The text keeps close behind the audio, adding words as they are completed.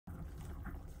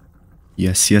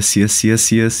Yes.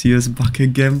 Back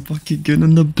again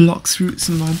on the BLOX routes,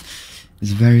 man.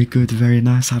 It's very good, very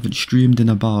nice. I haven't streamed in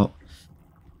about,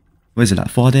 what is it, like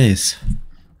 4 days?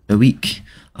 A week?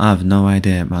 I have no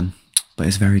idea, man. But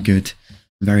it's very good,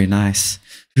 very nice.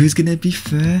 Who's gonna be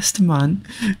first, man?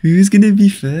 Who's gonna be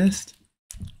first?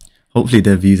 Hopefully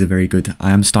their views are very good.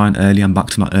 I am starting early. I'm back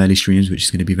to my early streams, which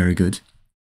is gonna be very good.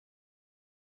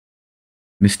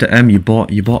 Mr. M, you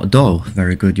bought dough.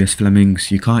 Very good. Yes, Flemings.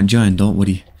 You can't join, don't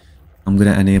worry. I'm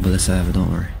gonna enable the server,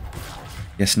 don't worry.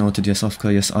 Yes, noted. Yes,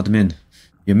 Ofka. Yes, admin.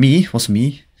 You're me? What's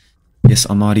me? Yes,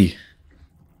 Amari.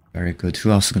 Very good. Who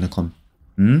else is gonna come?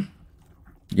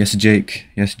 Yes, Jake.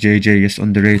 Yes, JJ. Yes,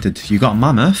 underrated. You got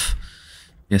Mammoth?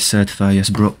 Yes, Certified.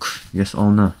 Yes, Brooke. Yes,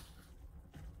 Olna.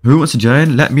 Who wants to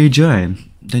join? Let me join.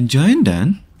 Then join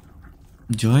then.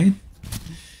 Join.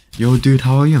 Yo, dude,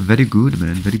 how are you? I'm very good,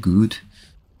 man. Very good.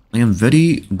 I am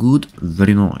very good.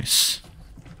 Very nice.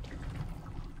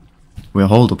 Wait,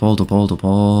 hold up.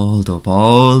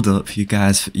 You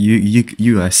guys,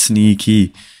 you are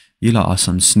sneaky. You lot are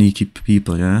some sneaky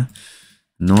people, yeah?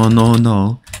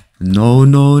 No.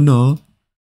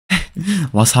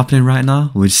 What's happening right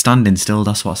now? We're standing still,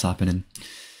 that's what's happening.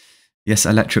 Yes,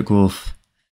 Electric Wolf.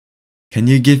 Can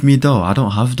you give me dough? I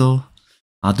don't have dough.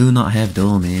 I do not have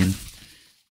dough, man.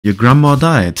 Your grandma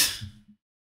died?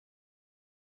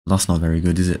 That's not very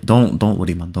good, is it? Don't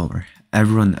worry, man, don't worry.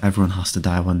 Everyone has to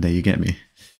die one day, you get me?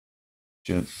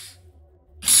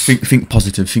 Think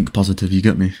positive, you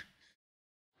get me?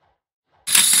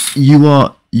 You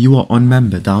are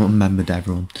unmembered. I unmembered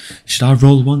everyone. Should I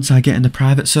roll once I get in the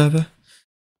private server?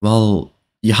 Well,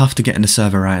 you have to get in the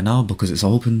server right now because it's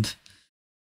opened.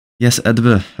 Yes,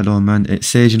 Edba. Hello, man. It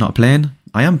says you're not playing.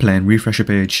 I am playing. Refresh your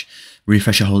page.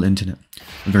 Refresh your whole internet.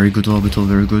 Very good, Orbital.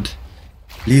 Very good.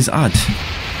 Please add.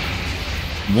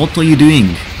 What are you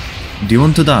doing? Do you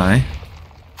want to die?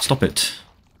 Stop it.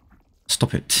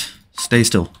 Stop it. Stay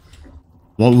still.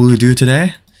 What will we do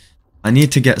today? I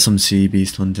need to get some sea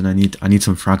beast hunting. I need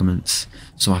some fragments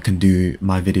so I can do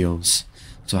my videos.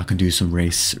 So I can do some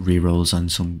race rerolls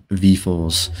and some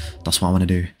V4s. That's what I want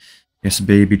to do. Yes,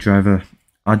 baby driver.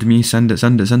 Add me. Send it.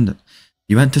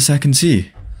 You went to second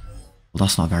sea. Well,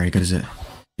 that's not very good, is it?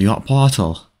 You got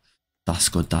Portal. That's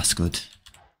good.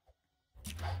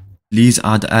 Please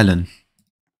add Ellen.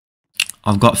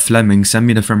 I've got Fleming. Send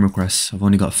me the friend request. I've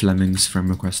only got Fleming's friend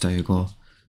request. There you go.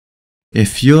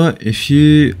 If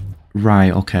you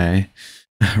right, okay.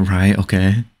 Right,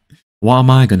 okay. What am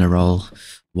I gonna roll?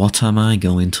 What am I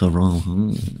going to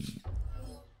roll?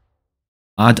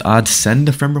 Add send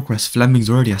a friend request. Fleming's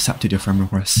already accepted your friend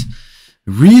request.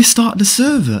 Restart the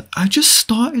server. I just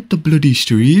started the bloody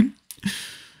stream.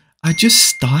 I just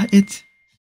started.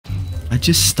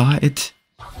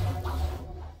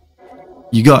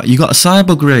 You got a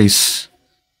Cyber Grace.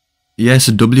 Yes,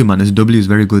 a W, man. This W is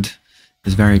very good.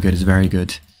 It's very good. It is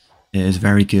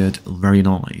very good. Very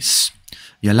nice.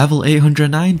 You're level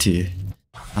 890.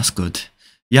 That's good.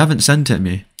 You haven't sent it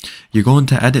me. You're going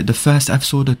to edit the first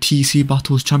episode of TC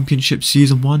Battles Championship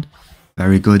Season 1.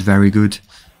 Very good.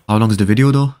 How long is the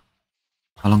video though?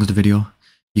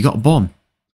 You got a bomb.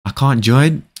 I can't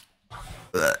join.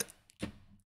 I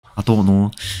don't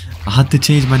know. I had to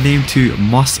change my name to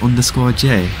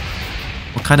Moss_J.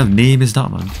 What kind of name is that,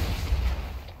 man?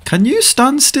 Can you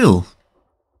stand still?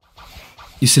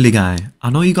 You silly guy. I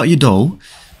know you got your dough.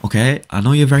 Okay, I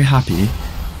know you're very happy.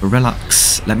 But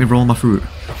relax. Let me roll my fruit.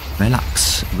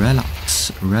 Relax.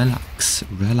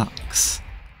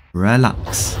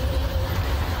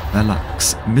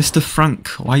 Mr. Frank,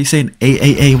 why are you saying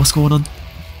AAA? What's going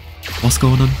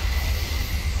on?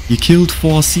 You killed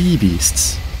 4 sea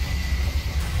beasts.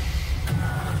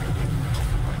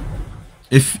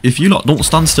 If you lot don't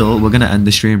stand still, we're gonna end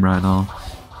the stream right now.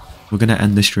 You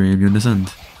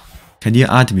understand? Can you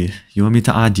add me? You want me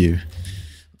to add you?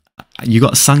 You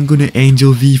got Sanguna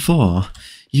Angel V4.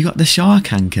 You got the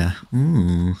Shark Anchor.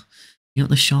 You got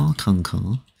the Shark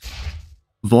Anchor.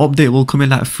 The update will come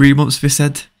in like 3 months, they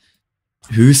said.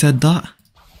 Who said that?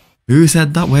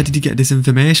 Where did you get this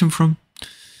information from?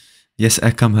 Yes,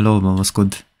 Ekam, hello man, what's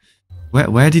good?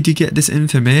 Where did you get this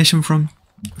information from?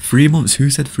 3 months, who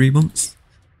said 3 months?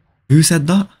 Who said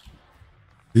that?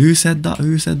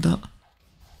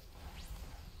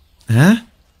 Huh?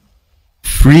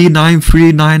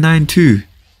 393992.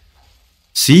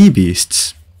 Sea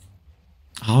beasts.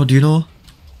 How do you know?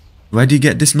 Where do you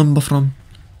get this number from?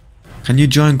 Can you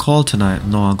join call tonight?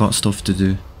 No, I got stuff to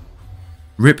do.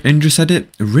 Rip Indra said it.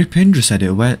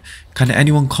 Where can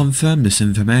anyone confirm this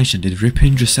information? Did Rip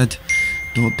Indra said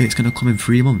the update's gonna come in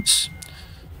 3 months?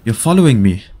 You're following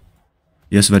me?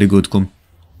 Yes, very good. Come.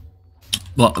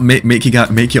 Well, make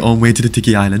your own way to the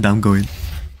Tiki Island. I'm going.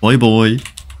 Boy.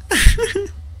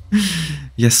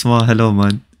 Yes, ma. Hello,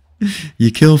 man.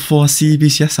 You killed 4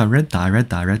 CBs. Yes, I read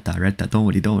that. Don't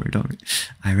worry.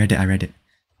 I read it.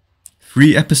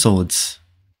 3 episodes.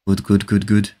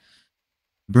 Good.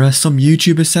 Bruh, some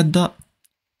YouTuber said that.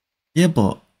 Yeah,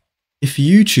 but if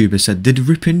YouTuber said, did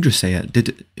Ripindra say it?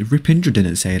 Ripindra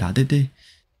didn't say that, did they?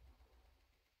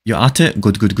 You're at it?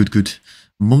 Good.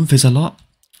 Month is a lot.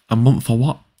 A month for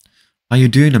what? How you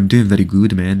doing? I'm doing very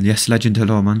good, man. Yes, legend,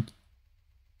 hello, man.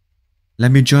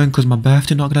 Let me join because my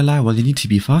birthday, not gonna lie. Well, you need to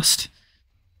be fast.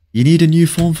 You need a new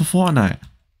phone for Fortnite.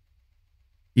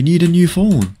 You need a new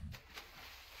phone.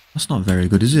 That's not very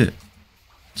good, is it?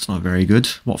 It's not very good.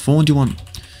 What phone do you want?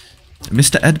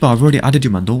 Mr. Edbar, I've already added you,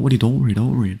 man. Don't worry.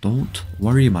 Don't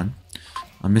worry, man.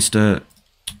 I'm Mr...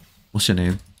 What's your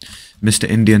name? Mr.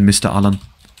 Indian, Mr. Alan.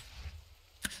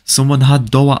 Someone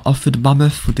had dough at offered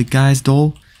Mammoth with the guy's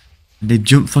dough. And they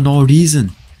jumped for no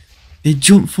reason.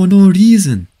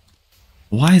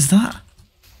 Why is that?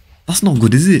 That's not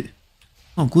good, is it?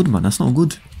 Not good, man. That's not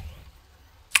good.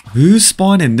 Who's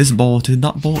spawning this boat?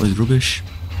 That boat is rubbish.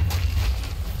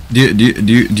 Do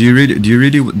you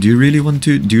really want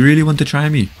to try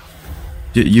me?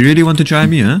 You really want to try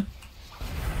me, huh?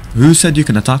 Who said you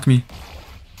can attack me?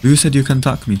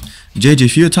 JJ,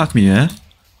 if you attack me, yeah,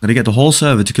 I'm gonna get the whole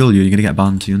server to kill you. You're gonna get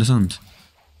banned. You understand?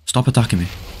 Stop attacking me.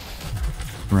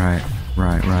 Right.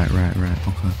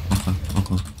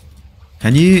 Okay.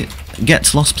 Can you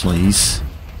get lost, please?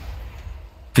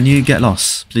 Can you get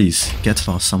lost, please? Get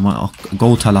lost.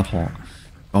 Go teleport.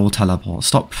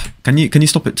 Stop. Can you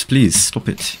stop it, please? Stop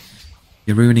it.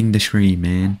 You're ruining the stream,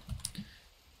 man.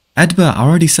 Edbert, I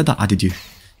already said that I added you.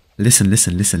 Listen.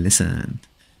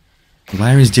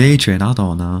 Where is J-Train? I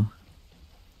don't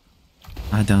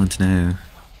know.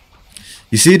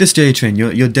 You see this J-Train?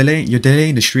 You're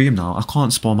delaying the stream now. I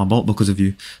can't spawn my boat because of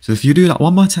you. So if you do that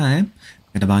one more time,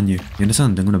 I'm gonna ban you. You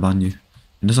understand? I'm gonna ban you. You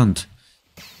understand?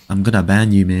 I'm gonna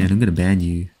ban you, man. I'm gonna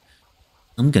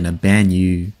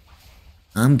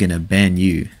ban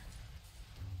you.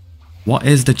 What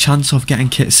is the chance of getting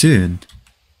kit soon?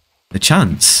 The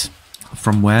chance?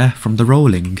 From where? From the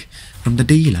rolling? From the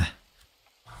dealer?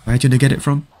 Where do you get it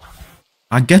from?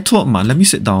 I get up, man. Let me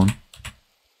sit down.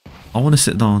 I want to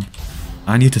sit down.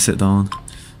 I need to sit down.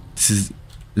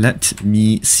 Let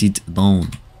me sit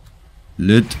down.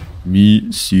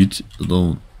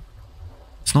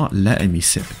 It's not letting me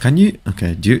sit. Can you?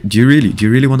 Okay. Do you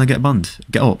really want to get banned?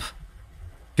 Get up.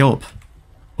 Up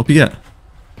you get.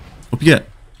 Get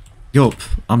up.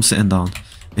 I'm sitting down.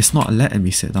 It's not letting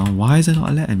me sit down. Why is it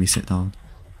not letting me sit down?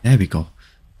 There we go.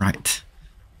 Right.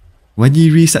 When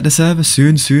you reset the server,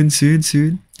 soon.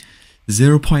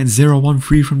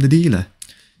 0.013 from the dealer.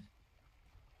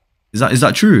 Is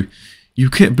that true? You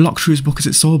quit BLOX because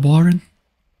it's so boring?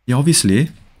 Yeah,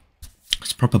 obviously.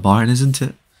 It's proper boring, isn't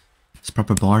it? It's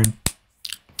proper boring.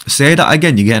 Say that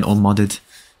again, you're getting unmodded.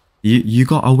 You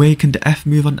got awakened F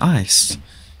move on ice.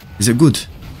 Is it good?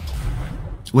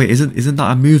 Wait, isn't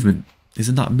that a movement?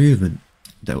 Isn't that a movement?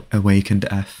 The awakened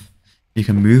F. You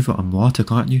can move it on water,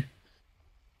 can't you?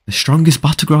 The strongest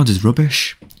battleground is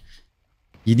rubbish.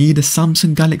 You need a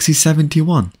Samsung Galaxy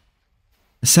 71.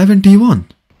 A 71?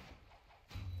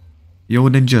 Yo,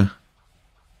 Ninja.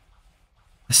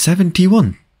 A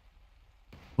 71?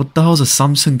 What the hell is a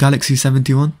Samsung Galaxy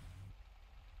 71?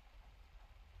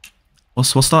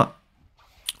 What's that?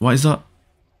 What is that?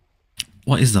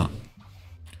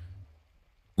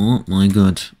 Oh my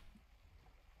god.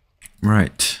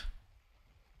 Right.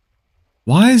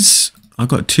 Why is... I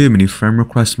got too many friend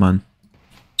requests, man.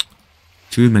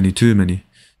 Too many.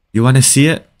 You want to see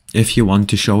it? If you want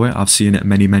to show it, I've seen it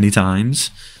many times.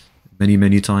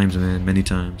 Many times, man. Many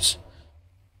times.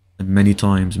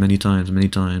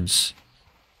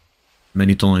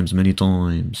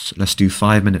 Let's do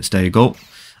 5 minutes. There you go.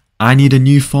 I need a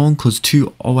new phone because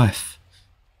 2OF.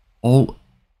 Oh,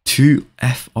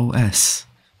 2FOS.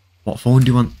 What phone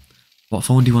do you want? What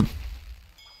phone do you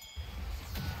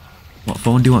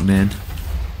want, man?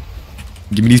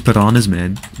 Give me these piranhas,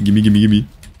 man. Gimme.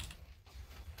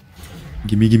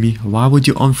 Why would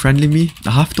you unfriendly me?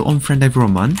 I have to unfriend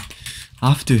everyone, man. I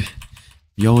have to.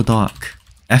 Yo, Dark.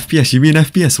 FPS, you mean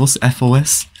FPS? What's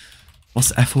FOS?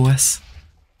 What's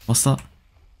that?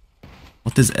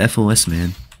 What is FOS,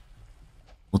 man?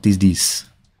 What is this?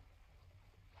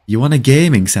 You want a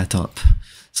gaming setup?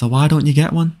 So why don't you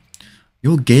get one?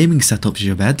 Your gaming setup's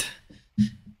your bed.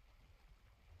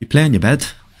 You play on your bed.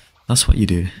 That's what you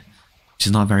do. Which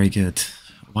is not very good.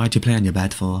 Why'd you play on your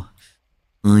bed for?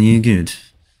 Are you good?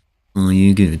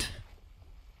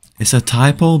 It's a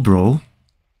typo, bro.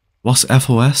 What's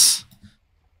FOS?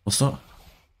 What's that?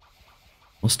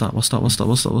 What's that? What's that? What's that?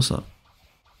 What's that? What's that?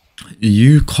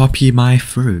 You copy my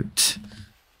fruit.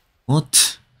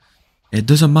 What? It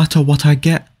doesn't matter what I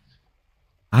get.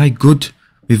 I good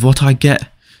with what I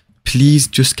get. Please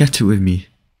just get it with me.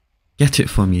 Get it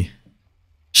for me.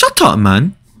 Shut up,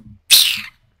 man.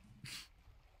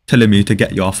 Telling me to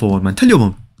get your phone, man. Tell your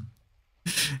mum.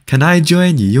 Can I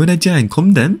join you? You wanna join?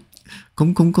 Come then.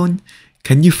 Come, come, come.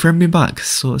 Can you friend me back?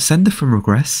 So send a friend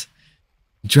request.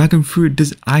 Dragon fruit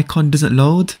icon doesn't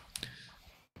load.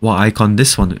 What icon?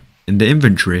 This one in the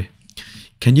inventory.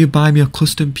 Can you buy me a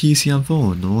custom PC and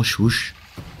phone? No, shush.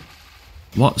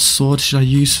 What sword should I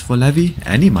use for Levy?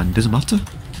 Any, man, doesn't matter.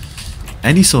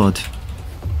 Any sword.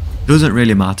 Doesn't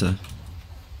really matter.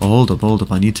 Oh, hold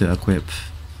up, I need to equip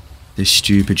this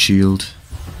stupid shield.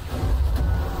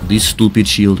 This stupid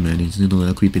shield, man, he's not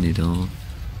equipping it all.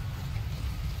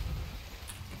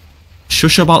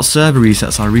 Shush about server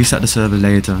resets, I'll reset the server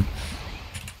later.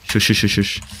 Shush, shush, shush,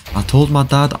 shush. I told my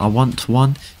dad I want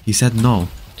one, he said no.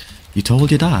 You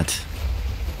told your dad?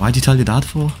 Why'd you tell your dad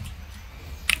for?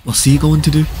 What's he going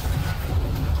to do?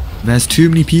 There's too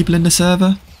many people in the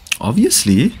server?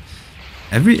 Obviously.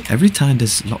 Every time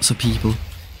there's lots of people.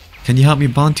 Can you help me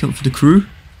bounty hunt for the crew?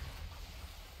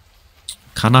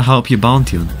 Can I help you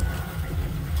bounty hunt?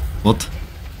 What?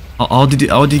 How did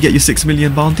you get your 6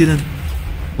 million bounty then?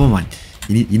 Oh man,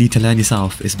 you need to learn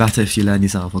yourself. It's better if you learn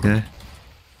yourself, okay?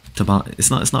 It's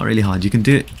not really hard. You can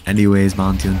do it anyways,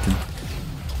 bounty hunting.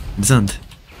 Understand?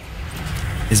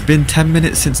 It's been 10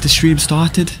 minutes since the stream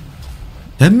started.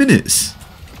 10 minutes?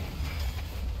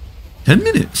 10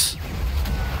 minutes?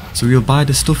 So he'll buy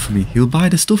the stuff for me. He'll buy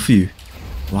the stuff for you.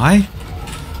 Why?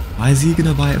 Why is he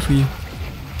gonna buy it for you?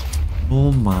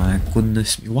 Oh my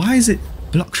goodness me. Why is it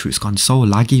BLOX? It's gone so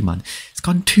laggy, man. It's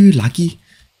gone too laggy.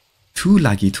 Too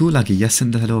laggy, too laggy. Yes,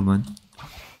 and hello, man.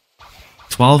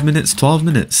 12 minutes, 12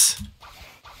 minutes.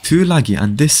 Too laggy.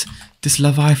 And this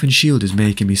Leviathan shield is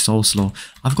making me so slow.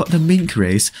 I've got the mink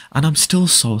race and I'm still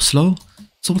so slow.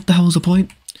 So what the hell's the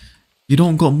point? You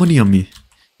don't got money on me.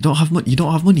 You don't have money. You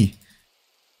don't have money.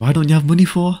 Why don't you have money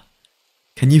for?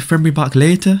 Can you friend me back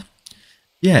later?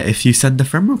 Yeah, if you send the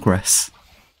friend request.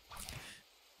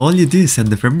 All you do is send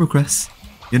the friend request.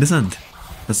 You understand?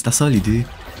 That's all you do.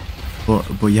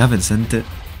 But you haven't sent it.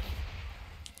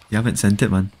 You haven't sent it,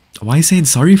 man. Why are you saying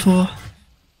sorry for?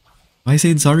 Why are you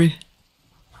saying sorry?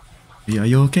 Are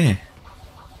you okay?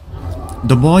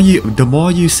 The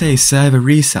more you say server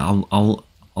reset, I'll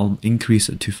increase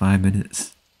it to 5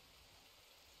 minutes.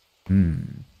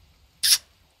 It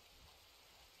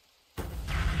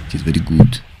is very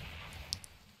good.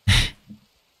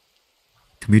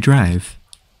 Can we drive?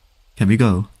 Can we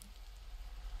go?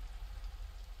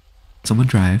 Someone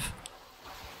drive.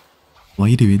 What are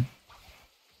you doing?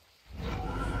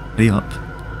 Hurry up.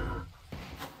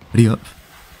 Hurry up.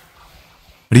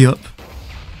 Hurry up.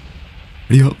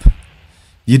 Hurry up.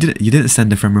 You didn't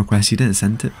send a friend request, you didn't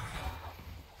send it.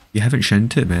 You haven't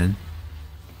sent it, man.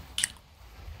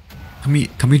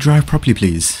 Can we drive properly,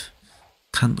 please?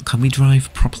 Can we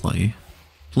drive properly?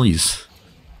 Please.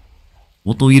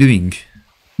 What are you doing?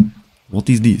 What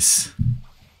is this?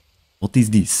 What is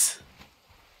this?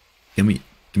 Can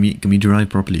we drive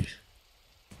properly?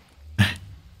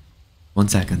 1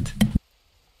 second.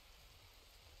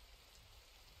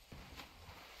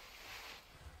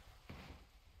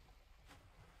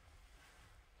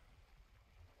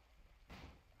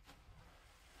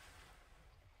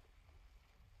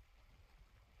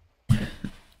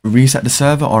 Reset the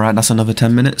server. Alright, that's another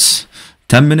 10 minutes.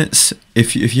 10 minutes.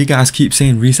 If you guys keep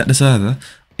saying reset the server,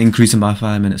 increasing by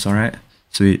 5 minutes, alright?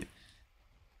 Sweet.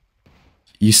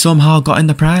 You somehow got in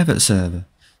the private server.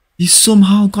 You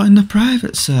somehow got in the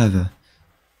private server.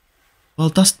 Well,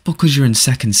 that's because you're in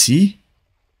second C.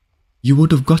 You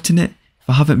would have gotten it if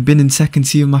I haven't been in second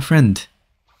C with my friend.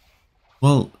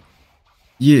 Well,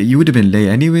 you would have been late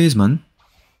anyways, man.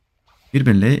 You'd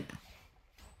have been late.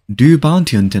 Do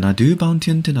bounty hunting. I do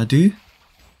bounty hunting. I do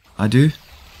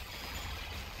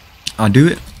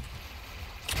it.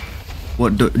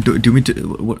 What do me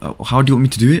to? How do you want me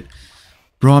to do it?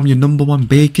 Bro, I'm your number one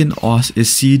bacon, or is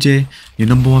CJ your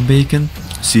number one bacon?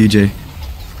 CJ.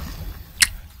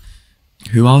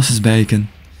 Who else is bacon?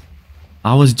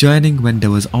 I was joining when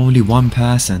there was only one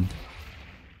person.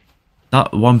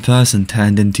 That one person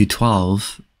turned into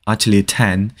 12, actually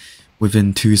 10,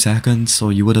 within 2 seconds, so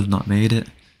you would have not made it.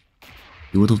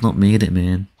 You would have not made it,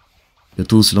 man. You're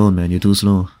too slow, man. You're too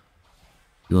slow.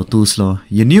 You're too slow.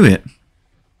 You knew it.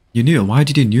 You knew it. Why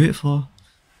did you knew it for?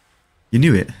 You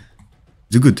knew it.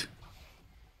 Is it good?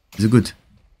 Is it good?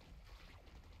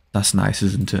 That's nice,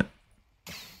 isn't it?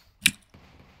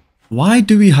 Why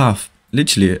do we have...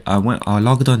 Literally, I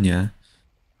logged on, yeah.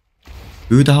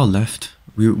 Who the hell left?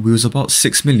 We was about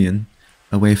 6 million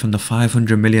away from the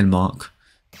 500 million mark.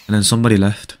 And then somebody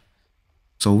left.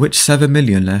 So which 7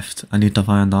 million left? I need to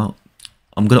find out.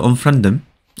 I'm gonna unfriend them.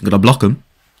 I'm gonna block them.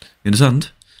 You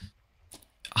understand?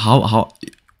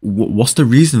 What's the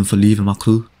reason for leaving my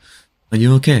crew? Are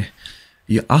you okay?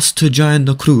 You asked to join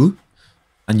the crew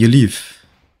and you leave.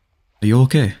 Are you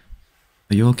okay?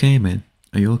 Are you okay, man?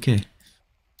 Are you okay?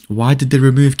 Why did they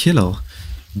remove Kilo?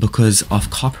 Because of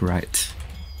copyright.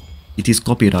 It is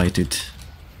copyrighted.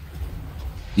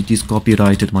 It is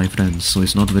copyrighted, my friends, so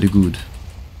it's not very good.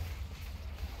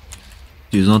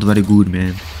 It is not very good,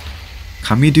 man.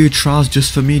 Can we do trials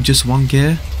just for me, just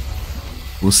 1k?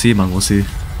 We'll see, man, we'll see.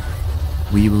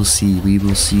 We will see,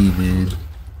 man.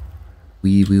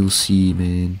 We will see,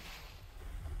 man.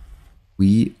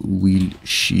 We will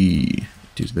see.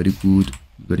 It is very good,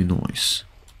 very nice.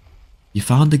 You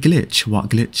found the glitch? What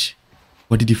glitch?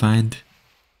 What did you find?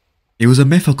 It was a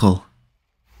mythical.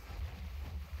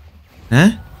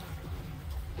 Huh?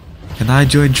 Can I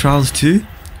join trials too?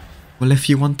 Well, if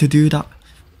you want to do that,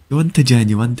 you want to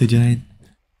join.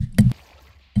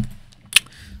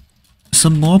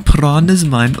 Some more piranhas,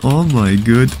 man. Oh my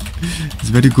god. It's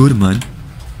very good, man.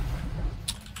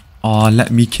 Oh,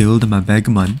 let me kill them, I beg,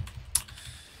 man.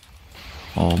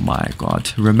 Oh my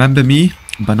god. Remember me?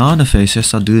 Banana face,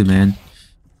 yes I do, man.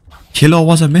 Kilo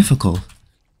was a mythical.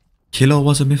 Kilo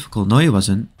was a mythical. No, it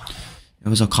wasn't. It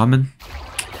was a common.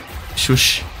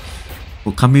 Shush.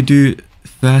 Well, can we do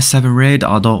first 7 raid?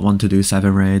 I don't want to do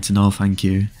 7 raids. No, thank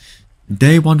you.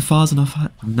 Day 1000 of...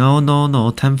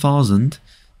 No. 10,000.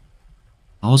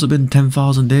 How's it been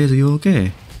 10,000 days? Are you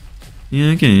okay?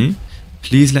 You okay?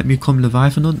 Please let me come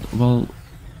Leviathan. Well,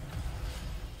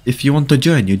 if you want to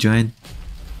join, you join.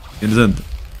 You understand?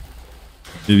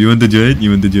 If you want to join, you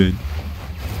want to join.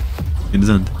 You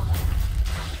understand?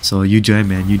 So you join,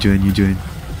 man. You join.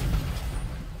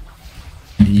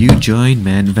 You join,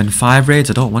 man. Then 5 raids.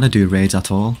 I don't want to do raids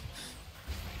at all.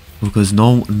 Because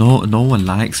no one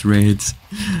likes raids.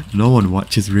 No one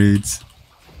watches raids.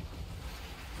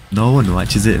 No one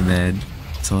watches it, man.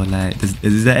 So like,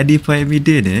 is there any point in me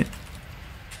doing it?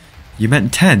 You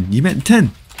meant 10. You meant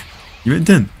 10.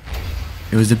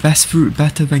 It was the best fruit,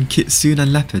 better than Kitsune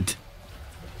and Leopard.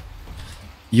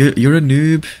 You're a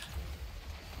noob.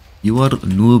 You are a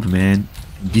noob, man.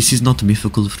 This is not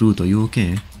mythical fruit. Are you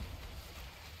okay?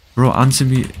 Bro, answer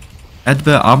me.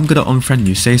 Edbert, I'm gonna unfriend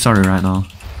you. Say sorry right now.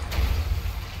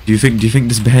 Do you think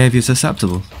this behavior is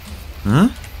acceptable? Huh?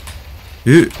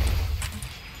 Who?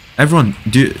 Everyone,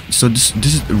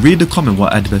 read the comment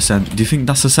what Edbert said. Do you think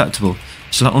that's acceptable?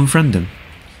 Should I unfriend him?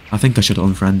 I think I should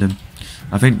unfriend him.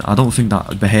 I don't think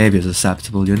that behavior is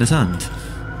acceptable. You understand?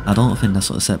 I don't think that's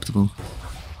acceptable.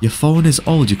 Your phone is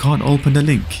old. You can't open the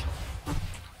link.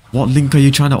 What link are you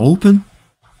trying to open?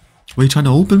 What are you trying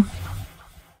to open?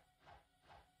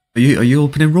 Are you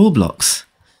opening ROBLOX?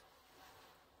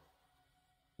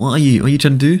 What are you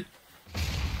trying to do?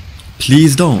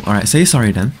 Please don't. Alright, say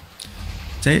sorry then.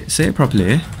 Say it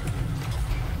properly.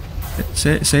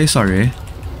 Say sorry.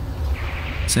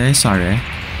 Say sorry.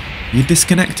 You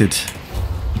disconnected.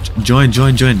 Join.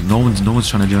 No one's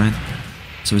trying to join.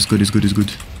 So it's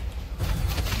good.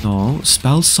 No,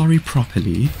 spell sorry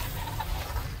properly.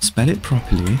 Spell it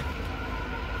properly.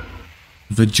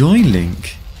 The join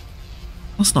link.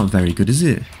 That's not very good, is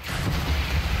it?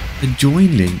 The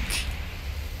join link.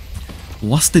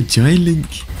 What's the join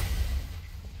link?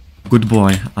 Good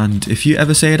boy. And if you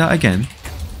ever say that again,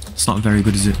 it's not very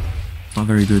good, is it? Not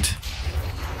very good.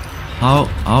 How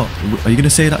are you gonna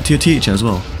say that to your teacher as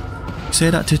well? Say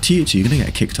that to a teacher, you're gonna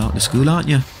get kicked out of the school, aren't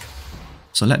you?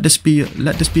 So let this be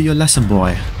your lesson,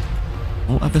 boy.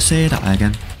 Don't ever say that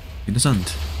again. You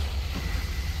understand?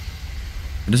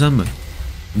 Understand, man?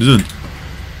 Understand?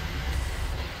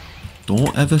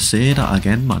 Don't ever say that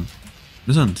again, man.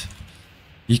 Understand?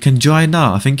 You can join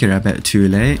now. I think you're a bit too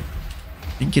late.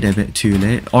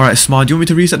 Alright, Smart, do you want me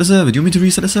to reset the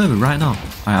server? Right now?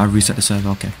 Alright, I'll reset the server,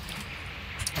 okay.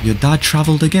 Your dad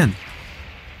travelled again.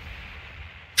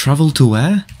 Travel to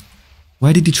where?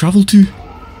 Where did he travel to?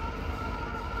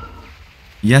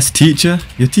 Yes, teacher.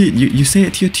 You say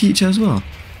it to your teacher as well.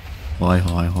 Hoi.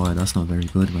 That's not very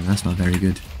good, man. That's not very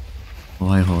good.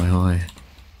 Hoi.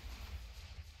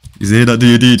 You say that to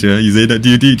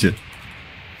your teacher?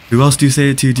 Who else do you say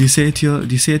it to? Do you say it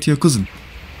to your cousin? Do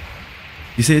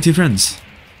you say it to your friends?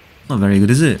 Not very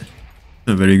good, is it?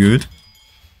 Not very good.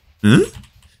 Huh?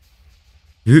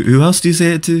 Who else do you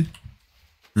say it to?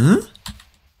 Huh?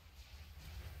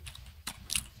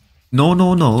 No,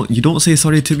 no, no. You don't say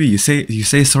sorry to me. You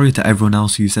say sorry to everyone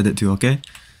else who you said it to, okay?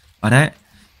 Alright?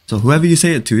 So whoever you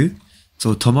say it to,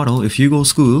 so tomorrow if you go to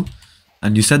school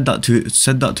and you said that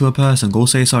to a person, go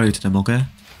say sorry to them, okay?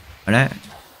 Alright?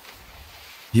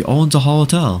 He owns a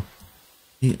hotel.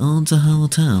 He owns a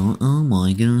hotel. Oh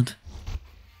my god.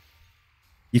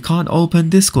 You can't open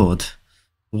Discord.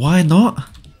 Why not?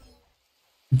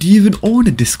 Do you even own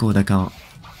a Discord account?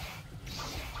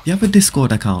 Do you have a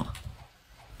Discord account?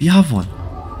 Do you have one?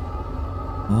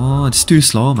 Oh, it's too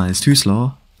slow, man. It's too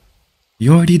slow.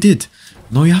 You already did.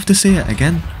 No, you have to say it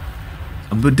again.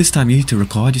 But this time you need to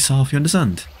record yourself, you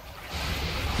understand?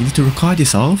 You need to record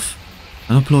yourself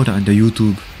and upload it on the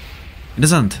YouTube. You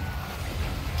understand?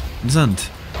 You understand?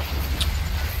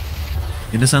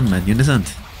 You understand, man? You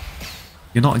understand?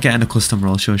 You're not getting a custom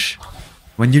role, shush.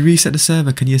 When you reset the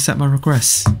server, can you accept my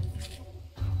requests?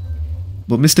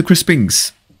 But Mr.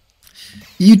 Crispings,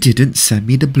 you didn't send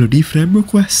me the bloody friend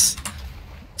requests.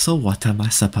 So what am I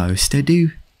supposed to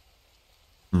do?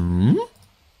 Hmm?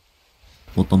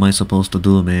 What am I supposed to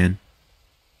do, man?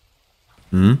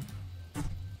 Hmm?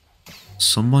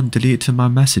 Someone deleted my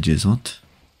messages, what?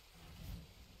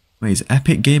 Wait, is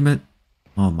Epic Gamer?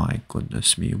 Oh my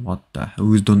goodness me, what the hell?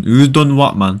 Who's done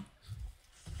what, man?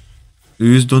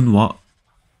 Who's done what?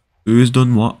 Who's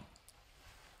done what?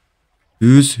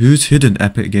 Who's hidden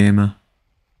Epic Gamer?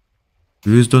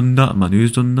 Who's done that, man?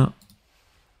 Who's done that?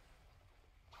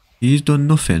 He's done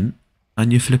nothing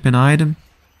and you flipping hide him?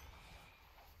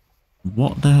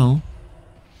 What the hell?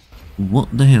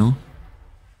 What the hell?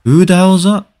 Who the hell's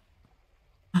that?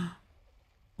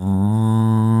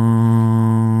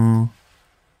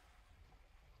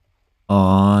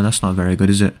 Oh, that's not very good,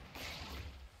 is it?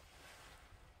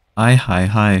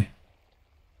 Hi.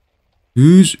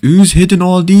 Who's hidden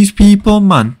all these people,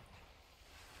 man?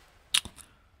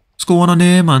 What's going on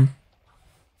here, man?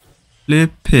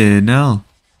 Flipping hell.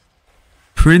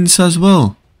 Prince as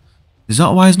well. Is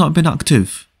that why he's not been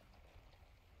active?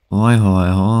 Hoi.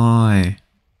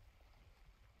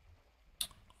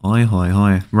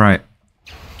 Right.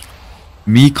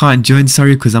 Me can't join,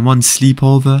 sorry, because I'm on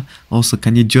sleepover. Also,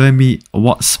 can you join me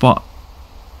what spot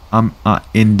I'm at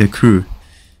in the crew?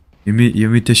 You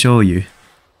want me to show you?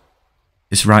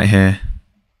 It's right here.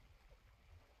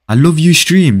 I love you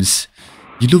streams.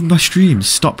 You love my streams.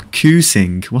 Stop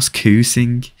coosing. What's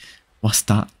coosing? What's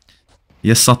that?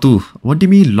 Yes, Satu. What do you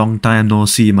mean long time no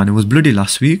see, man? It was bloody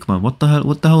last week, man. What the hell?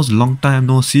 What the hell's long time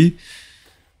no see?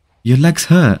 Your legs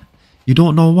hurt. You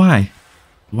don't know why.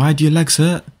 Why do your legs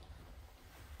hurt?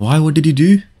 Why? What did you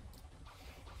do?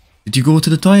 Did you go to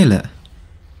the toilet?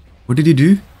 What did you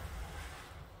do?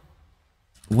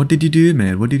 What did you do,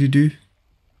 man? What did you do?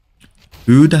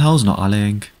 Who the hell's not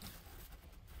allying?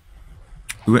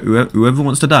 Whoever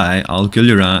wants to die, I'll kill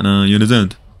you right now. You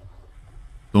understand?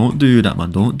 Don't do that,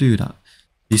 man. Don't do that.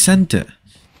 You sent it.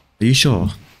 Are you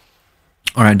sure?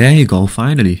 Alright, there you go.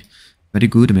 Finally. Very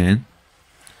good, man.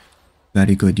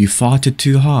 Very good. You farted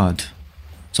too hard.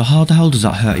 So how the hell does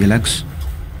that hurt your legs?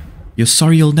 You're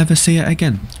sorry you'll never say it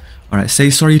again. Alright, say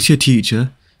sorry to your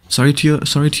teacher. Sorry to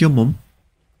your mum.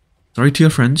 Sorry to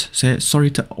your friends. Say sorry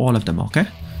to all of them, okay?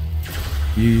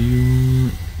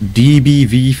 You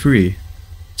DBV3.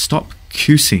 Stop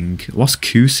coosing. What's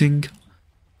coosing?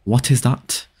 What is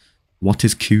that? What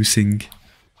is coosing?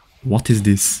 What is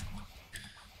this?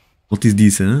 What is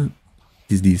this, huh? What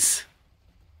is this?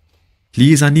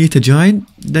 Please, I need to join.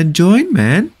 Then join,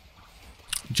 man.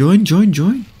 Join. Join,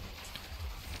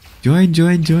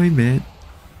 man.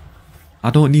 I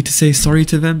don't need to say sorry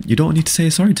to them. You don't need to say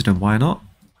sorry to them. Why not?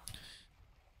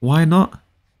 Why not?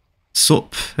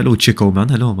 Sup? Hello, Chico, man.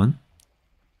 Hello, man.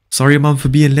 Sorry, man, for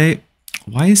being late.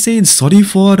 Why are you saying sorry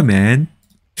for, man?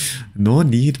 No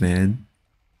need, man.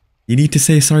 You need to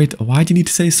say sorry to... Why do you need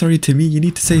to say sorry to me? You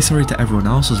need to say sorry to everyone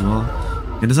else as well.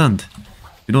 You understand?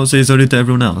 If you don't say sorry to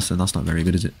everyone else, then that's not very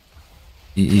good, is it?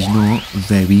 It is not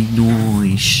very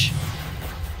nice.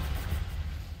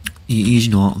 It is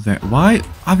not very... Why?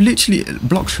 I've literally...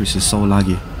 BLOX is so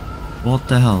laggy. What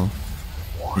the hell?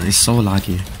 It is so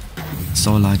laggy.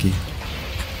 So laggy.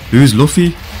 Who's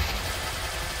Luffy?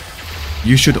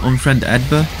 You should unfriend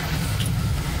Edba.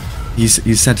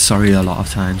 He's said sorry a lot of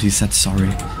times. He said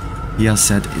sorry. He has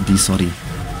said be sorry.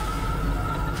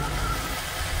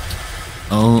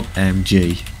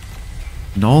 OMG.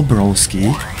 No,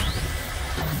 broski.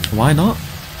 Why not?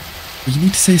 You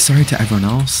need to say sorry to everyone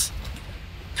else.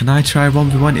 Can I try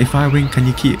 1v1? If I win, can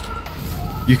you keep...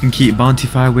 You can keep bounty.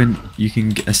 If I win, you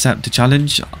can accept the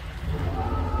challenge.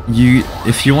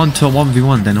 If you want to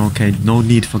 1v1, then okay. No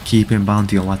need for keeping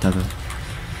bounty or whatever.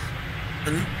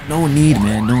 No need,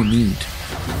 man. No need.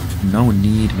 No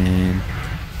need, man.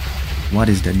 What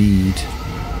is the need?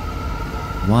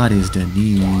 What is the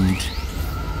need?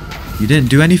 You didn't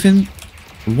do anything?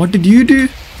 What did you do?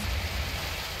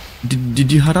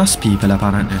 Did you harass people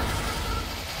apparently?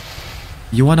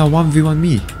 You wanna 1v1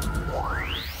 me?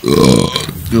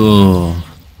 Ugh.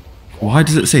 Why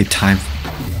does it say time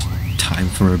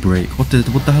for a break? What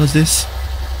the hell is this?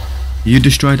 You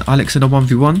destroyed Alex in a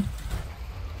 1v1?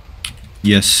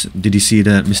 Yes, did you see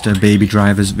the Mr. Baby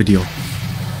Driver's video?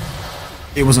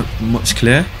 It wasn't much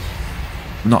clear.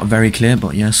 Not very clear,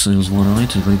 but yes, it was alright,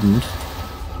 it was very good.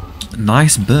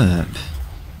 Nice burp.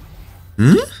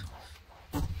 Huh?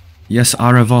 Yes,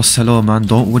 Aravos, hello man,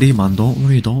 don't worry man, don't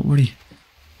worry.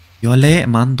 You're late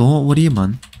man, don't worry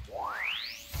man.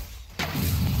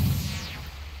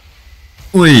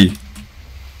 Oi!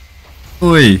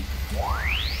 Oi!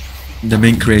 The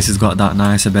Mink race has got that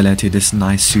nice ability, this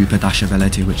nice super dash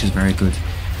ability, which is very good.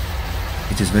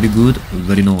 It is very good,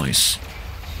 very nice.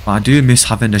 But I do miss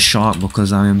having the shark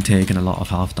because I am taking a lot of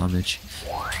health damage.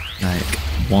 Like,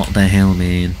 what the hell,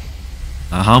 man?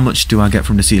 How much do I get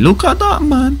from the sea? Look at that,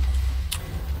 man!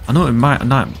 I know it might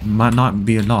not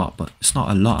be a lot, but it's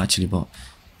not a lot actually, but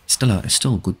it's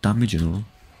still good damage, you know.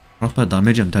 Proper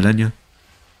damage, I'm telling you.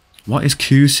 What is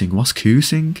coosing? What's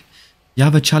coosing? You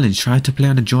have a challenge, try to play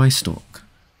on a joystick.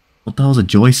 What the hell's a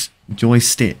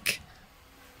joystick?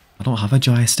 I don't have a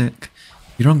joystick.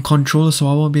 You're on controller, so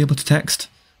I won't be able to text.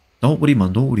 Don't worry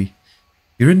man, don't worry.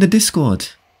 You're in the Discord.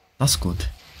 That's good.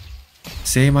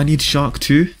 Same, I need shark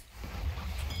too.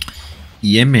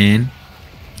 Yeah man.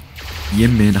 Yeah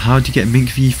man, how'd you get Mink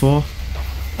V4?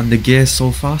 And the gear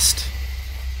so fast?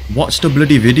 Watch the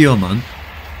bloody video, man.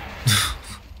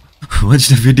 Watch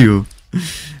the video.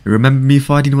 Remember me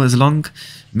 14 was long?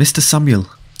 Mr. Samuel,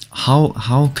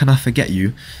 how can I forget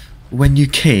you when you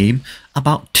came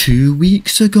about 2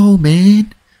 weeks ago,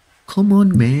 man? Come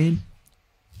on, man.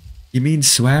 You mean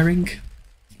swearing?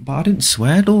 But I didn't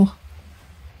swear though.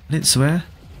 I didn't swear.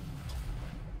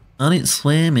 I didn't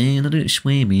swear, man. I didn't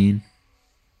swear, man.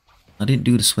 I didn't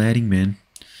do the swearing, man.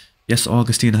 Yes,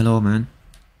 Augustine, hello, man.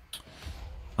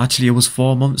 Actually, it was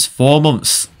 4 months. 4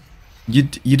 months. You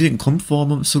didn't come 4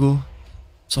 months ago.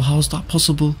 So how's that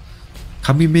possible?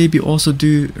 Can we maybe also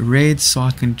do raids so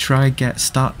I can try get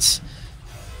stats?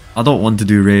 I don't want to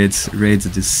do raids. Raids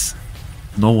are just...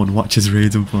 No one watches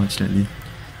raids, unfortunately.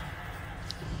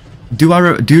 Do I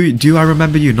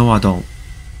remember you? No, I don't.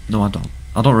 No, I don't.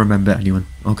 I don't remember anyone,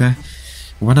 okay?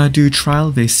 When I do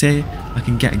trial, they say I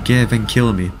can get gear then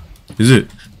kill me. Is it?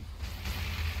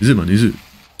 Is it, man? Is it?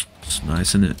 It's nice,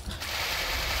 isn't it?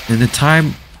 In the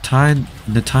time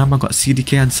I got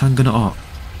CDK and Sangana Art.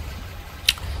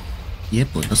 Yeah,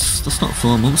 but that's not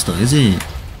 4 months though, is it?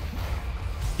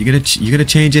 You're gonna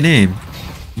change your name?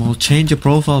 Well, change your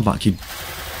profile back, you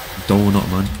donut,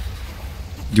 man.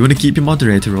 Do you want to keep your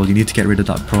moderator role? You need to get rid of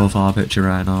that profile picture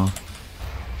right now.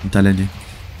 I'm telling you.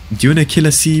 Do you want to kill a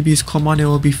CBs? Come on, it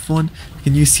will be fun.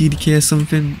 Can you CDK or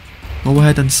something? Go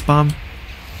ahead and spam.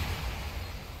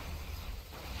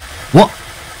 What?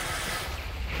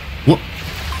 What?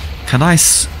 Can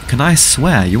I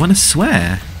swear? You want to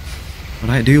swear?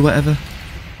 Alright, do whatever.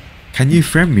 Can you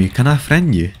friend me? Can I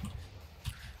friend you?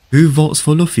 Who votes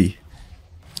for Luffy?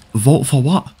 Vote for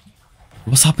what?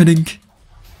 What's happening?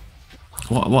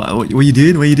 What are you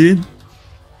doing? What are you doing?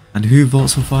 And who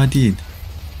votes for Fardeen?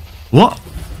 What?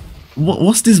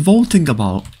 What's this voting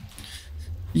about?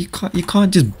 You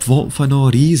can't just vote for no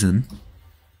reason.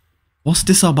 What's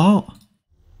this about?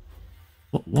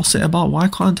 What's it about? Why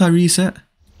can't I reset?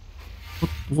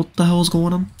 What the hell's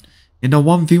going on? In a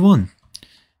 1v1.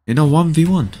 In a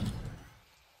 1v1.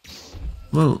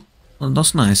 Well,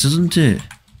 that's nice, isn't it?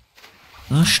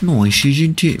 That's nice,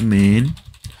 isn't it, man?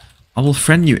 I will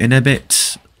friend you in a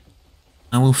bit.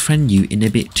 I will friend you in a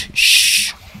bit.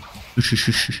 Shh. Shh,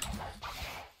 shh, shh.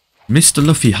 Mr.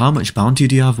 Luffy, how much bounty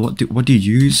do you have? What do you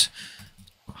use?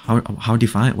 How do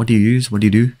you fight? What do you use? What do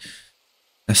you do?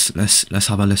 Let's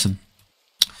have a listen.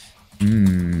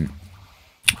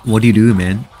 What do you do,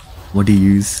 man? What do you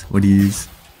use? What do you use?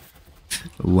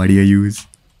 What do you use?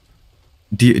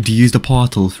 Do you use the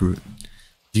portal for it?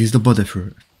 Do you use the butter for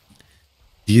it?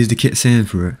 Do you use the kitsune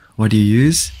for it? What do you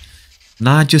use?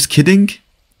 Nah, just kidding.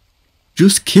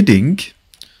 Just kidding.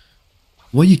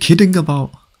 What are you kidding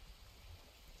about?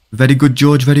 Very good,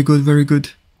 George. Very good, very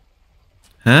good.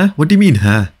 Huh? What do you mean,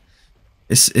 huh?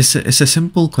 It's a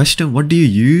simple question. What do you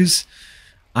use?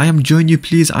 I am join you,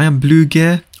 please. I am blue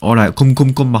gear. Alright, come,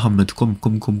 Muhammad.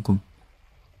 Come.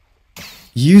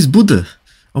 You use Buddha.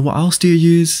 And what else do you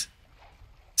use?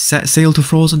 Set sail to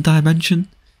frozen dimension.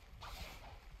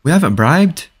 We haven't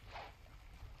bribed.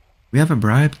 We haven't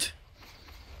bribed.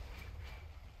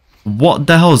 What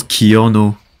the hell is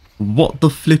Keanu? What the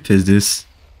flip is this?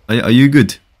 Are you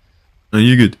good? Are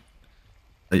you good?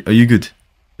 Are you good?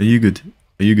 Are you good?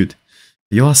 Are you good?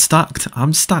 You're stacked.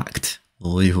 I'm stacked.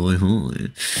 Oi, oi,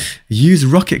 oi. Use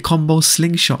rocket combo,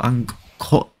 slingshot, and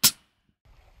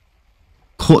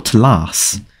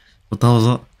cutlass. What the hell is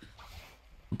that?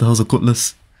 What the hell's a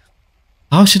cutlass?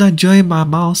 How should I join my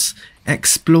mouse?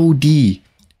 Explodey.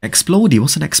 Explodey?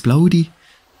 What's an explodey?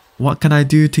 What can I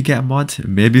do to get a mod?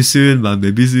 Maybe soon, man.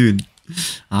 Maybe soon.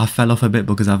 I fell off a bit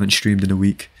because I haven't streamed in a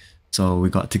week. So we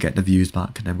got to get the views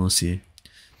back and then we'll see.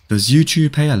 Does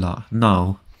YouTube pay a lot?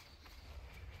 No.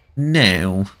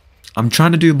 No. I'm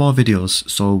trying to do more videos.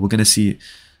 So we're going to see.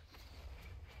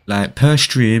 Like per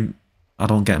stream, I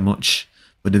don't get much.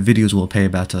 But the videos will pay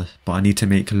better. But I need to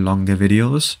make longer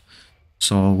videos.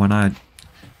 So when I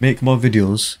make more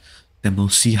videos, then we'll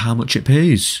see how much it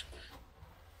pays.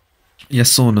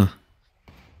 Yes, Sona.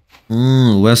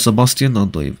 Where's Sebastian?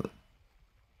 Not David.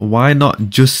 Why not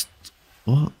just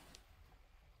what?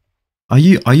 Are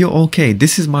you okay?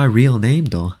 This is my real name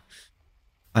though.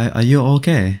 Are you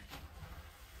okay?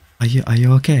 Are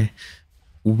you okay?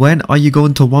 When are you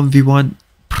going to 1v1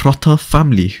 Proto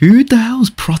Family? Who the hell's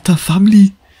Proto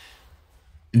Family?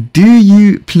 Do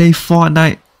you play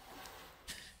Fortnite?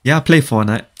 Yeah, I play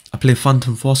Fortnite. I play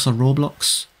Phantom Force on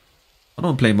Roblox. I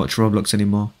don't play much Roblox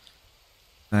anymore.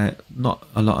 Not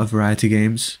a lot of variety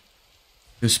games.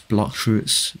 Just block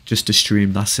shoots, just to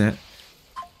stream, that's it.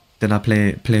 Then I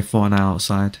play Fortnite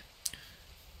outside.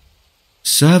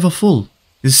 Server full.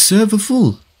 Is server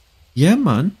full? Yeah,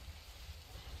 man.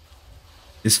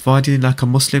 Is Fardin like a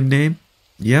Muslim name?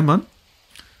 Yeah, man.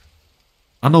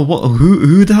 I know what.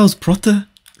 Who the hell's Proto?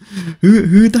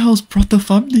 Who the hell's Proto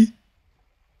Family?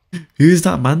 Who is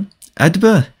that, man?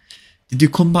 Edber, did you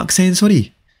come back saying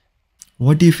sorry?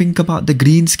 What do you think about the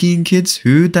green skiing kids?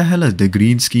 Who the hell are the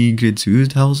green skiing kids? Who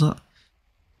the hell's that?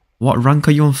 What rank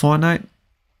are you on Fortnite?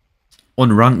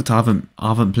 Unranked, I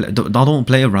haven't played. I don't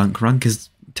play a rank. Rank is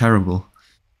terrible.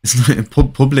 It's like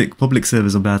public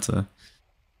servers are better.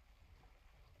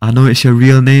 I know it's your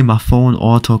real name. My phone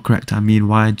autocorrect. I mean,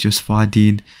 why just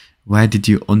Fardeen? Where did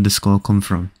you underscore come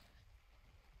from?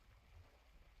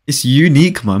 It's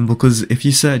unique, man, because if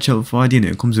you search up Fardeen,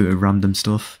 it comes with random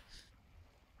stuff.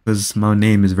 Because my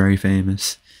name is very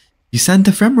famous. You sent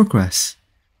a friend request.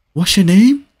 What's your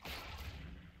name?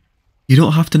 You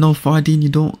don't have to know Fardeen.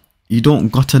 You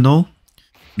don't got to know.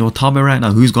 No, tell me right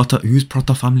now. Who's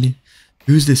Proto Family?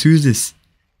 Who's this? Who's this?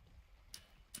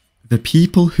 The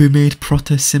people who made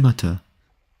Proto Scimitar.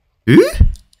 Who?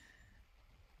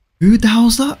 Who the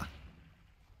hell's that?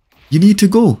 You need to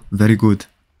go. Very good.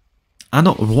 I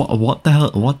know what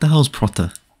the hell's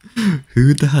Proto?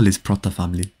 Who the hell is Proto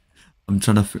Family? I'm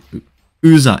trying to.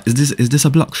 Who's that? Is this a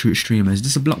block shoot streamer? Is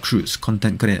this a block shoots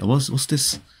content creator? What's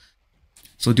this?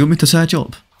 So do you want me to search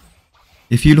up?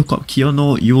 If you look up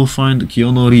Keanu, you will find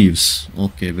Keanu Reeves.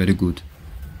 Okay, very good.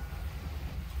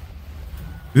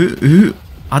 Who?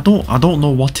 I don't know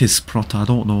what is Proto. I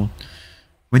don't know.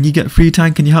 When you get free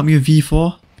time, can you help me with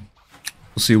V4?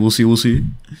 We'll see.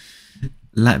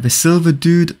 Like the silver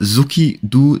dude, Zuki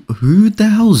dude. Who the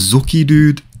hell's Zuki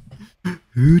dude?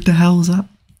 Who the hell's that?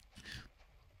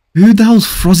 Who the hell's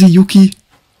Frozzy Yuki?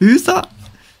 Who's that?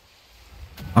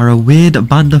 Are a weird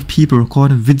band of people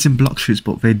recording vids in block shoots,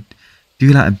 but they do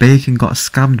like Bacon got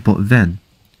scammed, but then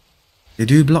they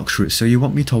do block shoots. So you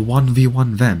want me to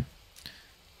 1v1 them?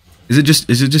 Is it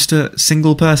just a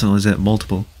single person or is it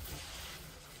multiple?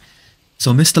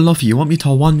 So Mr. Luffy, you want me to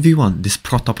 1v1 this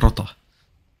Proto?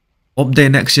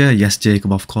 Update next year? Yes,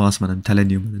 Jacob, of course, man. I'm telling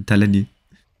you,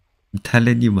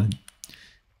 man.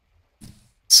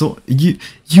 So you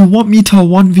want me to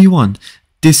 1v1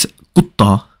 this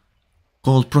kutta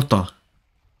called Proto?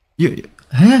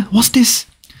 Huh? What's this?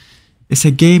 It's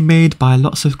a game made by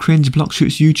lots of cringe block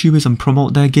shoots YouTubers and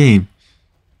promote their game.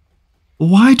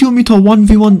 Why do you want me to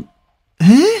 1v1?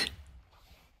 Huh?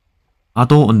 I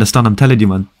don't understand, I'm telling you,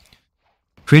 man.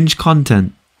 Cringe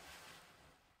content.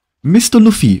 Mr.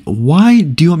 Luffy, why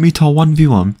do you want me to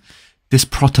 1v1 this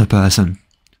Proto person?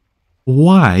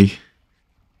 Why?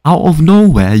 Out of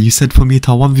nowhere you said for me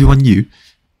to 1v1 you,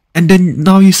 and then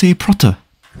now you say Proto.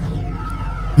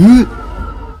 Who?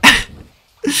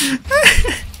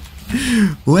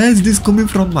 Where's this coming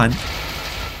from, man?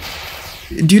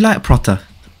 Do you like Proto?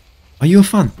 Are you a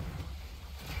fan?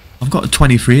 I've got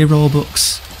 23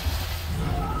 ROBLOX.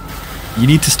 You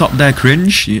need to stop their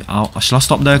cringe. Shall I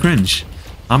stop their cringe?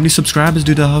 How many subscribers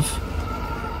do they have?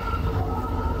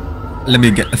 Let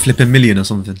me get a flipping million or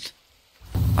something.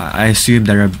 I assume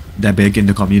they're big in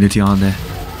the community, aren't they?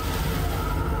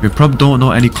 We probably don't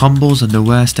know any combos and they're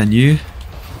worse than you.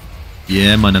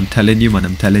 Yeah, man, I'm telling you, man,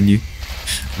 I'm telling you.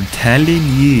 I'm telling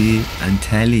you, I'm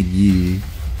telling you.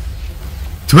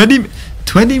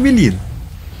 20 million.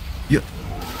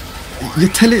 You're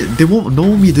telling, they won't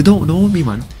know me, they don't know me,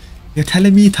 man. You're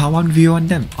telling me to 1v on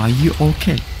them. Are you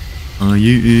okay? Are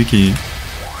you okay?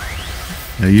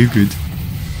 Are you good?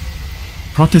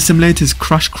 Proto Simulator's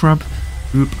Crash Crab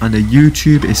group and the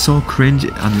YouTube is so cringe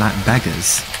and like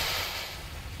beggars.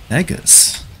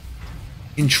 Beggars?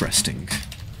 Interesting.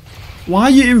 Why are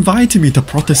you inviting me to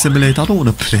Proto Simulator? I don't want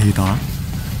to play that.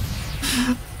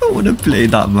 I don't want to play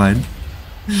that, man.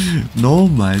 No,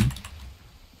 man.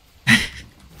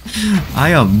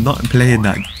 I am not playing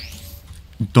that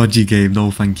dodgy game,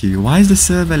 no thank you. Why is the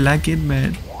server lagging,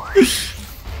 man?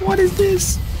 What is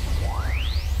this?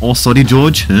 Oh, sorry,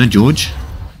 George. Huh, George?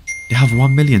 They have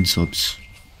 1 million subs.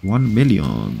 1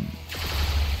 million.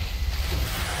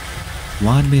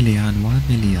 1 million, 1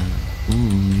 million.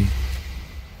 Ooh.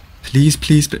 Please,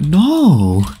 please, but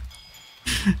no.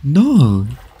 No.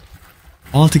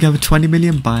 Altogether 20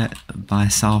 million by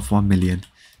South 1 million.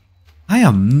 I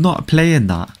am not playing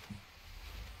that.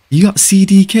 You got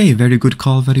CDK. Very good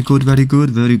call. Very good, very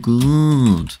good, very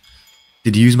good.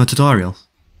 Did you use my tutorial?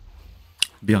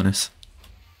 Be honest.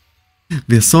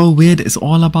 They're so weird. It's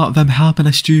all about them helping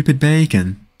a stupid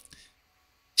bacon.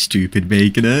 Stupid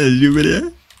bacon,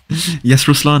 stupid. Yes,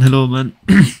 Ruslan. Hello, man.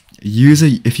 User,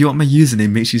 if you want my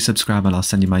username, make sure you subscribe and I'll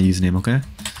send you my username, okay? I'm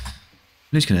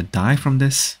just gonna die from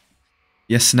this.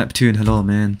 Yes, Neptune. Hello,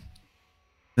 man.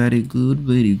 Very good,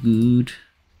 very good.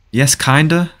 Yes,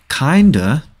 kinda.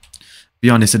 Kinda. Be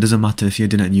honest, it doesn't matter if you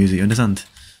didn't use it, you understand?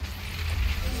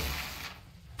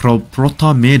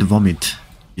 Prota made vomit.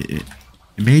 It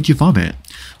made you vomit.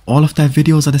 All of their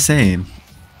videos are the same.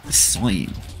 The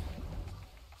same.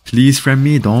 Please friend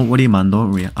me, don't worry, man,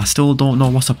 don't worry. I still don't know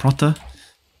what's a Prota.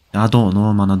 I don't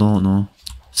know, man, I don't know.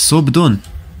 Sub done.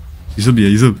 You sub, yeah,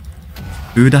 you sub.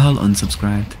 Who the hell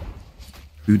unsubscribed?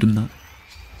 Who done that?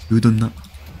 Who done that?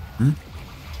 Huh?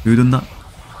 Who done that?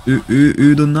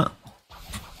 Who done that?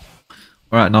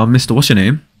 Alright, now, Mr. What's your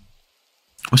name?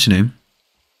 What's your name?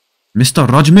 Mr.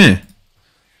 Rajme.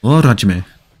 Oh, Rajme.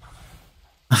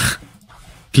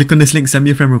 Click on this link, send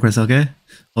me a friend request, okay?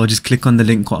 Or just click on the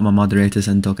link what my moderator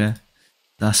sent, okay?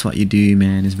 That's what you do,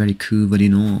 man. It's very cool, very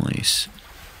nice.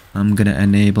 I'm gonna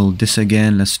enable this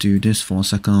again. Let's do this 4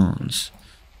 seconds.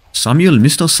 Samuel,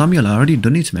 Mr. Samuel, I already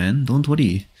done it, man. Don't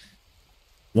worry.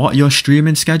 What, your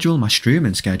streaming schedule? My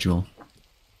streaming schedule.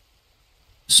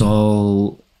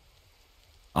 So,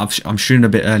 I'm streaming a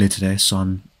bit early today, so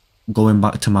I'm going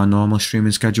back to my normal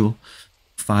streaming schedule.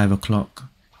 5 o'clock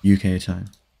UK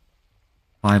time.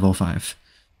 5:05.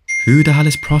 Who the hell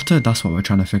is Prota? That's what we're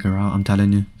trying to figure out, I'm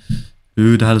telling you.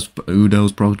 Who the hell is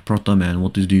Prota, man?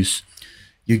 What is this?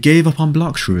 You gave up on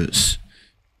BLOX routes.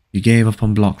 You gave up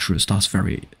on BLOX routes. That's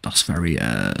very,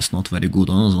 it's not very good,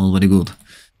 huh? It's not very good.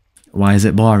 Why is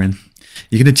it boring?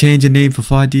 You're gonna change your name for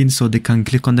Fardine so they can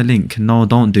click on the link. No,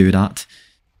 don't do that.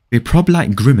 They probably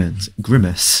like Grimace.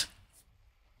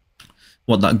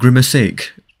 What, that Grimace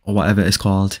sake? Or whatever it's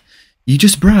called. You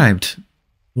just bribed.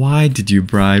 Why did you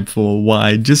bribe for?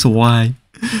 Why? Just why?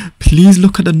 Please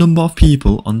look at the number of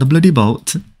people on the bloody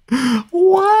boat.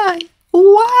 Why?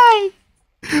 Why?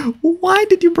 Why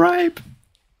did you bribe?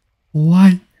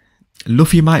 Why?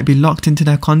 Luffy might be locked into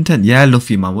their content. Yeah,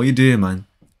 Luffy, man. What you doing, man?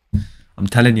 I'm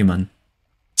telling you, man.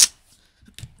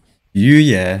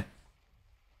 Yeah.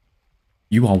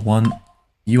 You are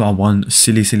one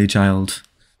silly child.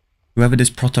 Whoever this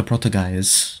Prota guy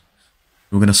is,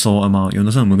 we're gonna sort him out. You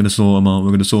understand? We're gonna sort him out.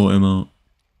 We're gonna sort him out.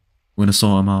 We're gonna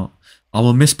sort him out. I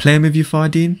will miss playing with you,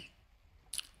 Fardine.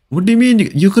 What do you mean?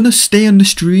 You're gonna stay on the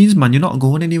streams, man. You're not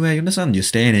going anywhere. You understand? You're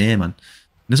staying here, man.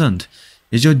 You understand?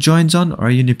 Is your joins on or are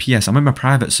you in your PS? I'm in my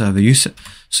private server. So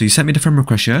you sent me the friend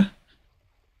request, yeah?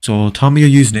 So tell me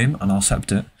your username and I'll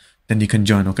accept it. Then you can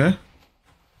join, okay?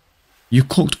 You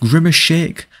cooked Grimace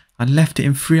shake and left it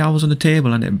in 3 hours on the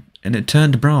table and it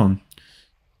turned brown.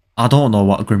 I don't know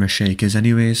what Grimace shake is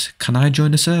anyways. Can I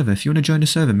join the server? If you want to join the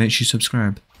server, make sure you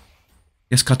subscribe.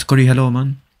 Yes, Katakuri, hello,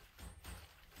 man.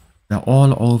 They're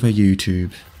all over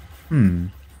YouTube.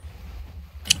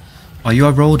 Are you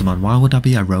a roadman? Why would I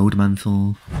be a roadman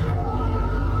for?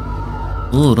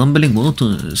 Oh, Rumbling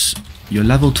Waters. You're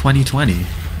level 2020.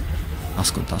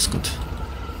 That's good, that's good.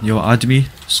 Yo, add me.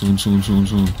 Soon.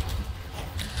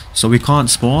 So we can't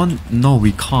spawn? No,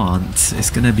 we can't. It's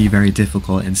gonna be very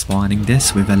difficult in spawning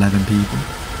this with 11 people.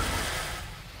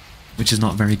 Which is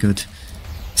not very good.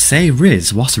 Say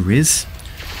Riz. What's Riz?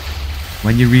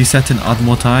 When you reset and add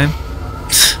more time?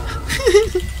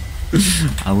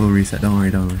 I will reset, don't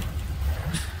worry, don't worry.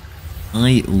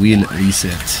 I will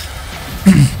reset.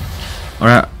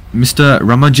 Alright, Mr.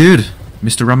 Ramajud.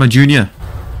 Mr. Rama Jr.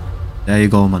 There you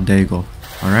go, man, there you go.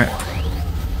 Alright.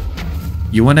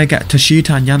 You wanna get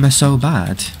Tashita and Yama so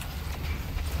bad?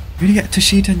 You wanna get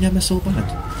Tashita and Yama so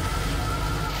bad?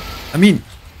 I mean,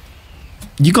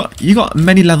 you got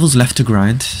many levels left to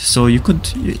grind, so you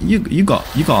got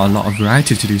a lot of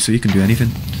variety to do, so you can do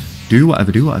anything. Do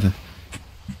whatever, do whatever.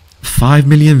 5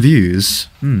 million views.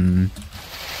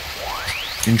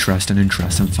 Interesting,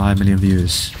 interesting. 5 million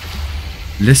views.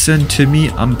 Listen to me,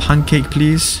 I'm pancake,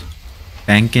 please.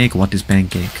 Pancake? What is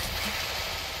pancake?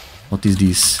 What is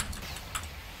this?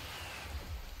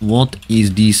 What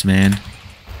is this, man?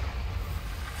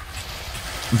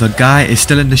 The guy is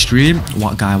still in the stream.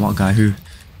 What guy? What guy? Who?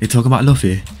 They talking about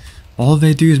Luffy. All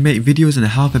they do is make videos and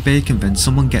help a bacon, then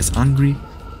someone gets angry.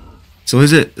 So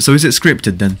is it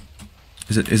scripted then?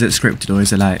 Is it scripted, or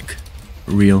is it like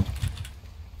real?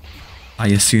 I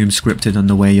assume scripted on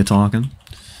the way you're talking.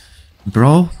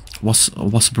 Bro? What's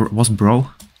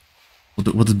bro?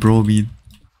 What does bro mean?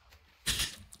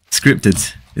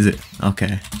 Scripted, is it?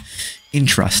 Okay.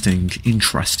 Interesting,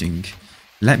 interesting.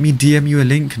 Let me DM you a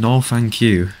link. No, thank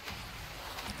you.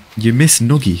 You miss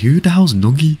Nuggy. Who the hell's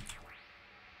Nuggy?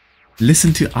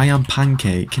 Listen to I Am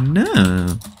Pancake.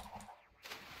 No.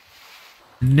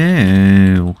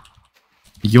 No.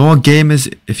 Your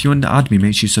gamers, if you want to add me,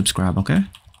 make sure you subscribe, okay?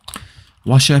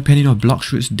 What's your opinion of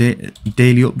BLOX daily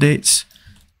updates?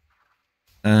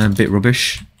 Bit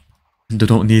rubbish. They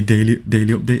don't need daily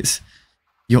updates.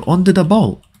 You're under the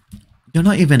boat. You're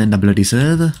not even in the bloody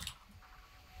server.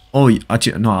 Oh,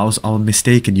 actually, no, I was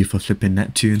mistaken you for flipping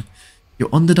Neptune.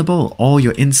 You're under the boat, or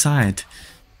you're inside.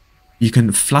 You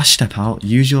can flash step out.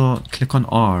 Click on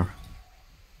R.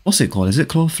 What's it called? Is it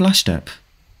called flash step?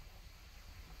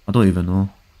 I don't even know.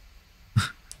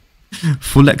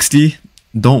 Full XD.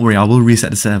 Don't worry, I will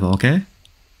reset the server, okay?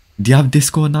 Do you have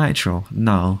Discord Nitro?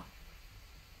 No.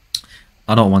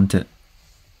 I don't want it.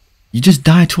 You just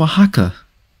died to a hacker.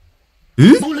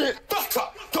 Who?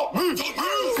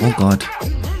 Oh god.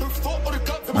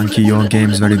 Thank you, your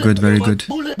game's very good, very good.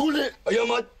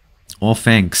 Oh,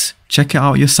 thanks. Check it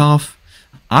out yourself.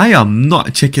 I am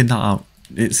not checking that out.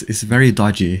 It's very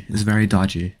dodgy. It's very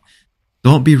dodgy.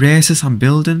 Don't be racist, I'm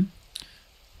building.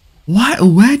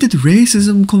 Where did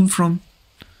racism come from?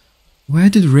 Where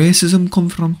did racism come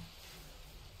from?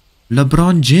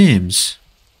 LeBron James.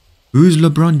 Who's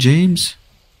LeBron James?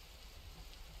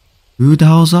 Who the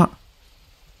hell's that?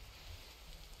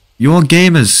 Your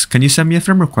gamers, can you send me a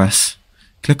friend request?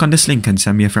 Click on this link and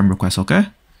send me a friend request, okay?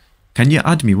 Can you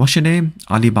add me? What's your name?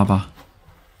 Alibaba.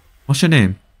 What's your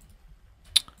name?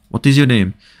 What is your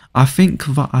name? I think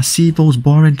that I see those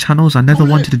boring channels. I never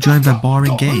wanted to join their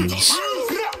boring games.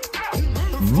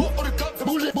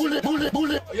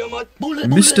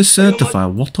 Mr.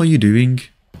 Certified, what are you doing?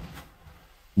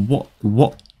 What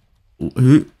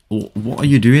are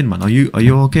you doing, man? Are you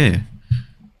okay?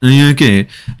 Are you okay?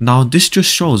 Now this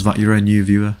just shows that you're a new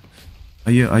viewer.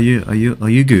 Are you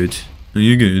good? Are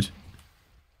you good?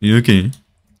 Are you okay?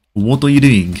 What are you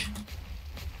doing?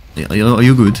 Are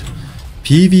you good?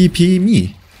 PvP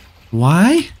me?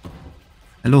 Why?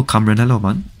 Hello Cameron, hello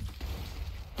man.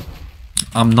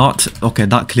 I'm not. Okay,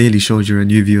 that clearly shows you're a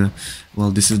new viewer.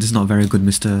 Well, this is not very good,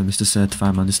 Mr.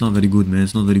 Certified, man. It's not very good, man.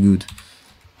 It's not very good.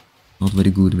 Not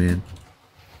very good, man.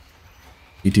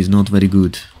 It is not very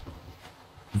good.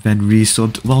 Then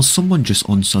resubbed. Well, someone just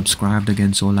unsubscribed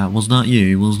again, so like, was that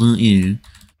you? Was that you?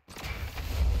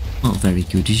 Not very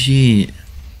good, is it?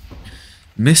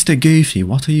 Mr. Goofy,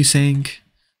 what are you saying?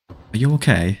 Are you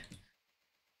okay?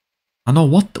 I know,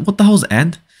 what the hell's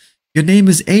N? Your name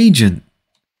is Agent.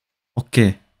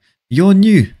 Okay. You're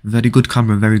new. Very good,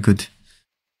 Cameron, very good.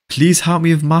 Please help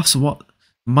me with maths.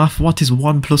 What is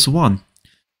 1 plus 1?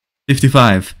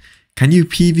 55. Can you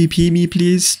PvP me,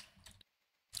 please?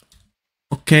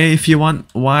 Okay, if you want.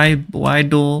 Why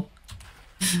do?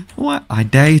 What? I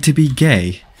dare you to be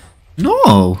gay.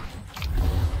 No!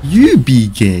 You be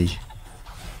gay.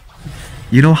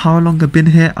 You know how long I've been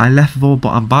here? I left though, but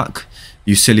I'm back.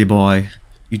 You silly boy.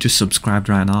 You just subscribed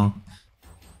right now.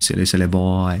 Silly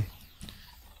boy.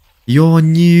 You're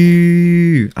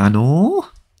new. I know.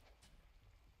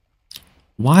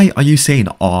 Why are you saying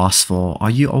arse for? Are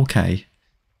you okay?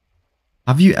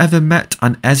 Have you ever met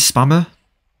an spammer?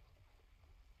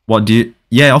 What do you...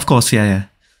 Yeah, of course, yeah.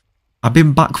 I've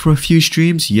been back for a few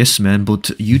streams. Yes, man,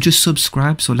 but you just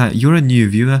subscribed, so like, you're a new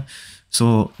viewer.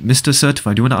 So, Mr.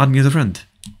 Certified, do you want to add me as a friend?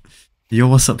 Yo,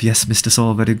 what's up? Yes, Mr.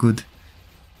 Soul, very good.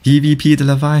 PvP the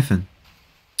Leviathan.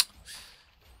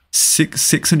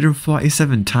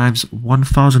 647 times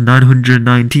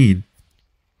 1919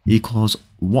 equals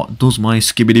what does my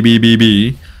skibbity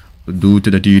BBB do to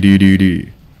the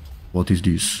DDDD? What is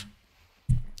this?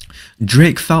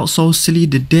 Drake felt so silly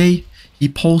the day he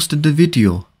posted the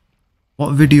video.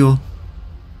 What video?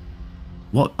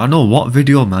 What? I know what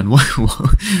video, man. What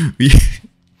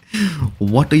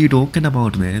are you talking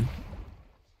about, man?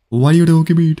 What are you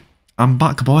talking about? I'm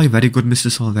back, boy. Very good,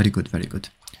 Mr. Soul. Very good, very good.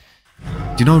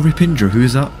 Do you know Ripindra? Who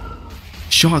is that?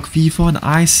 Shark FIFA on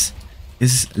Ice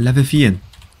is Leviathan.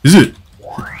 Is it?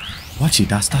 Watch it.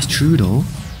 That's true though.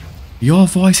 Your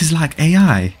voice is like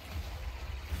AI.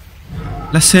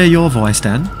 Let's hear your voice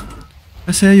then.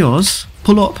 Let's hear yours.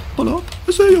 Pull up, pull up.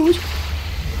 Let's hear yours.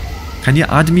 Can you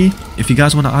add me? If you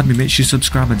guys want to add me, make sure you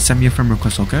subscribe and send me a friend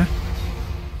request, okay?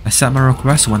 Accept my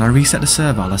request. When I reset the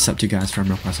server, I'll accept you guys' friend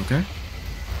request, okay?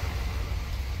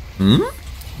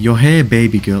 You're here,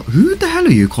 baby girl. Who the hell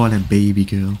are you calling baby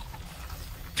girl?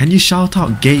 Can you shout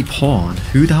out Gape Horn?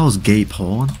 Who the hell's Gape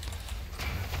Horn?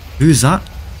 Who's that?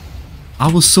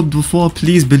 I was subbed before,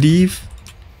 please believe.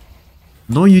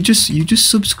 No, you just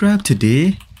subscribed today.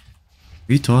 What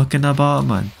are you talking about,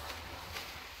 man?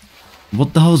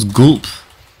 What the hell's gulp?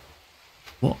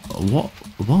 What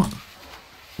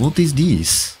is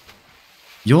this?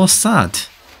 You're sad.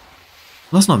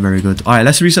 That's not very good. Alright,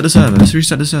 let's reset the server. Let's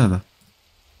reset the server.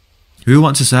 Who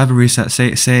wants a server reset?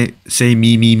 Say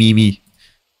me.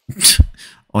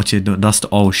 Oh shit, that's the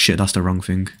oh shit, that's the wrong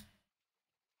thing.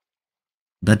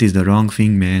 That is the wrong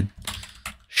thing, man.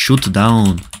 Shut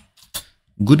down.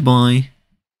 Goodbye.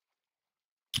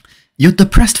 You're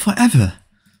depressed forever.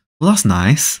 Well, that's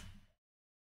nice.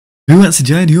 Who wants to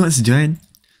join? Who wants to join?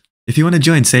 If you want to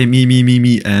join, say me.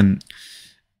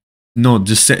 No,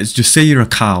 just say you're a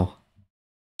cow.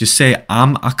 Just say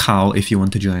I'm a cow if you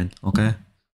want to join, okay?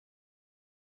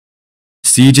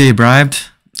 CJ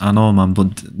bribed? I know, man,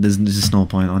 but there's just no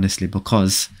point, honestly,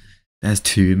 because there's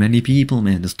too many people,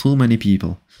 man. There's too many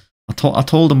people. I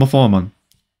told them before, man.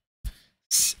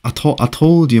 I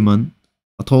told you, man.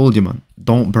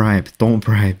 Don't bribe.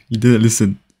 You didn't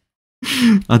listen.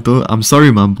 I'm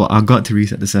sorry, man, but I got to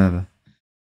reset the server.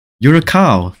 You're a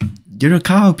cow. You're a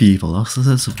cow, people.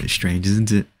 That's a bit strange,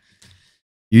 isn't it?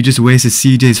 You just wasted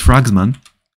CJ's frags, man.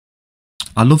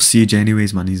 I love CJ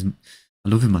anyways, man. I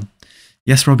love him, man.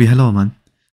 Yes, Robbie, hello, man.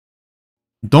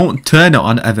 Don't turn it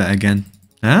on ever again.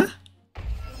 Huh?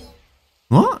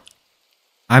 What?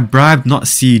 I bribed, not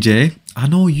CJ. I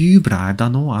know you bribed. I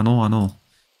know.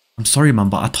 I'm sorry, man,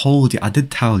 but I told you. I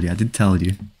did tell you.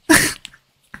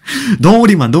 Don't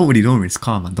worry, man. Don't worry. It's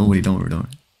calm, man. Don't worry.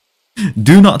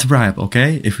 Do not bribe,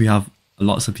 okay? If we have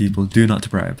lots of people, do not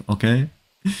bribe, okay?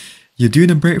 You're doing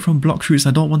a break from block shoots.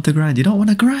 I don't want to grind. You don't want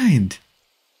to grind.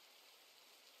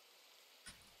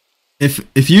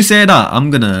 If you say that, I'm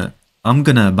gonna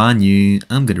ban you.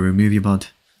 I'm gonna remove your bud.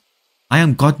 I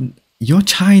am God. You're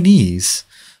Chinese,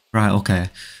 right?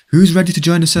 Okay. Who's ready to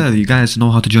join the server? You guys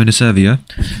know how to join the server, yeah?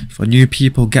 For new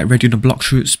people, get ready on the block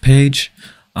shoots page.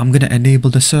 I'm gonna enable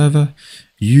the server.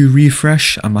 You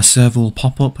refresh, and my server will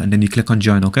pop up, and then you click on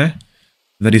join. Okay?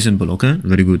 Very simple. Okay?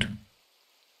 Very good.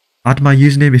 Add my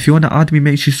username. If you want to add me,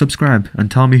 make sure you subscribe and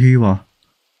tell me who you are.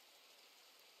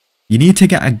 You need to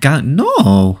get a gang.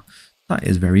 No, that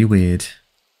is very weird.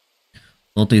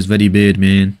 That is very weird,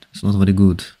 man. It's not very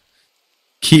good.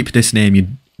 Keep this name, you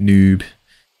noob.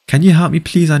 Can you help me,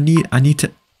 please? I need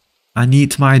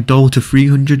my dough to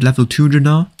 300, level 200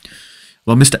 now.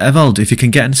 Well, Mr. Evald, if you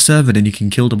can get in the server, then you can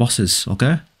kill the bosses.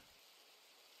 Okay?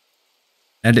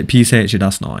 Edit PSH.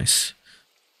 That's nice.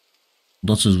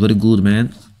 That is very good,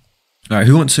 man. Alright,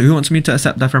 who wants me to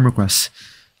accept that friend request?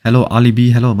 Hello, Ali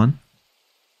B. Hello, man.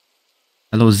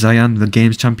 Hello, Zayan, the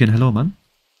games champion. Hello, man.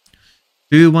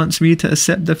 Who wants me to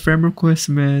accept the friend request,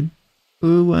 man?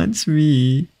 Who wants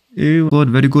me? Good,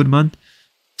 very good, man.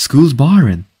 School's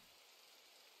boring.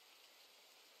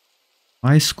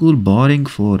 Why is school boring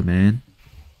for, man?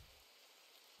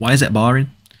 Why is it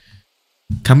boring?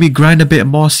 Can we grind a bit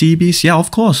more CBs? Yeah, of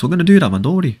course. We're going to do that, man.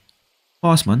 Don't worry. Of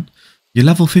course, man. You're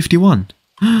level 51.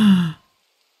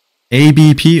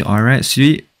 ABP. Alright,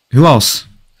 sweet. Who else?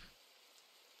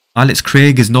 Alex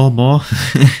Craig is no more.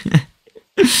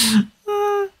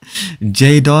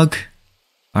 J-Dog.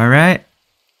 Alright.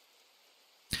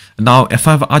 Now, if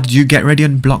I've added you, get ready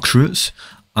on block routes.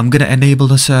 I'm going to enable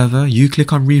the server. You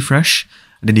click on refresh.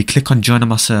 And then you click on join on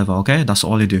my server. Okay? That's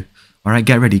all you do. Alright,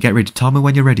 get ready. Tell me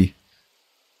when you're ready.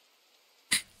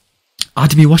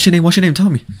 Add me. What's your name? Tell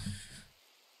me.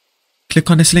 Click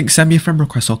on this link. Send me a friend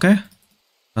request. Okay?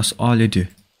 That's all you do.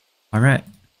 Alright.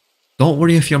 Don't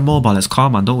worry if you're mobile. It's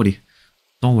calm, man. Don't worry.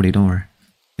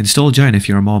 can still join if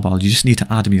you're a mobile. You just need to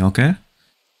add me, okay?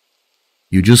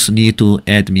 You just need to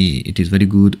add me. It is very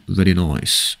good, very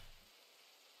nice.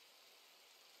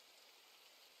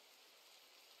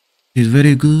 It is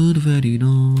very good, very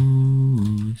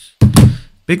nice.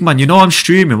 Big man, you know I'm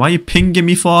streaming. Why are you pinging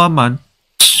me for, man?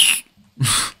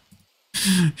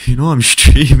 You know I'm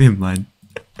streaming, man.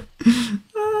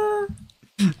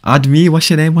 Add me. What's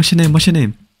your name? What's your name? What's your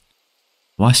name?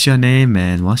 What's your name,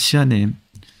 man? What's your name?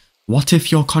 What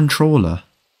if you're controller?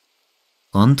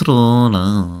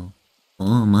 Controller.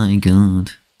 Oh my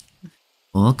god.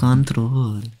 Oh,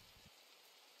 control.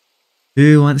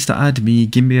 Who wants to add me?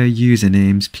 Give me your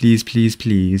usernames. Please, please,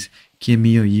 please. Give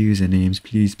me your usernames.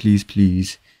 Please, please,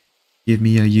 please. Give me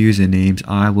your usernames.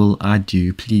 I will add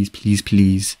you. Please, please,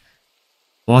 please.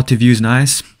 40 views,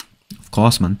 nice. Of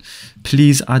course, man.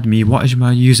 Please add me. What is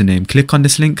my username? Click on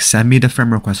this link. Send me the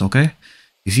friend request, okay?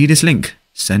 You see this link?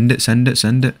 Send it, send it,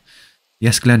 send it.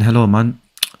 Yes, Glenn. Hello, man.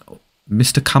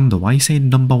 Mr. Campbell. Why are you saying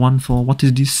number one for? What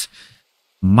is this?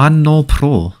 Manno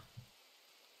Pro.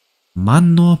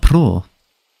 Manno Pro.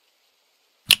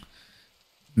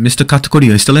 Mr. Katakuri,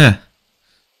 are you still here?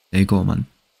 There you go, man.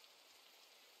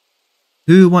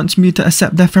 Who wants me to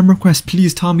accept their friend request?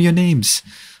 Please tell me your names.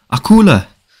 Akula.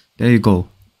 There you go.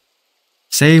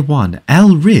 Say one.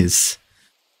 El Riz.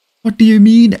 What do you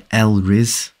mean, El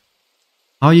Riz?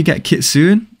 How you get kit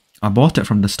soon? I bought it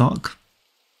from the stock.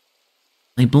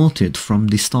 I bought it from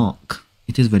the stock.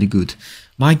 It is very good.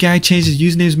 My guy changed his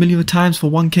usernames a million times for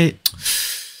 1k.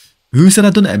 Who said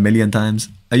I've done it a million times?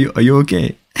 Are you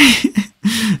okay?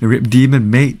 Rip Demon,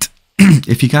 mate.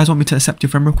 If you guys want me to accept your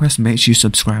friend request, make sure you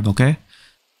subscribe, okay?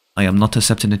 I am not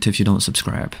accepting it if you don't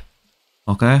subscribe.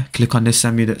 Okay? Click on this,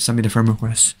 send me the friend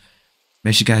request.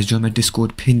 Make sure you guys join my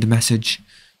Discord, pin the message.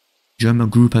 Join my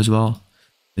group as well.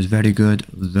 It's very good,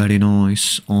 very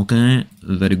nice. Okay?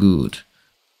 Very good.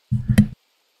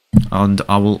 And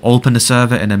I will open the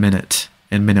server in a minute.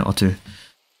 In a minute or two.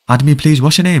 Add me, please.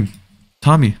 What's your name?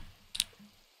 Tommy.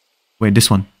 Wait, this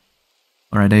one.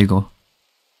 Alright, there you go.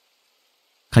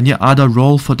 Can you add a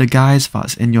role for the guys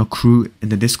that's in your crew in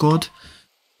the Discord?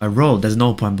 A role? There's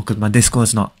no point because my Discord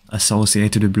is not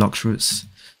associated with BLOX routes.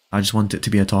 I just want it to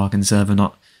be a talking server,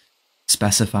 not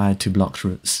specified to BLOX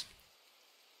routes.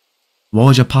 What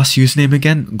was your past username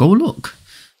again? Go look.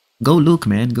 Go look,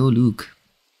 man. Go look.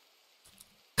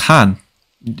 Can.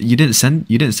 You didn't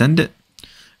send it?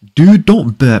 Dude,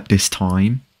 don't burp this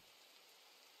time.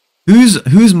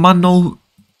 Who's Mano?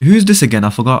 Who's this again?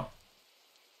 I forgot.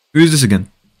 Who's this again?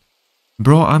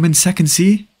 Bro, I'm in second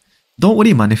C. Don't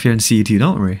worry, man, if you're in C2,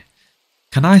 don't worry.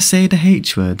 Can I say the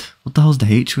H word? What the hell's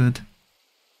the H word?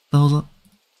 What the hell's that?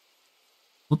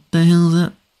 What the hell's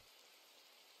that?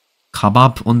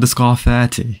 Kebab underscore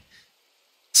 30.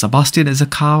 Sebastian is a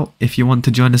cow if you want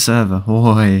to join the server.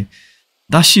 Oh, hey.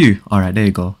 That's you. Alright, there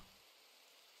you go.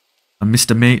 And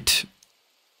Mr. Mate.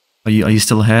 Are you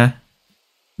still here?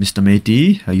 Mr.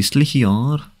 Matey, are you still here?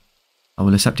 I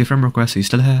will accept your friend request. Are you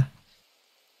still here?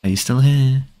 Are you still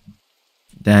here?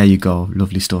 There you go.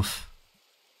 Lovely stuff.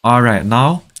 Alright,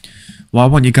 now, what I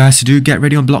want you guys to do, get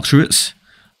ready on BLOX routes.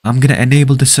 I'm going to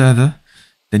enable the server.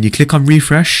 Then you click on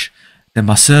refresh. Then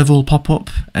my server will pop up.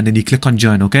 And then you click on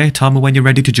join, okay? Tell me when you're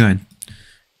ready to join.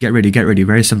 Get ready, get ready.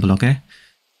 Very simple, okay?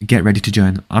 Get ready to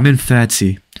join. I'm in third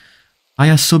C. I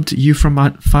have subbed you from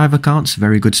my 5 accounts.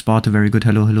 Very good, Sparta. Very good.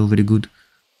 Hello, hello. Very good.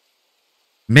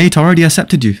 Mate, I already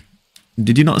accepted you.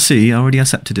 Did you not see? I already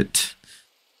accepted it.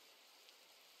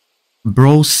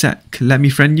 Bro sec, let me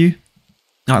friend you.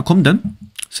 Alright, come then.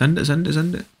 Send it, send it,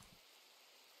 send it.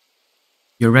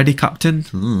 You're ready, Captain?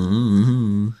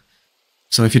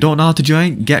 So if you don't know how to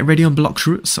join, get ready on BLOX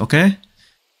routes, okay?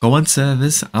 Go on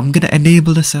servers. I'm gonna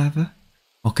enable the server.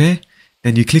 Okay?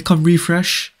 Then you click on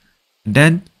refresh. And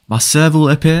then my server will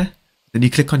appear. Then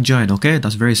you click on join, okay?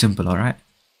 That's very simple, alright?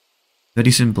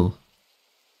 Very simple.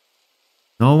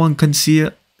 No one can see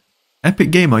it. Epic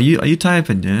Game, are you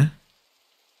typing, yeah?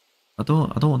 I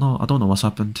don't know what's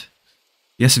happened.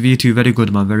 Yes, V2, very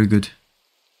good, man, very good.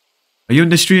 Are you on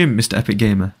the stream, Mr. Epic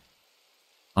Gamer?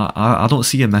 I don't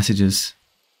see your messages.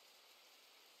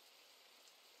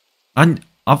 And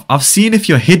I've seen if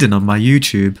you're hidden on my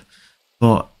YouTube,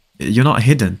 but you're not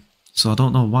hidden, so I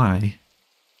don't know why.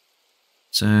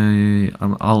 So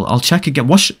I'll check again.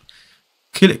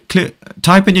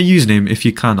 Type in your username if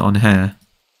you can on here,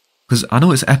 because I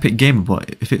know it's Epic Gamer,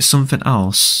 but if it's something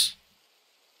else,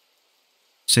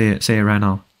 say it right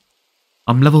now.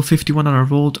 I'm level 51 and I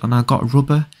rolled and I got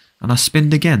rubber and I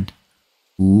spinned again.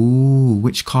 Ooh,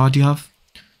 which car do you have?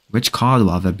 Which car do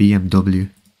I have? A BMW.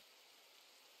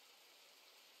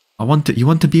 You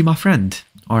want to be my friend?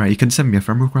 Alright, you can send me a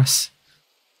friend request.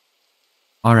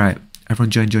 Alright, everyone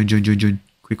join.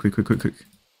 Quick.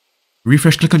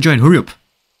 Refresh, click on join, hurry up.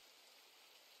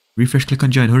 Refresh, click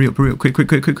on join, hurry up. Quick.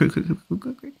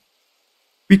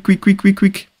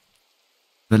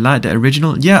 The like the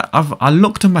original. Yeah, I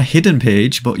looked on my hidden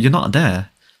page, but you're not there.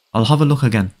 I'll have a look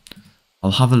again.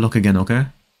 Okay?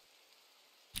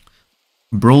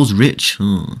 Bro's rich.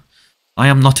 I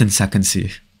am not in second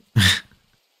C.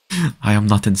 I am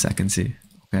not in second C.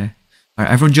 Okay?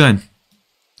 Alright, everyone join.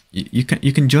 You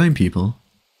can join, people.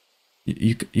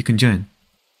 You can join.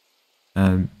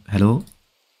 Hello?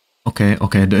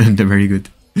 Okay, they're very good.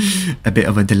 A bit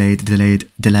of a delayed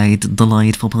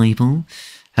for people.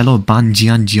 Hello,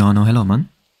 Bangiano. Hello, man.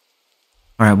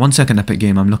 Alright, 1 second, Epic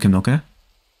Game. I'm looking, okay?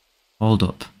 Hold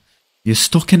up. You're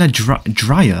stuck in a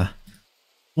dryer?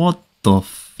 What the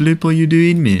flip are you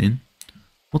doing, man?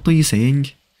 What are you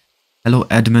saying? Hello,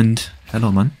 Edmund.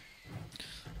 Hello, man.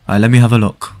 Alright, let me have a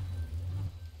look.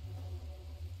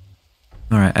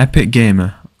 Alright, Epic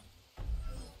Gamer.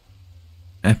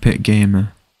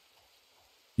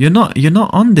 You're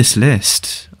not on this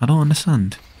list. I don't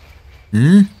understand.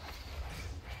 You're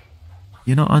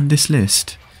not on this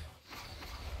list.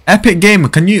 Epic Gamer,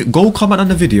 can you go comment on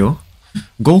the video?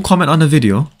 Go comment on the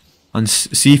video and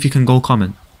see if you can go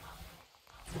comment.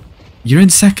 You're in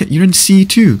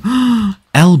C2.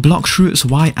 L BLOX routes.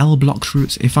 Why L BLOX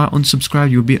routes? If I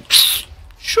unsubscribe, you'll be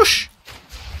shush.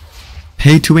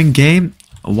 Pay to win game.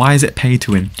 Why is it pay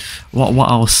to win? What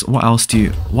else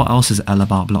is L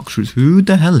about BLOX routes? Who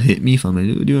the hell hit me for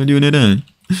me? What are you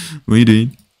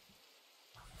doing?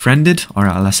 Friended?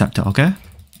 Alright, I'll accept it, okay?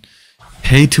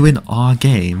 Pay to win our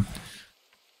game.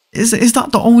 Is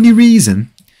that the only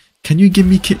reason? Can you give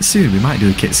me kit soon? We might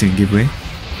do a kit soon giveaway.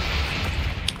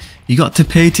 You got to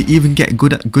pay to even get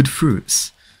good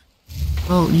fruits.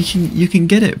 Well, you can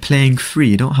get it playing free.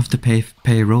 You don't have to pay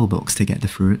ROBLOX to get the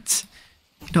fruits.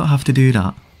 You don't have to do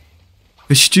that.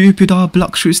 The stupid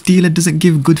BLOX fruits dealer doesn't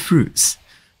give good fruits.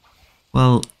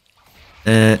 Well,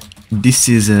 this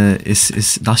is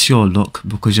that's your luck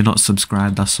because you're not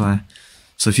subscribed. That's why.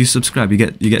 So if you subscribe, you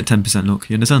get 10% luck.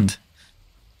 You understand?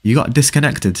 You got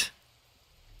disconnected.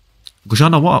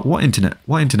 Gushana, what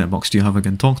internet box do you have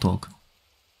again? Talk.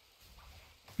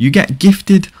 You get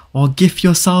gifted or gift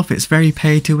yourself. It's very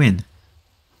pay to win.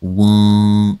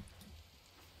 What?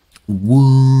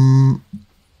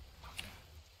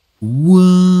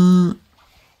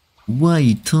 What are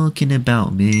you talking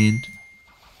about, man?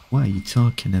 What are you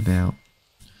talking about?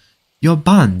 You're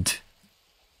banned.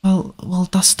 Well,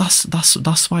 that's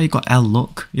why you got L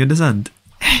look. You understand?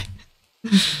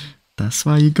 That's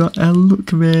why you got L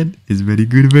look, man. It's very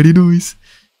good, very nice.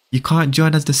 You can't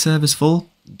join as the server's full.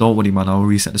 Don't worry, man. I'll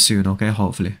reset it soon. Okay,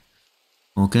 hopefully.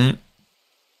 Okay.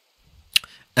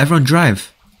 Everyone,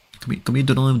 drive. Can we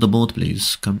drive the boat,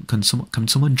 please? Can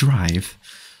someone drive?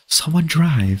 Someone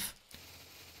drive.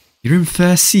 You're in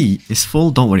first C. It's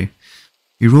full. Don't worry.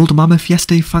 You rolled a mammoth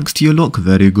yesterday thanks to your luck.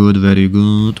 Very good, very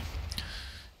good.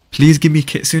 Please give me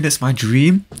kit soon. It's my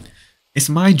dream. It's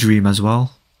my dream as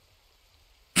well.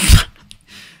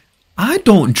 I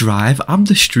don't drive. I'm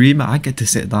the streamer. I get to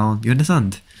sit down. You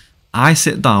understand? I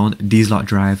sit down. These lot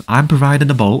drive. I'm providing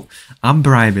the boat. I'm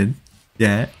bribing.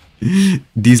 Yeah.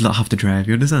 These lot have to drive.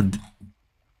 You understand?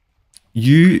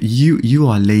 You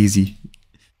are lazy.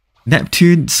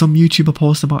 Neptune, some YouTuber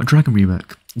post about Dragon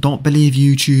Rework. Don't believe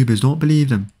YouTubers. Don't believe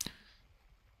them.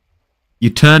 You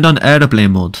turned on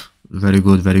airplane mode. Very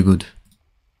good, very good.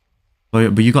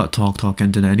 But you got talk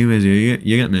internet anyways. You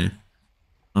get me?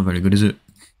 Not very good, is it?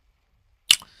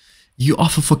 You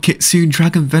offer for Kitsune,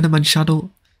 Dragon, Venom and Shadow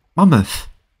Mammoth.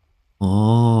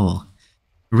 Oh.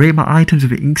 Rate my items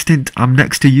with instant. I'm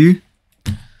next to you.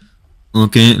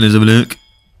 Okay, let's have a look.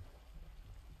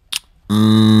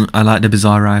 I like the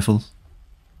bizarre rifle.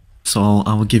 So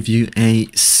I will give you a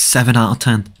 7 out of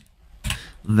 10.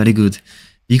 Very good.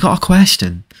 You got a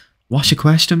question? What's your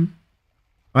question?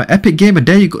 Right, Epic Gamer,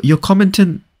 there you go. You're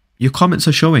commenting. Your comments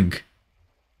are showing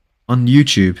on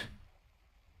YouTube.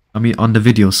 I mean on the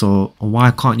video, so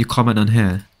why can't you comment on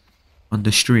here? On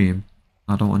the stream?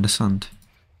 I don't understand.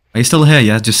 Are you still here?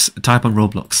 Yeah, just type on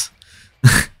ROBLOX.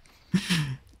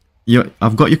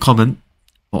 I've got your comment,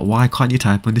 but why can't you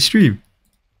type on the stream?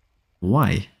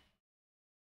 Why?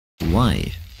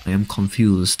 Why? I am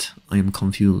confused. I am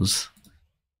confused.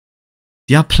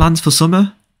 Do you have plans for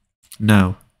summer?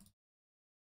 No.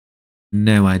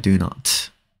 No, I do not.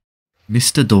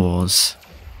 Mr. Doors.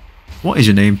 What is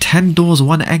your name? 10 doors,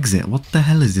 1 exit. What the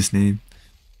hell is this name?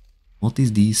 What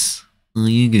is this? Are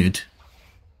you good?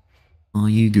 Are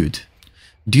you good?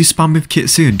 Do you spam with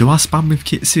Kitsune? Do I spam with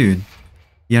Kitsune?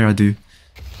 Yeah, I do.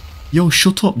 Yo,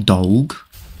 shut up, dog.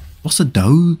 What's a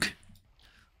dog?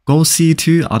 Go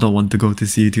C2? I don't want to go to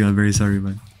C2. I'm very sorry,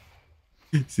 man.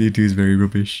 C2 is very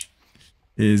rubbish.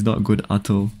 It is not good at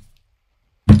all.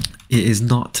 It is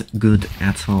not good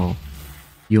at all.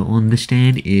 You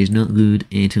understand? It is not good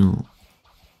at all.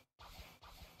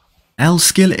 L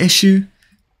skill issue?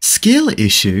 Skill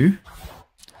issue?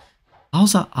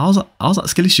 How's that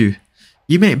skill issue?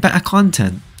 You make better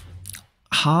content.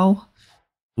 How?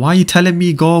 Why are you telling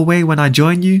me go away when I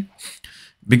join you?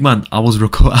 Big man, I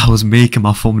was making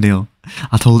my thumbnail.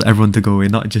 I told everyone to go away,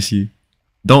 not just you.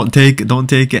 Don't take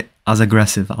it as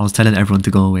aggressive. I was telling everyone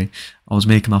to go away. I was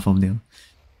making my thumbnail.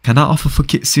 Can I offer for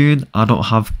Kitsune? I don't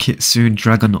have Kitsune,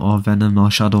 Dragon or Venom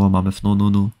or Shadow or Mammoth.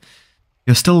 No.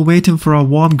 You're still waiting for a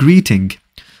warm greeting.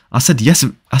 I said yes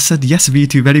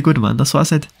V2, very good man. That's what I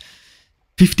said.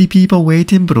 50 people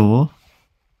waiting, bro.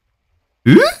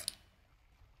 Who?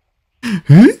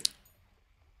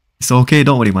 It's okay,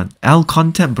 don't worry, man. L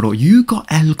content, bro. You got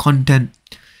L content.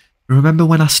 Remember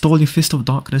when I stole your Fist of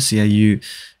Darkness? Yeah, you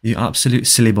absolute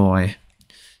silly boy.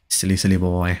 Silly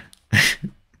boy.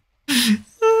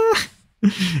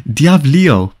 Do you have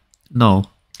Leo? No.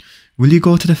 Will you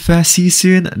go to the First Sea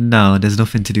soon? No, there's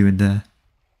nothing to do in there.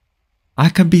 I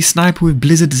can be sniper with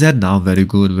Blizzard Z now. Very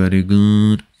good, very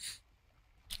good.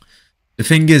 The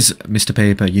thing is, Mr.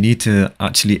 Paper, you need to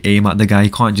actually aim at the guy.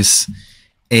 You can't just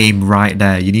aim right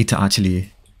there. You need to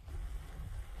actually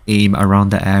aim around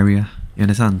the area. You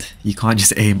understand? You can't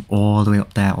just aim all the way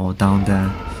up there or down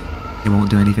there. It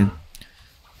won't do anything.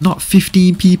 Not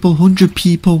 15 people, 100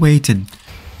 people waiting.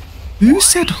 Who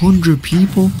said 100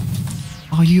 people?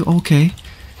 Are you okay?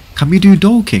 Can we do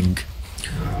Doking?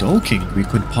 Doking, we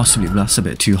could possibly, but that's a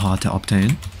bit too hard to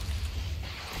obtain.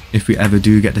 If we ever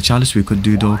do get the chalice, we could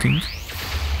do Doking.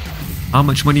 How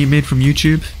much money you made from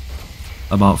YouTube?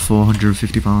 About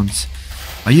 £450.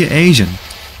 Are you Asian?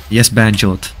 Yes,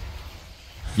 Banchot.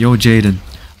 Yo, Jaden.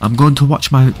 I'm going to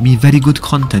watch me very good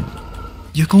content.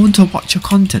 You're going to watch your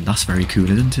content? That's very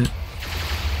cool, isn't it?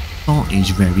 That is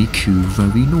very cool,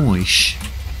 very nice.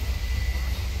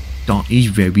 That is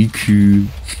very cool.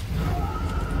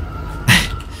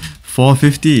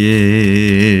 450,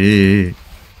 yeah.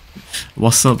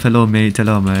 What's up, hello mate,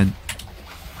 hello man.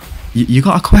 You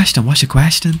got a question? What's your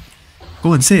question?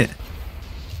 Go and say it.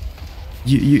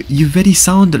 You very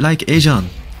sound like Asian.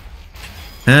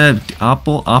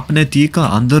 आपने टीका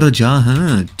अंदर जा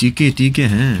हैं टीके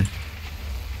हैं.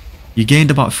 You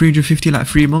gained about 350 like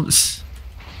 3 months.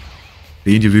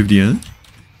 350, huh?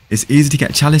 It's easy to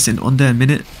get chalice in under a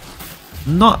minute.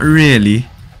 Not really.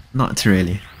 Not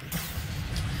really.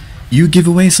 You give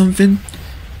away something?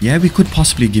 Yeah, we could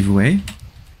possibly give away.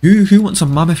 Who wants a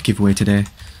mammoth giveaway today?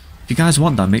 If you guys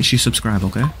want that, make sure you subscribe,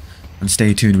 okay? And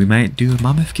stay tuned. We might do a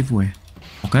mammoth giveaway.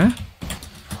 Okay?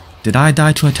 Did I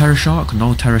die to a terror shark?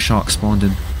 No terror shark spawned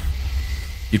in.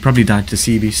 You probably died to the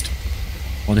sea beast.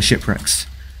 Or the shipwrecks.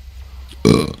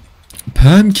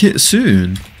 Perm kit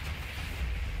soon.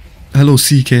 Hello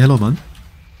CK, hello man.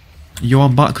 Yo,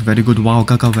 I'm back. Very good. Wow,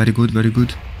 Gaga, very good, very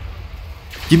good.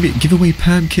 Give away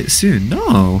perm kit soon.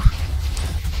 No.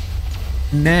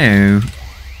 No.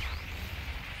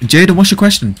 Jaden, what's your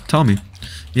question? Tell me.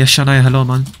 Yes, Shania, hello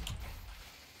man.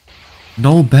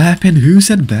 No burping. Who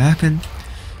said burping?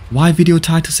 Why video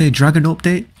title say dragon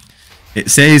update? It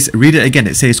says, read it again,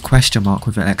 it says question mark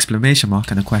with an exclamation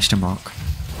mark and a question mark.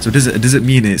 So does it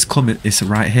mean it's coming? It's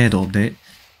right here, the update.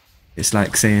 It's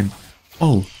like saying,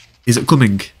 oh, is it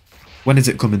coming? When is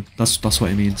it coming? That's what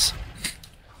it means.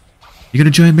 You're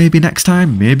gonna join maybe next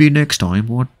time? Maybe next time.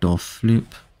 What the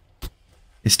flip?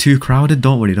 It's too crowded.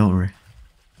 Don't worry.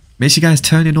 Make sure you guys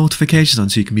turn your notifications on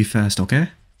so you can be first, okay?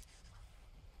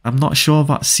 I'm not sure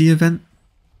about C event.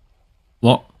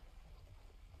 What?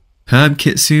 Perm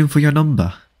kit soon for your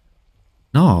number?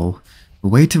 No.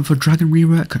 We're waiting for Dragon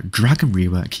rework. Dragon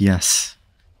rework, yes.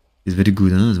 It's very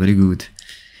good, huh? It's very good.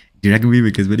 Dragon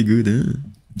rework is very good,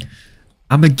 huh?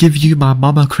 I'ma give you my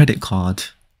mama credit card.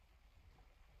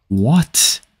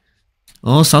 What?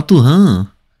 Oh, Satu, huh?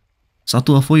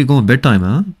 Satu, I thought you're going bedtime,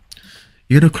 huh?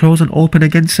 You gonna close and open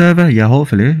again server? Yeah,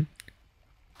 hopefully.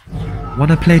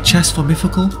 Wanna play chess for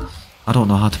mythical? I don't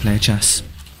know how to play chess.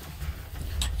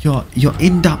 You're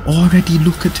in that already.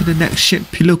 Look at to the next ship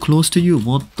pillar close to you.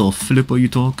 What the flip are you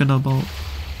talking about?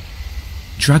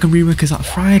 Dragon rework is at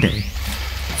Friday.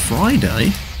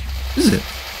 Friday? Is it?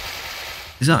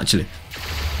 Is it actually?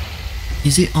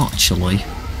 Is it actually?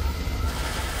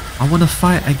 I want to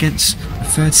fight against a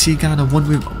third sea guy and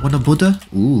one a Buddha.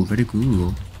 Ooh, very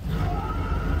cool.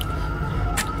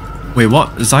 Wait,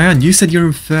 what? Zion, you said you're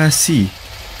in first sea.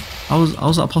 How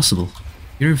is that possible?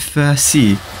 You're in first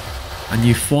sea and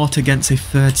you fought against a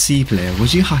third C player.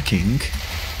 Was you hacking?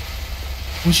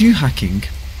 Was you hacking?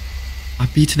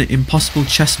 I've beaten an impossible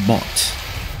chess bot.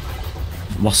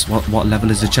 What level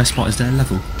is the chess bot? Is there a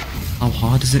level? How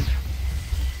hard is it?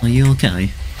 Are you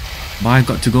okay? Bye,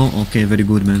 got to go. Okay, very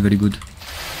good, man, very good.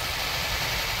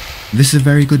 This is a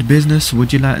very good business.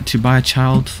 Would you like to buy a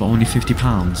child for only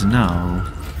 £50? No.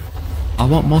 I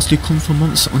won't mostly come for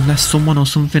months unless someone or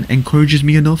something encourages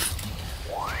me enough.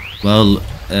 Well,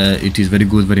 it is very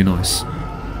good, very nice.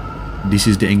 This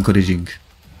is the encouraging.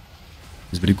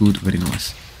 It's very good, very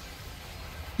nice.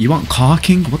 You want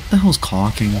carking? What the hell's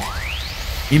carking?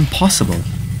 Impossible.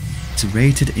 It's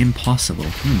rated impossible.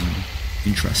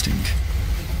 Interesting.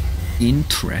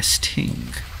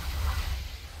 Interesting.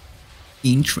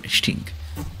 Interesting.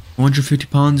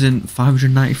 £150 and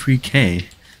 593k.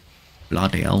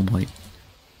 Bloody hell, mate.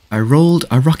 I rolled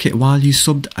a rocket while you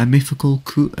subbed a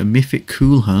mythic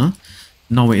cool, huh?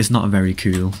 No, it is not very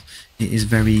cool. It is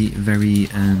very, very,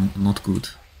 not good.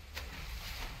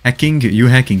 Hacking? You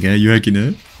hacking, eh? You hacking,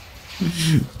 eh?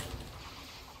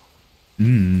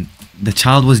 The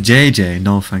child was JJ.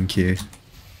 No, thank you.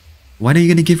 When are you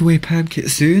going to give away Pam Kit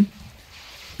soon?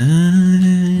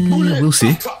 We'll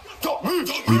see.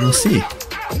 We will see.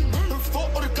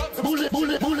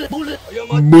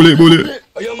 Bullet.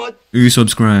 Who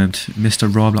subscribed?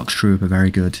 Mr. ROBLOX Trooper,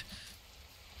 very good.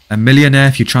 A millionaire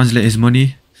if you translate his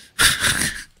money.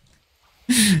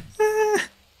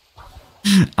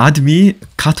 Add me,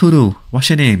 Katoru. What's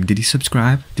your name? Did you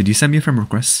subscribe? Did you send me a friend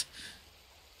request?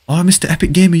 Oh, Mr.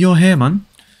 Epic Gamer, you're here, man.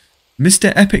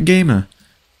 Mr. Epic Gamer.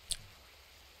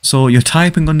 So you're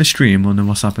typing on the stream, or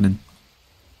what's happening?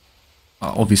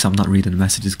 Obviously, I'm not reading the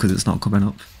messages because it's not coming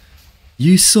up.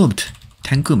 You subbed.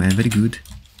 Thank you, man. Very good.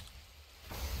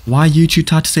 Why YouTube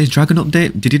tried to say Dragon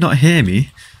Update? Did you not hear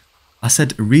me? I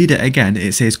said read it again.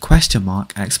 It says question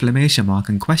mark, exclamation mark,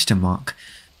 and question mark.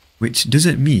 Which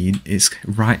doesn't mean it's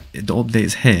right, the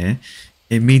update's here.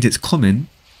 It means it's coming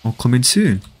or coming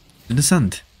soon.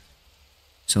 Understand?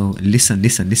 So listen.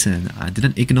 I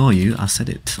didn't ignore you. I said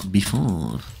it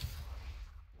before.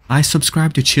 I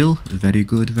subscribe to Chill. Very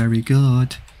good, very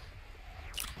good.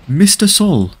 Mr.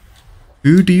 Soul.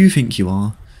 Who do you think you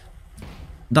are?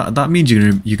 That means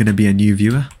you're gonna be a new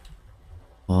viewer.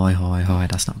 Hi,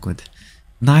 that's not good.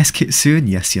 Nice Kitsune,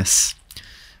 yes.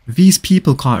 These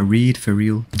people can't read for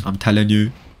real, I'm telling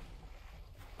you.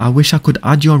 I wish I could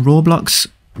add you on ROBLOX.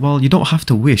 Well, you don't have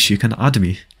to wish, you can add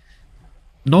me.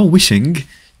 No wishing,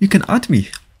 you can add me.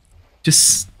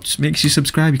 Just make sure you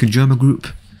subscribe, you can join my group.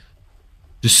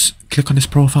 Just click on this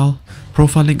profile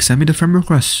link, send me the friend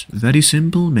request. Very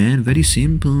simple, man, very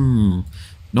simple.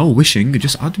 No wishing,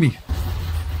 just add me.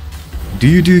 Do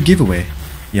you do a giveaway?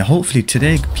 Yeah, hopefully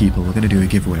today, people, we're going to do a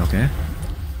giveaway, okay?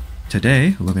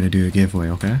 Today, we're going to do a giveaway,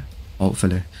 okay?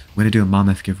 Hopefully. We're going to do a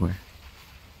mammoth giveaway.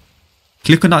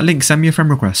 Click on that link, send me a friend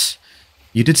request.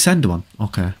 You did send one?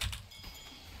 Okay.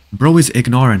 Bro is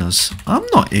ignoring us. I'm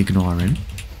not ignoring.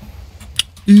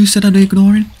 Who said I'm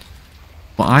ignoring?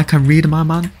 But I can read, my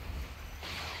man.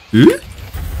 Who?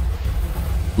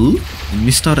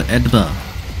 Mr. Edba.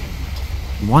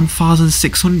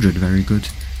 1,600, very good.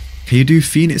 Can you do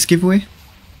Phoenix giveaway?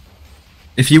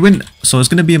 If you win, so it's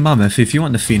going to be a mammoth. If you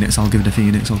want the Phoenix, I'll give the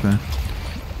Phoenix, okay.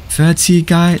 Third C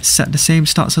guy, set the same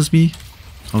stats as me.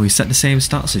 Oh, he set the same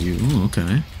stats as you. Oh,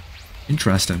 okay.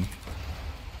 Interesting.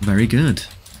 Very good.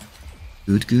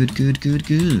 Good.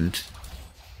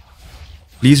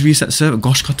 Please reset server.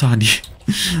 Gosh, Katani.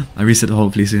 I reset it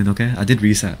hopefully soon, okay? I did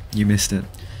reset. You missed it.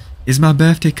 Is my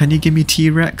birthday. Can you give me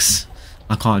T-Rex?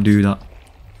 I can't do that.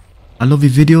 I love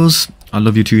your videos. I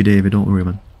love you too, David. Don't worry,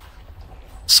 man.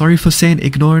 Sorry for saying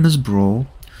ignoring us, bro.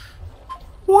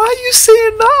 Why are you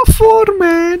saying that for,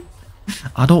 man?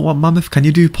 I don't want mammoth. Can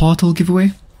you do portal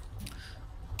giveaway?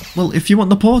 Well, if you want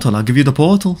the portal, I'll give you the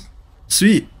portal.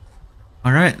 Sweet.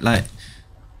 Alright, like...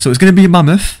 So it's going to be a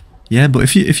mammoth. Yeah, but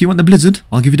if you want the blizzard,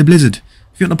 I'll give you the blizzard.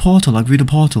 If you want the portal, I'll give you the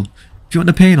portal. If you want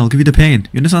the pain, I'll give you the pain.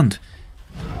 You understand?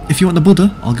 If you want the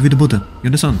Buddha, I'll give you the Buddha. You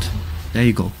understand? There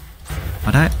you go.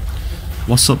 Alright.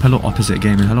 What's up? Hello, Opposite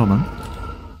Gaming. Hello, man.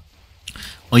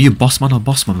 Are you bossman or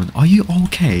bossman? Are you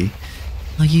okay?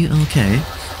 Are you okay?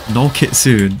 No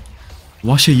Kitsune.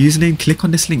 What's your username? Click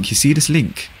on this link. You see this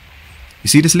link? You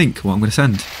see this link? What I'm going to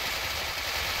send?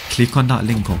 Click on that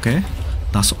link, okay?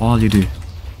 That's all you do.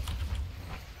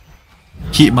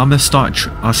 Keep Mammoth,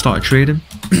 I started trading.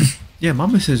 Yeah,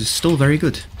 Mammoth is still very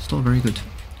good. Still very good.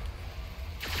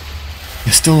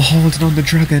 You're still holding on the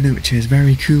dragon, which is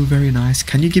very cool, very nice.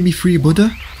 Can you give me free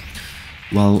Buddha?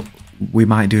 Well, we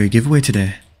might do a giveaway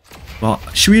today. Well,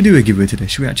 should we do a giveaway today?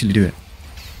 Should we actually do it?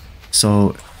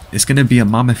 So, it's gonna be a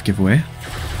mammoth giveaway.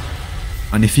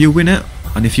 And if you win it,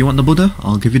 and if you want the Buddha,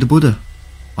 I'll give you the Buddha.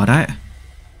 Alright?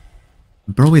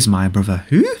 Bro is my brother.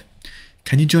 Who?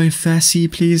 Can you join Fair C,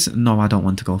 please? No, I don't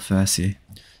want to go Fair C.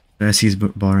 Fair C is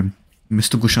boring.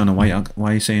 Mr. Gushana, why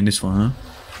are you saying this for, huh?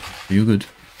 Are you good?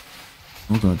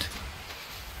 Oh god.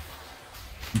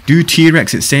 Do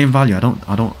T-Rex, it's same value. I don't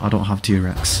have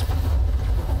T-Rex.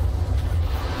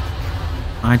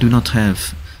 I do not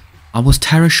have. I was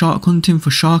terror shark hunting for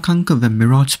shark anchor, then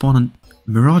Mirage spawn and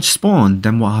Mirage spawn,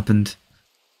 then what happened?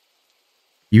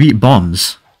 You eat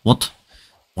bombs? What?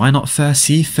 Why not Fair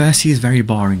C? Fair C is very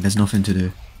boring, there's nothing to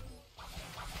do.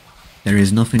 There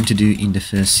is nothing to do in the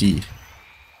Fair C.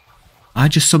 I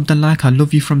just subbed and like, I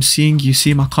love you from seeing you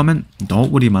see my comment.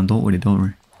 Don't worry man, don't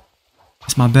worry.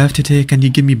 It's my birthday today, can you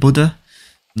give me Buddha?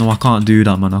 No, I can't do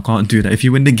that man, I can't do that. If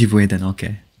you win the giveaway then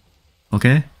okay.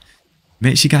 Okay?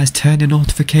 Make sure you guys turn your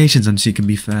notifications on so you can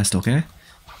be first, okay?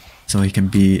 So you can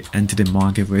be entered in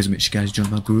more giveaways. Make sure you guys join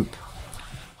my group.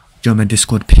 Join my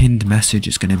Discord pinned message.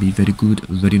 It's gonna be very good,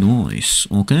 very nice.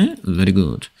 Okay? Very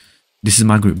good. This is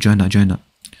my group. Join that.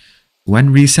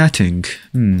 When resetting?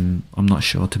 I'm not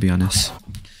sure to be honest.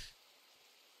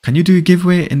 Can you do a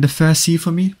giveaway in the first C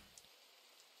for me?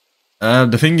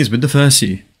 The thing is with the first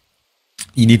C,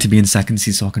 you need to be in second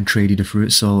C so I can trade you the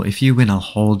fruit. So if you win, I'll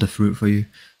hold the fruit for you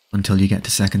until you get to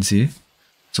second C.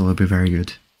 So it'll be very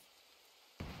good.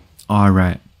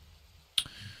 Alright.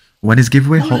 When is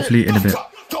giveaway? Hopefully in a bit.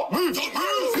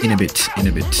 In a bit.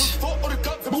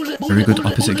 Very good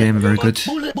opposite game, very good.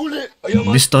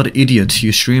 Mr. Idiot,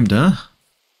 you streamed, huh?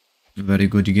 Very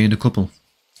good, you gained a couple.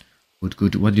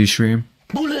 Good. What did you stream?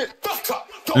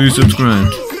 Do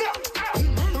subscribe.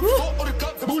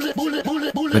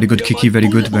 Very good, Kiki, very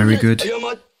good.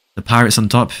 The pirates on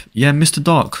top. Yeah, Mr.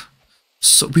 Dark.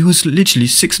 So we was literally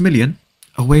 6 million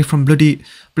away from bloody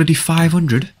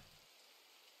 500.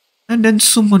 And then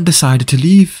someone decided to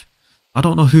leave. I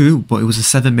don't know who, but it was a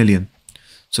 7 million.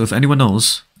 So if anyone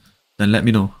knows, then let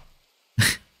me know.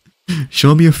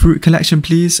 Show me a fruit collection,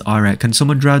 please. Alright, can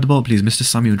someone drive the boat, please? Mr.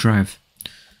 Samuel, drive.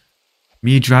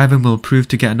 Me driving will prove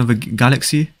to get another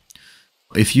galaxy.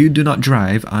 If you do not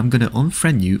drive, I'm going to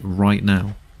unfriend you right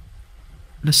now.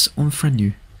 Let's unfriend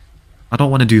you. I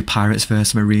don't want to do pirates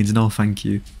versus marines. No, thank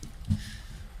you.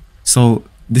 So,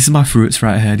 this is my fruits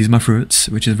right here. These are my fruits,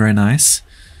 which is very nice.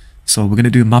 So, we're going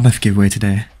to do a mammoth giveaway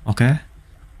today. Okay?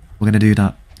 We're going to do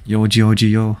that. Yo, GOG,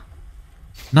 yo.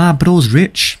 Nah, bro's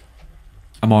rich.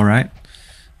 I'm alright.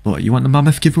 But you want the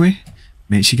mammoth giveaway?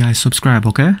 Make sure you guys subscribe,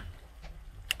 okay?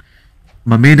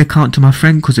 My main account to my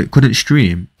friend because it couldn't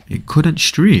stream. It couldn't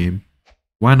stream?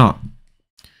 Why not?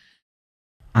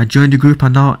 I joined the group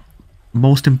and now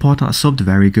most important I subbed.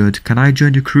 Very good. Can I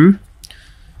join your crew?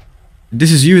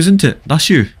 This is you, isn't it? That's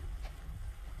you.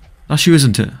 That's you,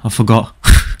 isn't it? I forgot.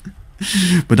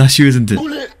 But that's you, isn't it?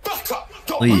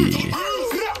 Oy.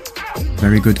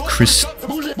 Very good.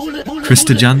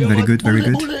 Christijan, very good.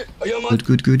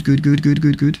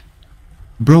 Good.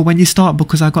 Bro, when you start,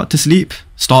 because I got to sleep.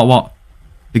 Start what?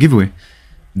 The giveaway.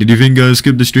 Did you think I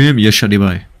skipped the stream? Yes, shut it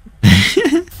by.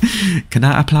 Can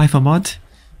I apply for mod?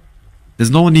 There's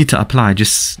no need to apply,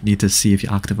 just need to see if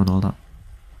you're active and all that.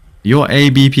 You're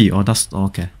ABP. Oh, that's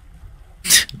okay.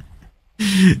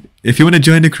 If you want to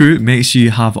join the crew, make sure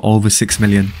you have over 6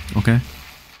 million, okay?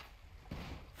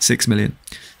 6 million.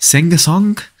 Sing a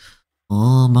song.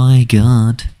 Oh my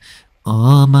god.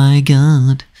 Oh my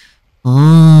god.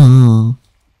 Oh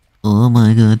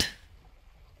my god.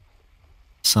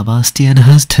 Sebastian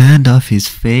has turned off his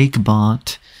fake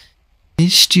bot.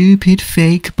 His stupid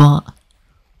fake bot.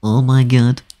 Oh my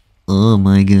god. Oh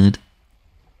my god.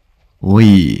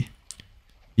 Oi.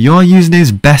 Your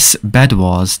username's Best Bed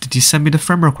Wars. Did you send me the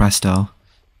friend request though?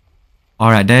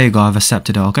 Alright, there you go. I've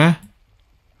accepted it, okay?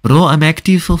 Bro, I'm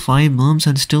active for 5 months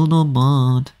and still no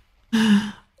mod.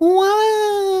 Wow.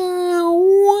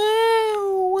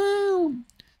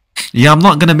 Yeah, I'm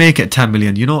not gonna make it 10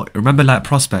 million. You know, remember like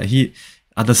Prospect? He,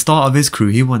 at the start of his crew,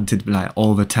 he wanted like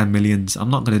over 10 millions. I'm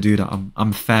not gonna do that.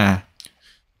 I'm fair.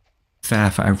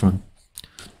 Fair for everyone.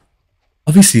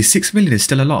 Obviously, 6 million is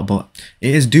still a lot, but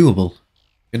it is doable.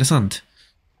 You understand?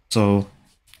 So,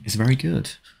 it's very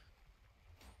good.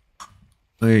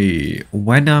 Wait,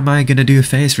 when am I gonna do a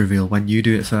face reveal? When you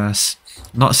do it first?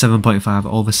 Not 7.5,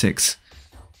 over 6.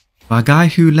 By a guy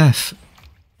who left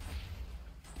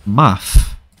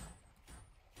math.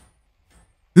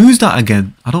 Who's that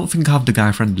again? I don't think I have the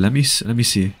guy friend. Let me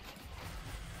see.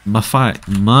 Matai.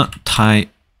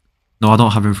 No, I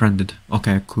don't have him friended.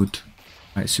 Okay, good.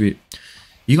 Right, sweet.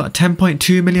 You got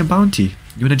 10.2 million bounty.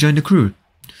 You wanna join the crew?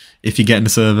 If you get in the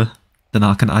server, then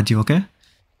I can add you, okay?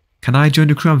 Can I join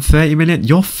the crew? I'm 30 million.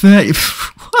 You're 30.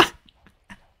 What?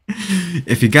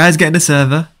 If you guys get in the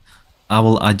server, I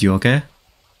will add you, okay?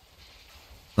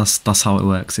 That's how it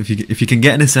works. If you can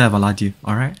get in the server, I'll add you,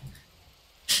 alright?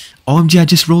 OMG, I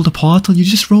just rolled a portal. You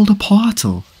just rolled a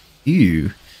portal.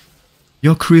 Ew.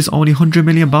 Your crew is only 100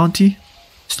 million bounty.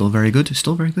 Still very good.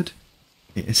 Still very good.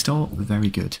 It is still very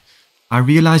good. I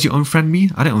realize you unfriend me.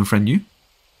 I didn't unfriend you.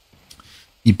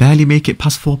 You barely make it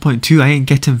past 4.2. I ain't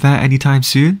getting there anytime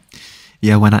soon.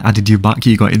 Yeah, when I added you back,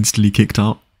 you got instantly kicked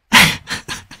out.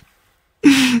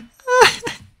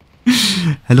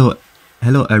 Hello,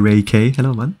 Array K.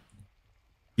 Hello, man.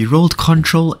 You rolled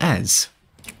Control S.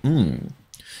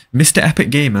 Mr. Epic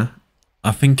Gamer,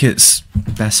 I think it's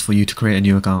best for you to create a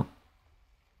new account.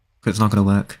 Because it's not going to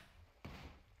work.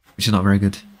 Which is not very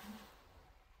good.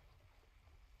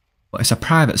 But it's a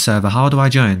private server. How do I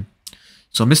join?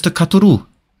 So, Mr. Katuru,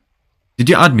 did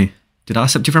you add me? Did I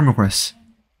accept your friend request?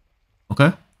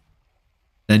 Okay.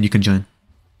 Then you can join.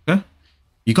 Okay.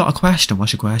 You got a question?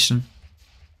 What's your question?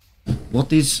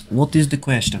 What is the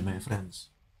question, my friends?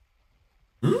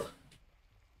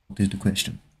 What is the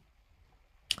question?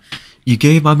 You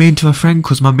gave my main to a friend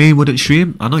because my main wouldn't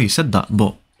stream? I know you said that,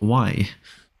 but why?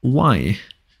 Why?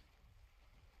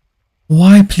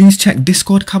 Why? Please check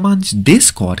Discord commands.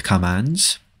 Discord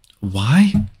commands?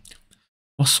 Why?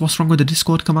 What's wrong with the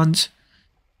Discord commands?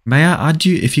 May I add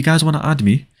you? If you guys want to add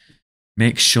me,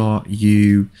 make sure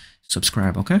you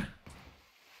subscribe, okay?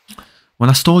 When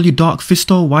I stole you Dark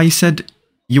Fisto, why you said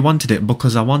you wanted it?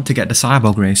 Because I want to get the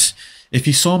Cyborg race. If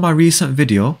you saw my recent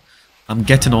video, I'm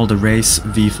getting all the race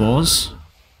V4s.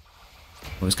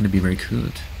 Oh, it's going to be very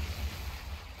good.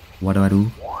 What do I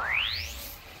do?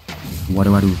 What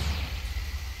do I do?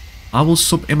 I will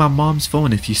sub in my mom's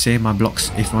phone if you say my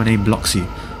blocks, if my name Bloxy.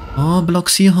 Oh,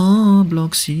 Bloxy, huh?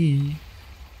 Bloxy.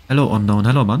 Hello, unknown.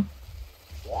 Hello, man.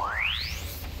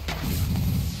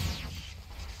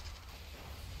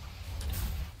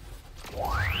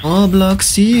 Oh,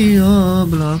 Bloxy, oh,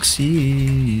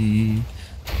 Bloxy.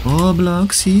 Oh,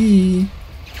 Bloxy.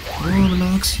 Oh,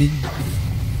 Bloxy.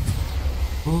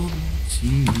 Oh,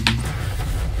 Bloxy.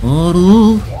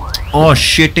 Oh,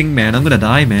 shitting, man. I'm gonna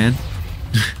die, man.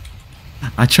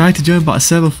 I tried to join, but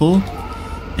server full.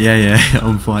 Yeah,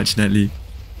 unfortunately.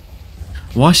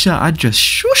 What's your address?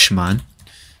 Shush, man.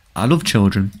 I love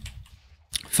children.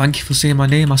 Thank you for saying my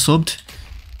name. I subbed.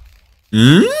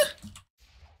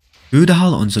 Who the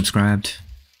hell unsubscribed?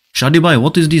 Shadi Bhai,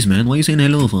 what is this, man? What are you saying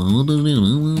hello for?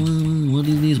 What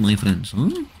is this, my friends? Huh?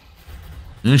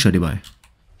 Yeah, Shadi Bhai.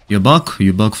 You're back?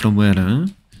 You back from where, huh?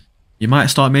 You might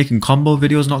start making combo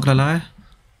videos, not gonna lie.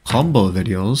 Combo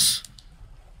videos?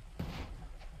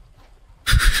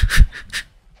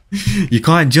 You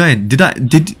can't join. Did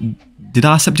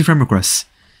I accept your friend request?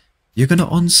 You're gonna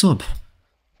unsub.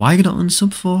 Why are you gonna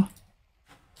unsub for?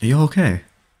 Are you okay?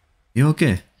 You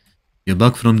okay? You're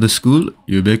back from the school.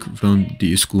 You're back from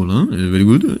the school, huh? Very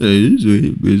good.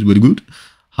 It's very good.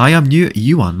 Hi, I'm new.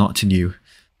 You are not new.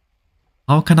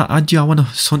 How can I add you? I want to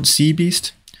hunt Sea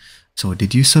Beast. So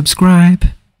did you subscribe?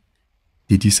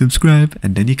 Did you subscribe?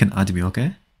 And then you can add me,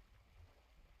 okay?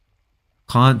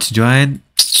 Can't join.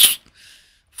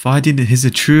 Fardin is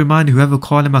a true man. Whoever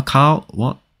called him a cow.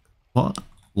 What?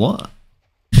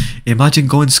 Imagine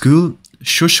going to school.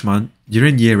 Shush, man. You're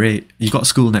in year 8. You got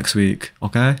school next week,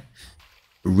 okay?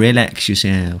 Relax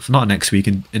yourself. Not next week,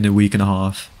 in a week and a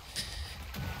half.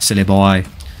 Silly boy.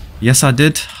 Yes, I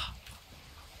did.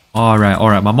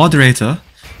 Alright. My moderator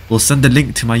will send the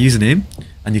link to my username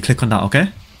and you click on that,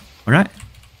 okay? Alright?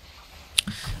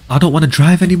 I don't want to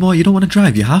drive anymore. You don't want to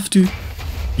drive. You have to.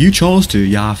 You chose to.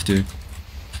 You have to.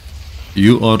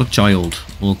 You are a child.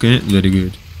 Okay, very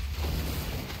good.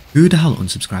 Who the hell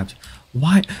unsubscribed?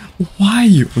 Why are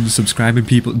you unsubscribing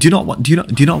people? Do you not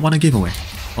want a giveaway?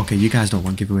 Okay, you guys don't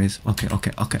want giveaways.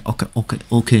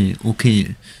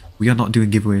 Okay. We are not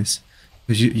doing giveaways.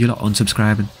 Because you're not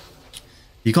unsubscribing.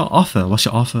 You got offer. What's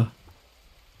your offer?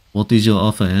 What is your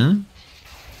offer, eh?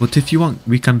 But if you want,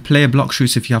 we can play a block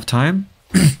shoots if you have time.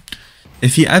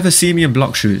 If you ever see me in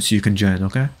block shoots, you can join,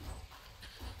 okay?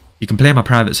 You can play my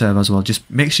private server as well. Just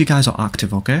make sure you guys are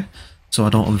active, okay? So I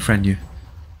don't unfriend you.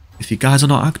 If you guys are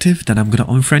not active, then I'm going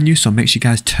to unfriend you. So make sure you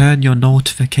guys turn your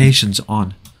notifications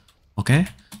on. Okay?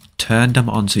 Turn them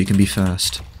on so you can be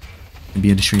first. And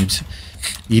be in the streams.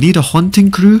 You need a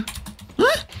hunting crew?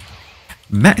 Huh?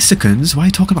 Mexicans? Why are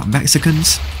you talking about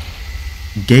Mexicans?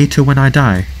 Gator when I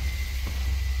die.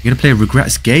 You're going to play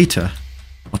Regrets Gator?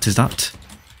 What is that?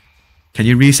 Can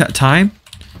you reset time?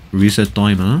 Reset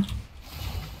time, huh?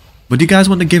 But do you guys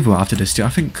want the giveaway after this? I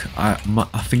think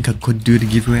I could do the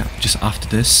giveaway just after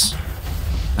this.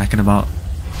 Like in about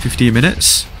 15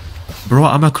 minutes. Bro,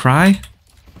 I'ma cry.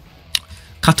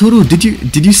 Katoru,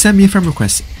 did you send me a friend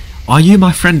request? Are you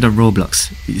my friend on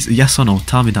Roblox? Yes or no?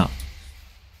 Tell me that.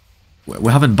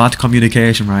 We're having bad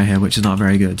communication right here, which is not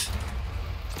very good.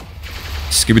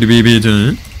 Skibbity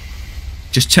BB.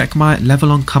 Just check my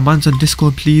level on commands on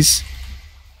Discord, please.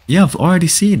 Yeah, I've already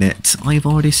seen it. I've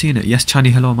already seen it. Yes,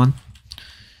 Chani, hello, man.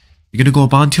 You're gonna go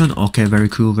bounty on? Okay, very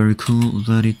cool, very cool,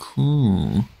 very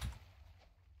cool.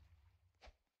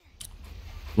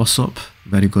 What's up?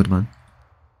 Very good, man.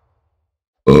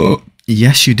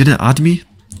 Yes, you didn't add me.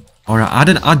 Alright, I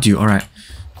didn't add you. Alright.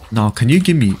 Now, can you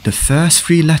give me the first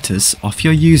 3 letters of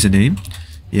your username?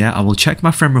 Yeah, I will check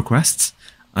my friend requests.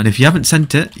 And if you haven't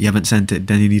sent it,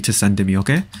 then you need to send it me,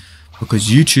 okay? Because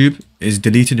YouTube is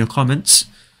deleting your comments.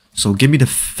 So give me the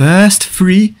first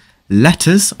 3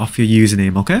 letters of your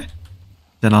username, okay?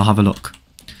 Then I'll have a look.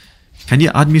 Can you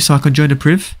add me so I can join the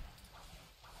priv?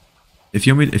 If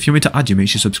you want me to add you, make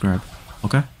sure you subscribe.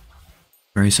 Okay?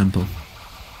 Very simple.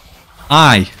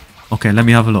 Okay, let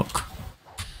me have a look.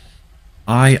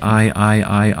 I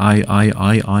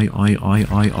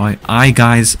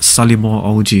guys, Salimore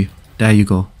OG. There you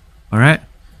go. Alright?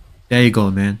 There you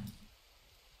go, man.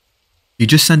 You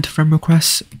just sent a friend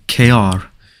request. KR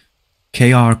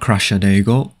Crasher, there you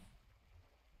go.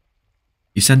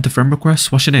 You sent a friend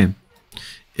request. What's your name?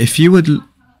 If you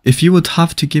would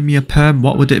have to give me a perm,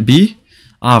 what would it be?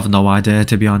 I have no idea,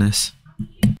 to be honest.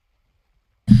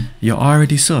 You're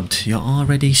already subbed. You're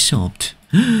already subbed.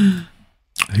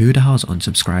 Who the hell's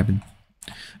unsubscribing?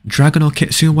 Dragon or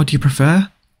Kitsune, what do you prefer?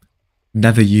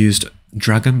 Never used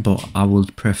Dragon, but I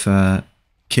would prefer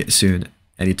Kitsune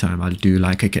anytime. I do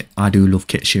love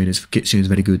Kitsune. Kitsune is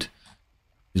very good.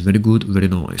 It's very good, very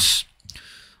nice.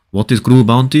 What is crew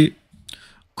bounty?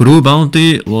 Crew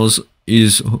bounty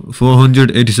is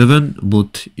 487,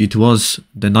 but it was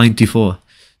the 94.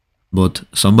 But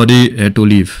somebody had to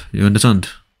leave. You understand?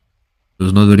 It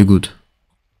was not very good.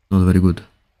 Not very good.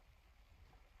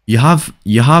 You have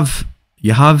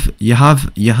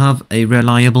a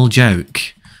reliable joke.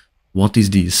 What is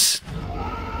this?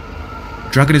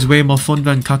 Dragon is way more fun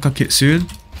than Kaka Kitsune.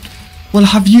 Well,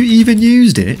 have you even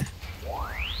used it?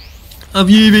 Have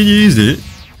you even used it?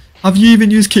 Have you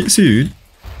even used Kitsune?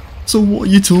 So what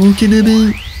are you talking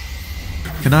about?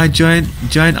 Can I join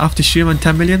after stream on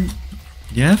 10 million?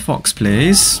 Yeah, Fox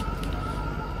plays.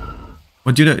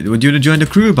 Would you want to join the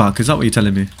crew back? Is that what you're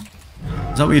telling me?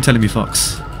 Is that what you're telling me,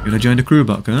 Fox? You want to join the crew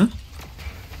back, huh?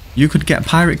 You could get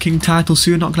Pirate King title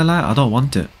soon, not gonna lie. I don't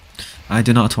want it. I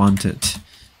do not want it.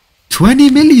 20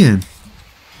 million?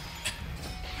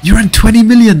 You're on 20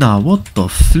 million now. What the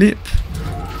flip?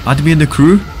 Add me in the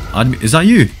crew. Is that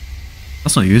you?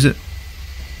 That's not you, is it?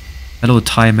 Hello,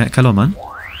 Ty Mech. Hello, man.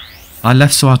 I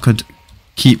left so I could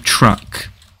keep track.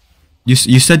 You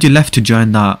said you left to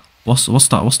join that. What's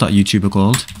that YouTuber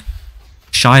called?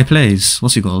 Shy Plays.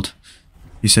 What's he called?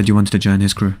 You said you wanted to join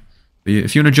his crew. But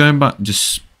if you want to join back,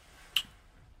 just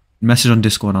message on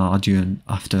Discord and I'll add you in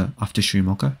after stream,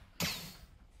 okay?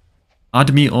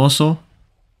 Add me also.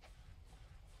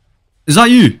 Is that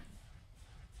you?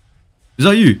 Is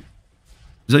that you?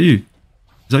 Is that you?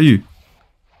 Is that you?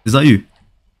 Is that you?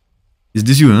 Is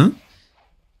this you, huh?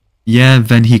 Yeah,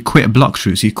 then he quit BLOX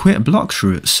routes. He quit BLOX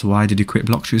routes. Why did he quit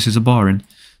BLOX routes? Is it boring?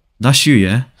 That's you,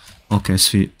 yeah? Okay,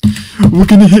 sweet. We're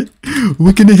gonna hit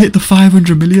the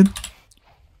 500 million.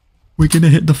 We're gonna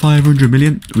hit the 500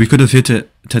 million. We could have hit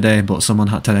it today, but someone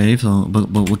had to leave. So, but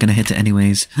we're gonna hit it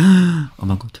anyways. Oh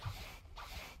my god.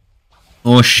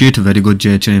 Oh shit! Very good,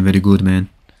 J-Chain. Very good, man.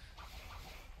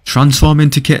 Transform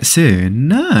into Kitsune?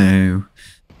 No.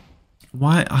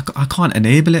 Why? I can't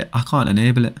enable it. I can't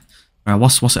enable it. Right,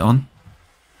 what's it on?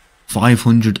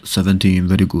 517.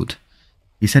 Very good.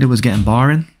 You said it was getting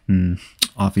boring.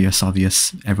 Obvious.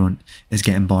 Everyone is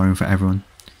getting boring for everyone.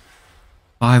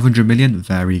 500 million.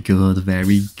 Very good.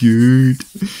 Very good.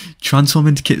 Transform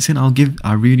into Kitsune.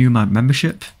 I'll renew my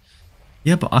membership.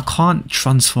 Yeah, but I can't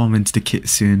transform into the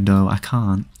Kitsune though. I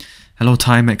can't. Hello,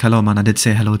 Timek. Hello, man. I did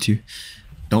say hello to you.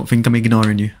 Don't think I'm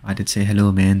ignoring you. I did say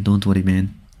hello, man. Don't worry,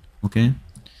 man. Okay.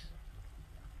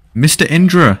 Mr.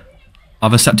 Indra,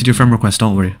 I've accepted your friend request.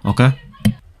 Don't worry. Okay.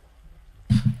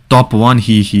 Top 1.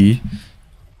 He.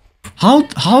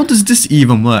 How does this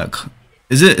even work?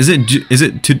 Is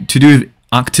it to do with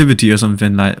activity or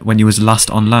something, like when you was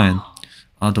last online?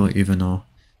 I don't even know.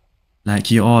 Like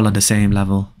you're all on the same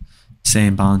level,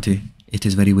 same bounty. It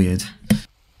is very weird.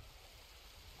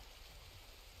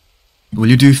 Will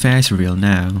you do face reveal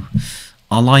now?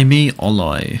 Ally me,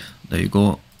 ally. There you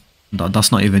go.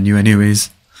 That's not even you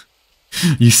anyways.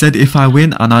 You said if I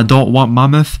win and I don't want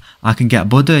Mammoth, I can get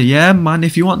Buddha. Yeah, man,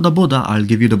 if you want the Buddha, I'll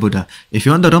give you the Buddha. If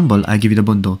you want the Rumble, I'll give you the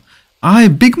bundle. Aye,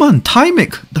 big man,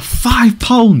 Tymic, the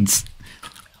 £5.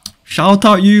 Shout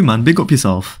out you, man. Big up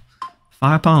yourself.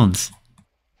 £5.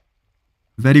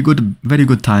 Very good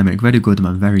Tymic. Very good,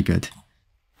 man. Very good.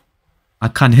 I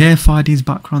can hear Fidey's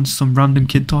background, some random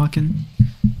kid talking.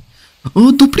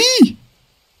 Oh, Dupri!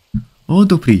 Oh,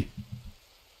 Dupri.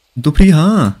 Dupri,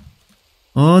 huh?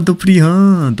 Oh, Dupri,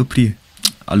 huh? Dupri.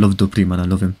 I love Dupri, man. I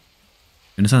love him.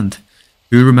 You understand?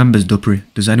 Who remembers Dupri?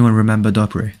 Does anyone remember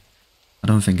Dupri? I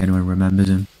don't think anyone remembers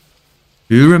him.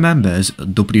 Who remembers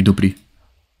Dupri?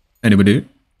 Anybody?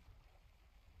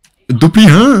 Dupri,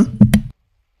 huh?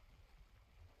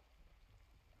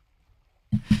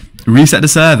 Reset the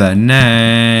server?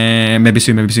 Nah. Maybe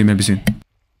soon.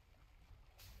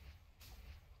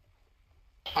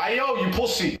 Ayo, you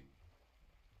pussy.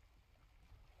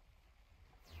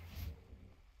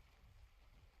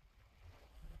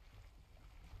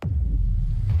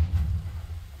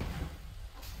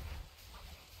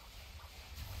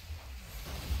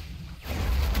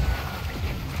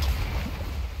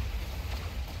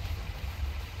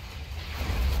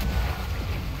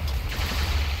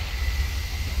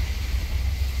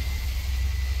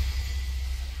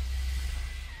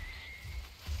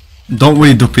 Don't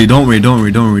worry, Dupri. Don't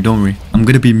worry. I'm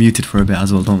gonna be muted for a bit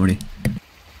as well. Don't worry.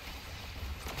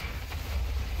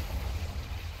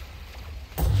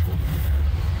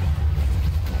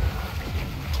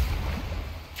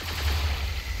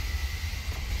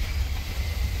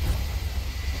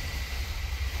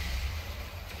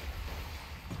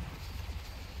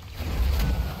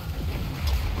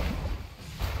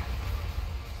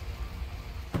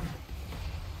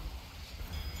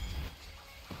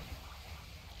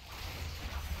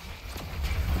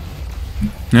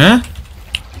 Yeah?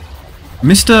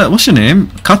 Mr. What's your name?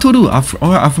 Katoru,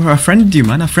 I've friended you,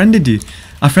 man. I friended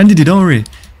you, don't worry.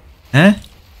 Eh?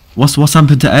 What's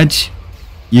happened to Edge?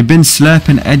 You've been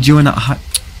slurping Edge, you and that.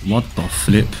 What the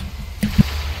flip?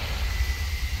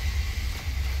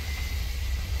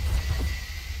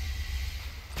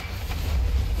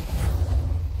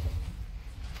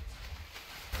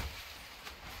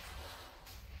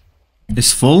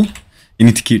 It's full? You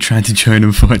need to keep trying to join,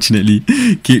 unfortunately.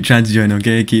 Keep trying to join,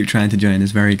 okay? Keep trying to join,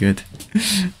 it's very good.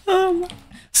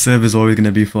 Server's always going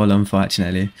to be full,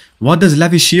 unfortunately. What does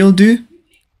Levy Shield do?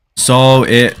 So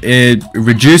it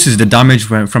reduces the damage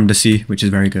from the sea, which is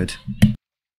very good.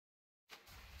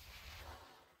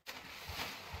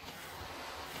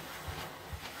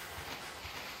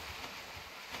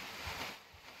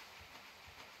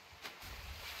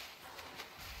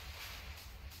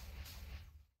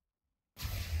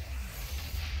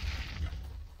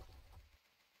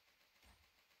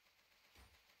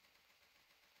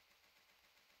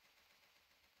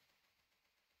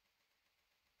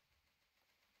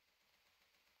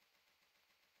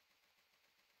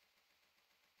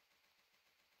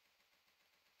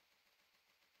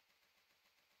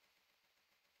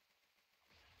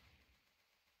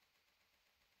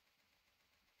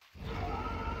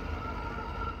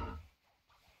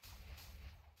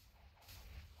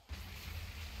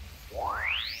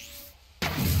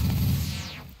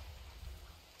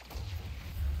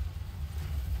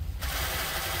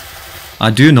 I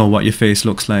do know what your face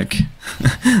looks like.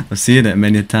 I've seen it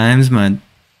many times, man.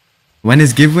 When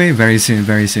is giveaway? Very soon,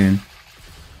 very soon.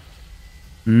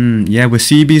 Yeah, we're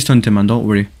sea beast hunting, man. Don't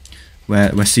worry.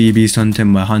 We're sea beast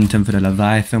hunting. We're hunting for the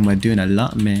Leviathan. We're doing a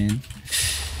lot, man.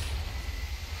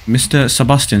 Mr.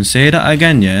 Sebastian, say that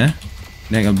again, yeah?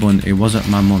 Nigga bun, it wasn't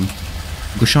my mum.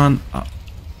 Gushan,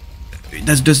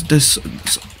 there's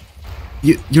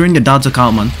you're in your dad's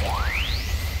account, man.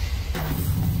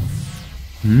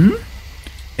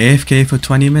 AFK for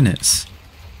 20 minutes.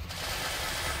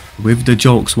 With the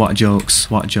jokes, what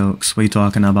jokes? What are you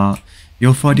talking about?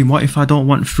 Yo, Foddy, what if I don't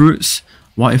want fruits?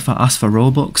 What if I ask for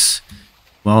Robux?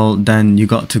 Well, then you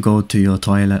got to go to your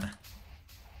toilet.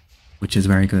 Which is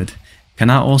very good. Can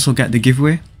I also get the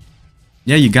giveaway?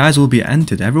 Yeah, you guys will be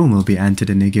entered. Everyone will be entered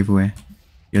in the giveaway.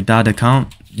 Your dad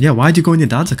account? Yeah, why'd you go in your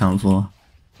dad's account for?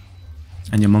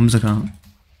 And your mum's account?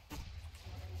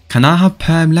 Can I have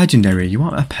Perm Legendary? You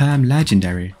want a Perm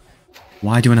Legendary?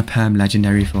 Why do you want a Perm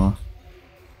Legendary for?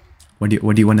 What do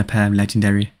you want a Perm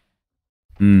Legendary?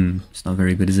 It's not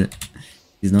very good, is it?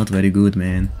 He's not very good,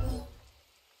 man.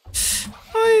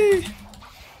 Oi.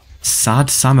 Sad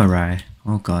Samurai.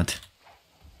 Oh god.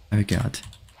 Oh god.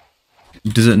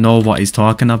 Doesn't know what he's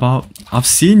talking about. I've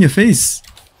seen your face.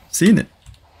 Seen it.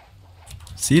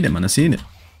 Seen it, man. I've seen it.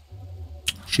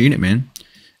 Seen it, man.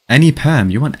 Any perm.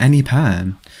 You want any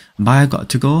perm? Bye, got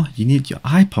to go. You need your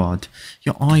iPod.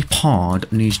 Your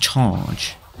iPod needs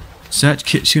charge. Search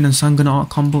Kitsune and Sangana art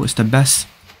combo. It's the best,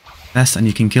 and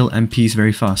you can kill MPs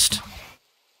very fast.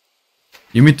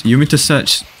 You mean to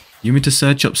search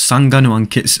up Sanganu and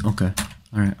Kitsune? Okay,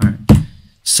 all right.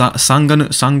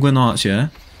 Sanguine Arts, yeah,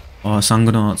 or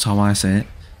Sanguine Arts, how I say it,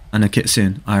 and a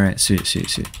Kitsune. All right, sweet.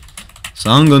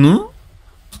 Sanganu.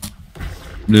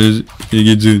 There's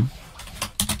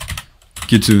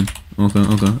Kitsune. Okay.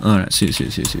 All right, sweet.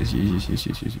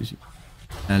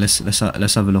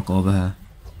 Let's have a look over here.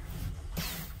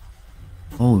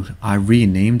 Oh, I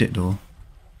renamed it though.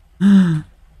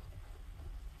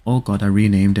 Oh god, I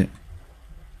renamed it.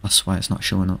 That's why it's not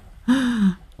showing up.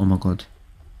 Oh my god.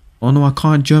 Oh no, I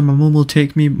can't join. My mum will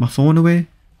take my phone away.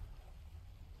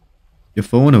 Your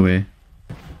phone away?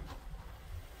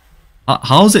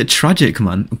 How's it tragic,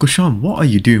 man? Gusham, what are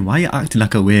you doing? Why are you acting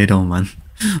like a weirdo, man?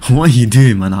 What are you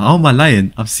doing, man? How am I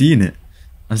lying? I've seen it.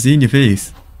 I've seen your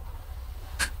face.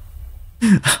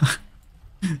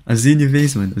 I've seen your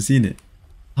face, man. I've seen it.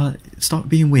 Stop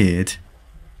being weird.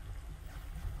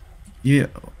 Yeah,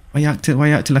 why you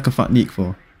acting like a fat neek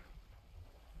for?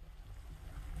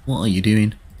 What are you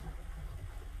doing?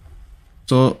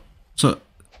 So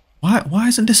why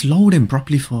isn't this loading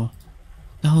properly for?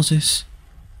 The hell's this?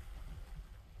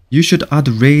 You should add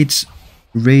raids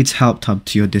help tab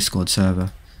to your Discord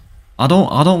server. I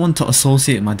don't want to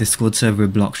associate my Discord server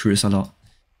with BLOX routes a lot,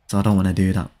 so I don't want to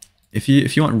do that. If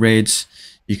you want raids,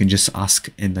 you can just ask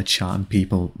in the chat and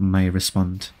people may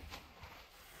respond.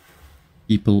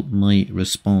 People might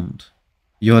respond.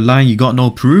 You're lying, you got no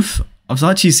proof? I've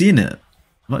actually seen it.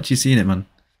 Man.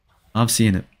 I've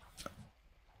seen it.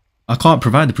 I can't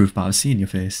provide the proof, but I've seen your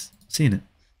face. I've seen it.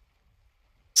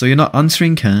 So you're not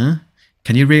answering, huh?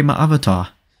 Can you rate my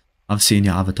avatar? I've seen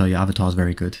your avatar. Your avatar's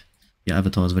very good. Your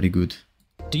avatar's very good.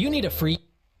 Do you need a free?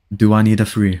 Do I need a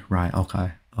free? Right,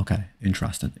 okay.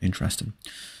 Interesting.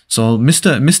 So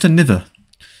Mr. Niver,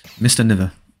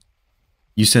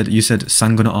 you said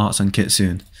Sanguna Arts and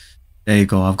Kitsune. There you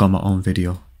go, I've got my own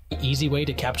video. Easy way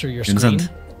to capture your screen.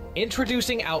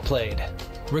 Introducing Outplayed.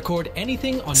 Record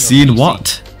anything on your Seen PC,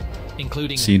 what?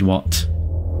 including Seen what?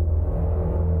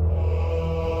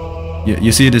 Yeah,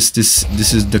 you see this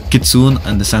is the Kitsune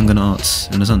and the Sanguna Arts,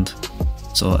 you understand?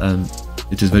 So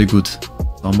it is very good.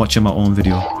 So I'm watching my own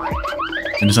video.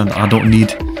 You understand? I don't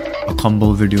need a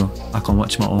combo video. I can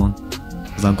watch my own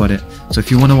because I've got it. So if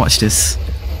you want to watch this,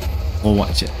 go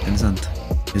watch it. You understand?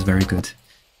 It's very good.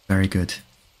 Very good.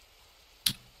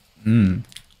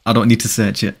 I don't need to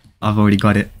search it. I've already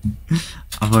got it.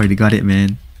 I've already got it,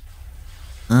 man.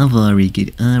 I've already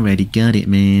got it,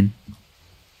 man.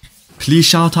 Please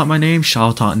shout out my name.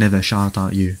 Shout out Never. Shout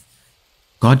out you.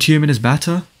 Godhuman is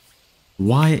better.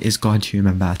 Why is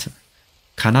Godhuman better?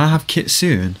 Can I have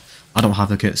Kitsune? I don't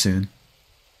have a Kitsune.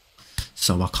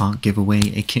 So I can't give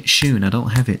away a Kitsune. I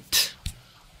don't have it.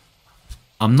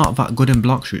 I'm not that good in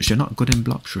BLOX routes. You're not good in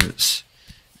BLOX routes.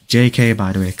 JK,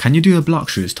 by the way, can you do a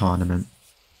BLOX routes tournament?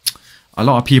 A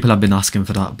lot of people have been asking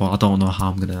for that, but I don't know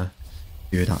how I'm gonna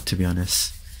do that, to be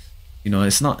honest. You know,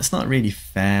 it's not really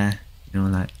fair. You know,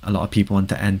 like a lot of people want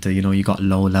to enter. You know, you got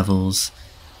low levels,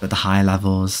 but the high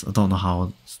levels. I don't know how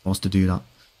I'm supposed to do that.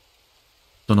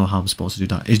 Don't know how I'm supposed to do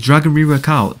that. Is Dragon rework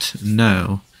out?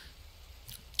 No.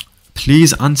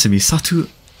 Please answer me, Satu.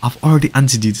 I've already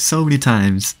answered you so many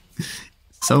times.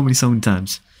 So many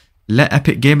times. Let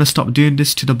Epic Gamer stop doing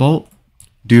this to the bolt.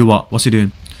 Do what? What's he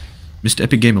doing? Mr.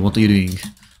 Epic Gamer, what are you doing?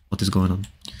 What is going on?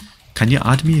 Can you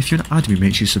add me? If you want to add me,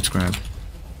 make sure you subscribe.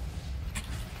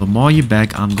 The more you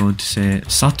beg, I'm going to say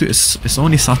Satu. It's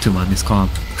only Satu, man. It's calm.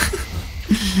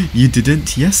 You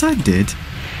didn't? Yes, I did.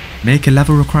 Make a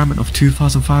level requirement of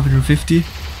 2,550.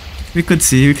 We could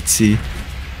see.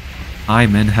 Hi,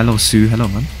 man. Hello, Sue. Hello,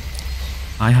 man.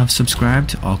 I have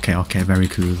subscribed. Okay. Very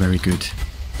cool. Very good.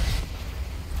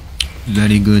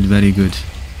 Very good. Very good.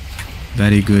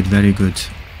 Very good. Very good.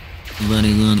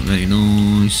 Very good. Very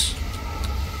nice.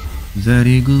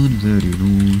 Very good. Very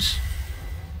nice.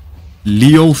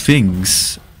 Leo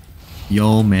Things.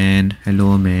 Yo, man.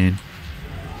 Hello, man.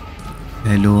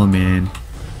 Hello, man.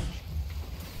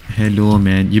 Hello,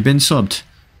 man. You've been subbed.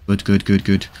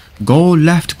 Good. Go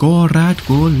left, go right,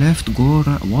 go left, go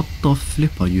right. What the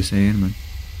flip are you saying, man?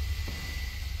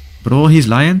 Bro, he's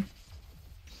lying?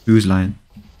 Who's lying?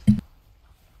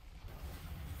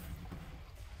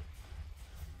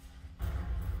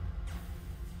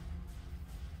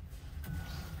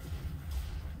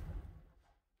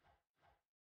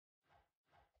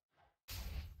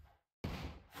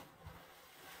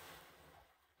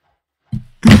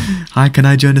 Hi, can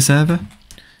I join the server?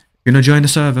 you're gonna join the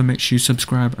server, make sure you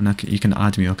subscribe and you can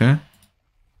add me, okay?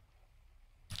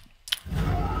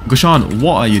 Gushan,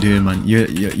 what are you doing, man?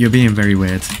 You're being very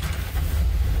weird.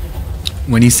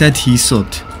 When he said he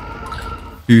subbed,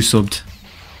 who subbed?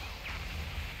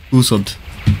 Who subbed?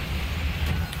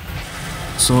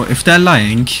 So if they're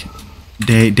lying,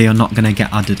 they are not gonna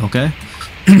get added, okay?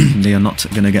 They are not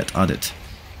gonna get added.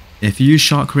 If you use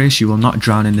shark race, you will not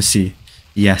drown in the sea.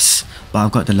 Yes, but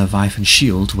I've got the Leviathan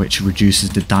shield, which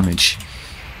reduces the damage.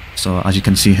 So as you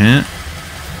can see here,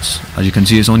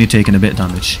 it's only taking a bit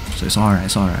damage. So it's alright,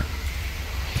 it's alright.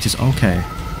 It is okay.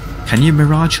 Can you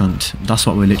Mirage Hunt? That's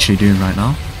what we're literally doing right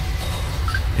now.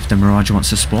 If the Mirage wants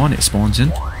to spawn, it spawns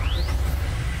in.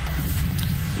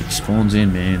 It spawns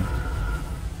in, man.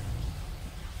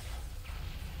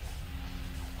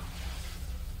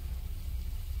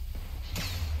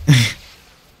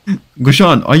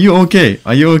 Gushan, are you okay?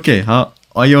 Are you okay? How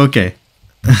are you okay?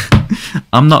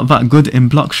 I'm not that good in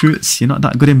block shoots. You're not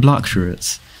that good in block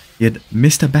shoots. You'd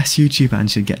Mr. Best YouTuber and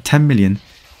should get 10 million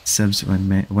subs when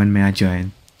may I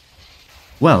join?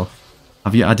 Well,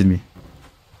 have you added me?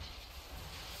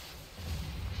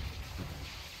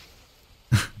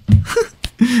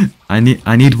 I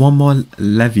need one more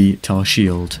levy to our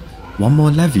shield. One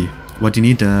more levy. What do you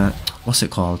need? What's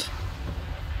it called?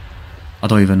 I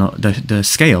don't even know. The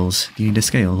scales. Do you need the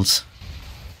scales?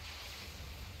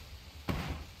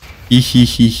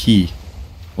 He.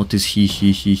 What is he?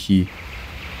 He.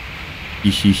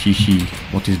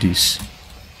 What is this?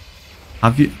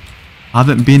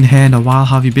 Haven't been here in a while,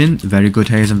 have you been? Very good,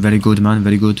 Hazen. Very good, man.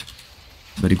 Very good.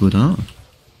 Very good, huh?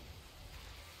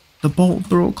 The bolt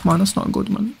broke, man. That's not good,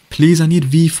 man. Please, I need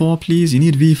V4, please. You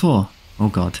need V4. Oh,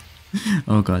 God.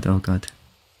 Oh, God. Oh, God.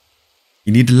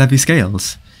 You need the levy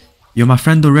scales. You're my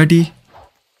friend already?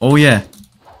 Oh, yeah.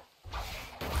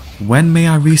 When may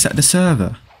I reset the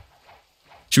server?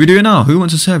 Should we do it now? Who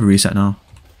wants a server reset now?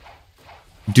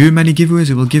 Do many giveaways.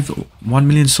 It will give 1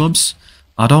 million subs.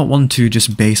 I don't want to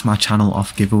just base my channel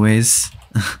off giveaways.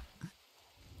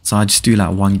 So I just do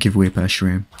like 1 giveaway per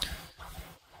stream.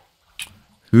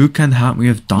 Who can help me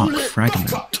with Dark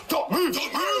Fragment?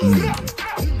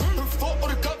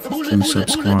 Who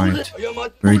subscribed?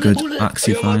 Very good.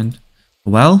 Axie find.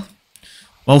 Well,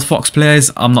 Fox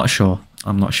players, I'm not sure.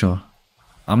 I'm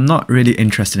not really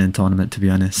interested in tournament, to be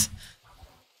honest.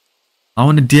 I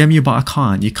want to DM you, but I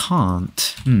can't. You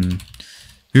can't.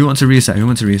 Who wants to reset?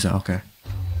 Okay.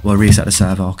 We'll reset the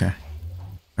server. Okay.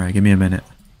 Alright, give me a minute.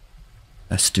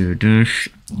 Let's do this.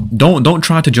 Don't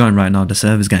try to join right now. The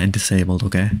server's getting disabled,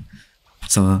 okay?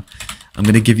 So I'm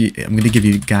gonna give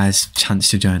you guys a chance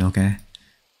to join, okay?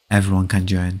 Everyone can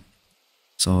join.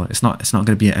 So it's not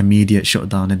gonna be an immediate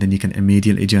shutdown and then you can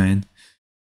immediately join.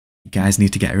 You guys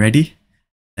need to get ready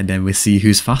and then we'll see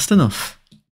who's fast enough.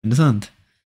 Understand?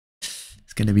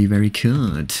 It's gonna be very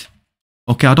good.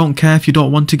 Okay, I don't care if you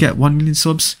don't want to get 1 million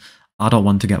subs. I don't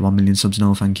want to get 1 million subs,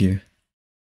 no thank you.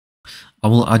 I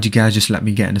will add you guys, just let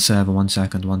me get in the server 1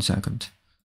 second.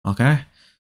 Okay?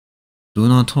 Do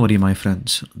not worry, my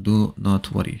friends. Do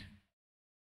not worry.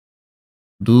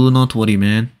 Do not worry,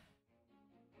 man.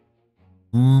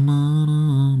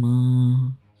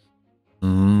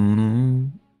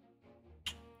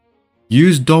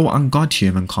 Use Dough and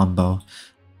Godhuman combo.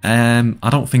 I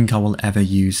don't think I will ever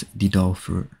use the Dough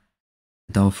Fruit.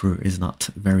 Dough Fruit is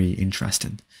not very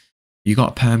interesting. You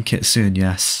got Perm Kit soon,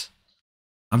 yes.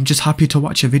 I'm just happy to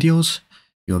watch your videos.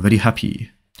 You're very happy.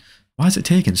 Why is it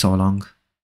taking so long?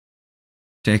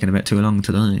 Taking a bit too long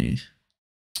today.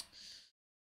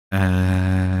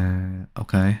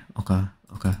 Okay.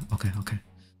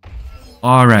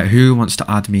 Alright, who wants to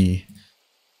add me?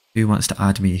 Who wants to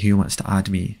add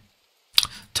me?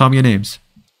 Tell me your names.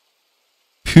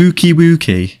 Pookie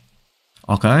Wookie.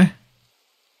 Okay.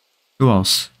 Who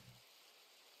else?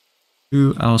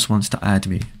 Who else wants to add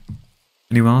me?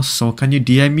 Anyone else? So can you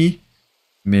DM me?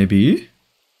 Maybe.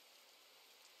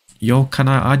 Yo, can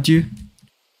I add you?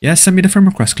 Yeah, send me the friend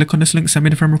request. Click on this link, send me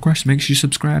the friend request. Make sure you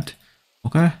subscribed.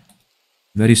 Okay?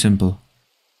 Very simple.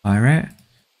 Alright?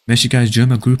 Make sure you guys join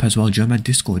my group as well. Join my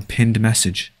Discord. Pinned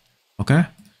message. Okay? I'm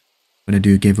gonna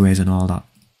do giveaways and all that.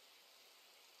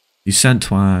 You sent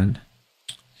one.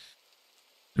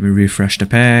 Let me refresh the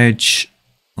page.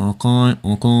 Okay.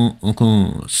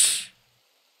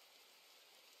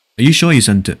 Are you sure you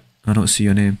sent it? I don't see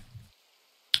your name.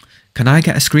 Can I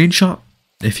get a screenshot?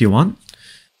 If you want.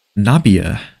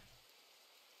 Nabia.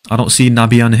 I don't see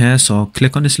Nabia on here, so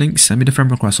click on this link. Send me the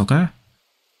friend request, okay?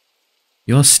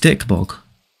 You're Stickbug.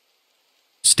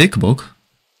 Stickbug?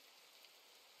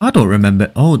 I don't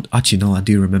remember. Oh, actually, no, I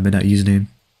do remember that username.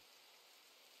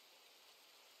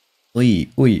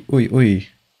 Oi.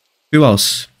 Who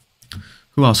else?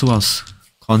 Who else? Who else?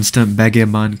 Constant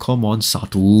begging, man. Come on,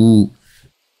 Satu.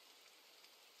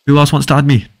 Who else wants to add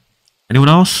me? Anyone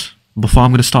else? Before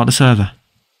I'm going to start the server.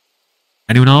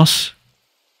 Anyone else?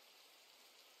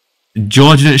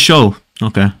 George didn't show.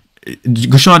 Okay.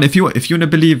 Gushan, if you want to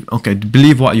believe, okay,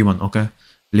 believe what you want, okay?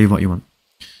 Believe what you want.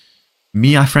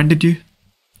 Me, I friended you.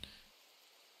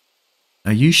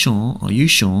 Are you sure? Are you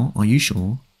sure? Are you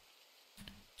sure?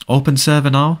 Open server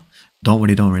now. Don't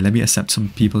worry, don't worry. Let me accept some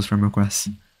people's friend requests.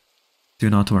 Do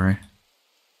not worry.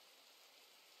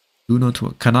 Do not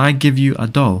worry. Can I give you a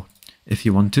doll if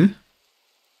you want to?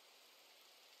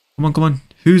 Come on, come on.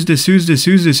 Who's this? Who's this?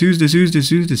 Who's this? Who's this? Who's this?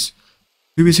 Who's this?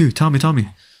 Who is who? Tell me, tell me.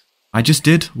 I just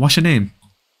did. What's your name?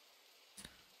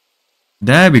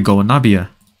 There we go, Nabia.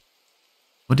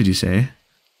 What did you say?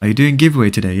 Are you doing giveaway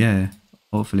today? Yeah.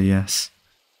 Hopefully, yes.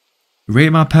 Rate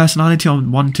my personality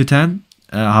on 1 to 10.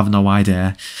 I have no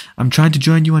idea. I'm trying to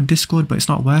join you on Discord, but it's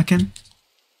not working.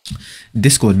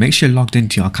 Discord, make sure you're logged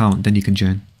into your account, then you can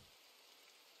join.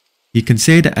 You can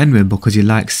say the N-word because you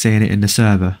like saying it in the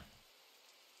server.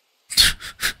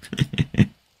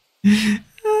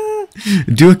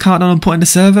 Do a countdown and put in the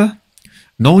server.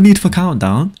 No need for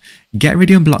countdown. Get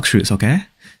ready on BLOX routes, okay?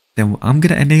 Then I'm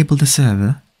going to enable the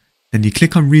server. Then you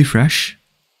click on refresh.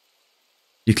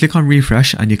 You click on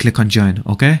refresh and you click on join,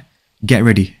 okay? Get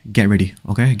ready,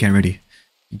 okay? Get ready.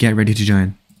 Get ready to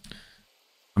join.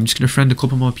 I'm just going to friend a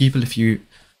couple more people. If you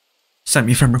sent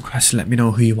me friend requests, let me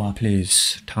know who you are,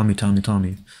 please. Tell me. I'm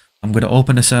going to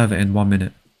open the server in 1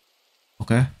 minute,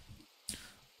 okay?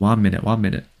 1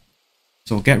 minute.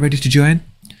 So get ready to join.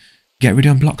 Get ready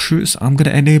on BLOX routes. I'm going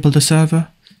to enable the server.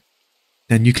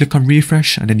 Then you click on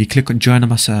refresh and then you click on join on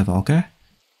my server, okay?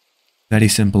 Very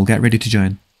simple. Get ready to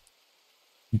join.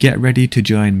 Get ready to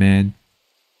join, man.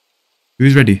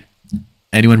 Who's ready?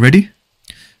 Anyone ready?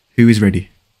 Who is ready?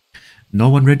 No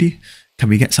one ready? Can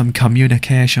we get some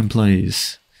communication,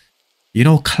 please? You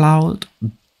know Cloud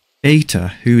Beta,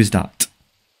 who is that?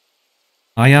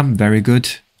 I am very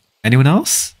good. Anyone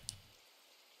else?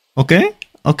 Okay.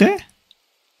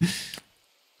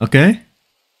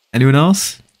 Anyone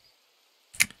else?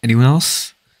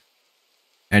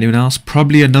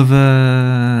 Probably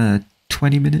another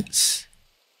 20 minutes.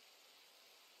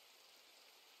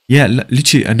 Yeah,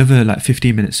 literally another like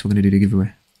 15 minutes we're going to do the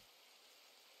giveaway.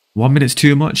 1 minute's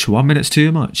too much.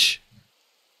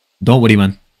 Don't worry,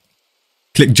 man.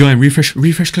 Click join, refresh,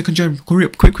 click on join. Hurry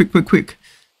up, quick.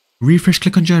 Refresh,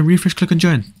 click on join,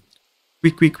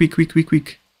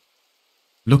 Quick.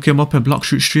 Look him up, a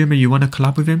BLOX route streamer. You want to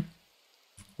collab with him?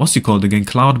 What's he called again?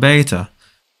 Cloud Beta.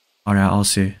 Alright, I'll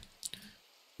see.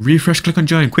 Refresh, click on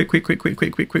join. Quick.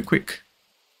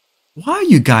 Why are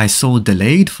you guys so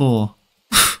delayed for?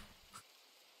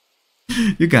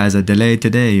 You guys are delayed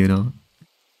today, you know.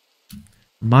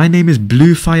 My name is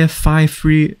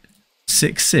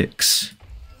Bluefire5366.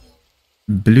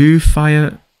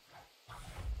 Bluefire.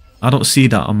 I don't see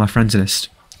that on my friends list.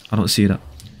 I don't see that.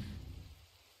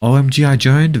 OMG, I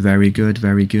joined. Very good.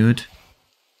 Good.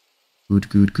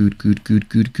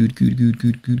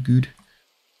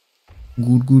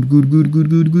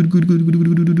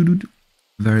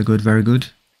 Very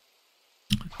good.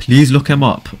 Please look him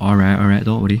up. Alright,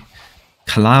 don't worry.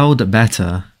 Cloud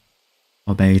Beta.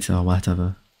 Or Beta, or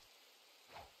whatever.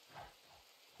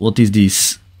 What is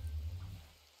this?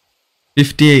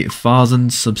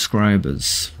 58,000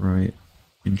 subscribers. Right.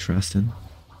 Interesting.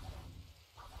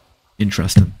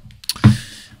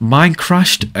 Mine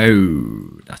crashed.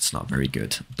 Oh, that's not very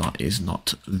good. That is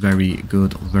not very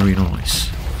good. Very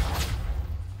nice.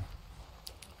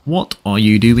 What are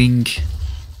you doing?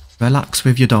 Relax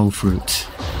with your doll fruit.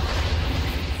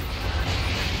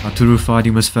 Arturo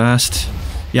Fardi was first.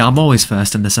 Yeah, I'm always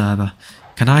first in the server.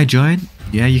 Can I join?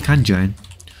 Yeah, you can join.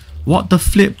 What the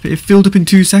flip? It filled up in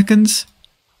 2 seconds?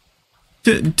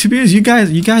 To be honest, you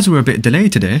guys were a bit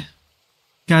delayed today.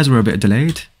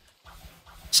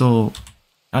 So, it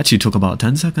actually took about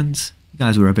 10 seconds. You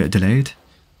guys were a bit delayed.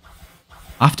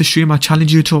 After stream, I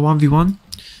challenged you to a 1v1.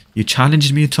 You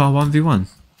challenged me to a 1v1.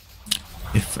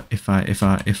 If I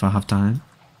have time.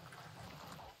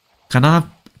 Can I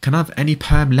have any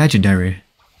perm legendary?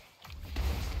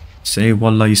 Say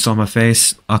wallah, you saw my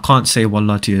face. I can't say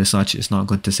wallah to you as such. It's not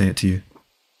good to say it to you.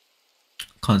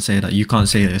 Can't say that. You can't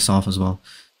say it yourself as well.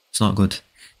 It's not good.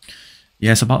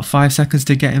 Yeah, it's about 5 seconds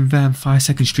to get in there and 5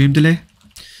 second stream delay.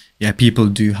 Yeah, people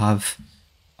do have.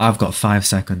 I've got 5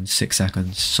 seconds, 6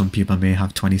 seconds. Some people may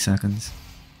have 20 seconds.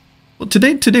 But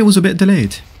today was a bit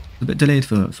delayed. A bit delayed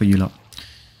for you lot.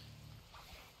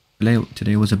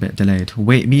 Today was a bit delayed.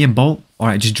 Wait, me and Bolt. All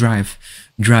right, just drive,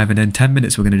 and then 10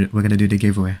 minutes we're gonna do the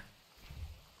giveaway.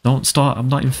 Don't start. I'm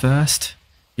not in first.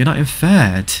 You're not in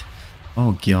third.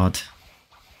 Oh god.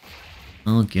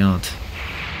 Oh god.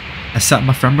 Accept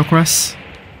my friend requests?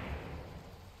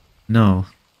 No.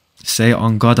 Say it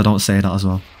on God. I don't say that as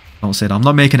well. Don't say that. I'm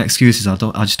not making excuses. I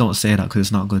just don't say that because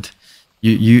it's not good.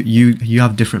 You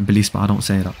have different beliefs, but I don't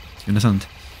say that. You understand?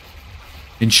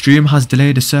 In stream has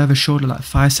delayed. The server showed like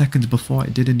 5 seconds before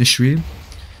it did in the stream.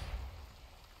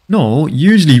 No,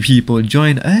 usually people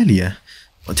join earlier,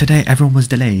 but today everyone was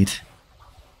delayed.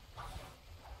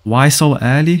 Why so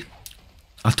early?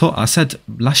 I said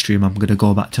last stream I'm gonna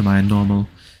go back to my normal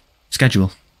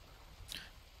schedule.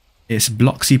 It's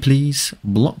Bloxy, please.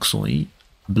 Bloxy,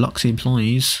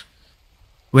 please.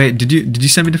 Wait, did you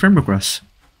send me the friend request?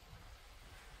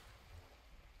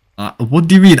 What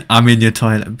do you mean I'm in your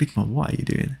toilet? Big man, what are you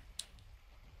doing?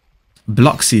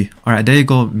 Bloxy. Alright, there you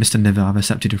go, Mr. Niver. I've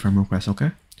accepted your friend request,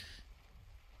 okay?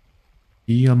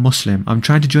 You're Muslim. I'm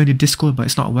trying to join your Discord, but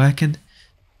it's not working.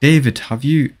 David, have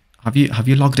you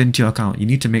logged into your account? You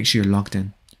need to make sure you're logged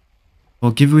in.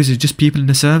 Well, giveaways are just people in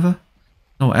the server?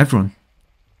 No, everyone.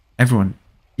 Everyone.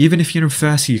 Even if you're in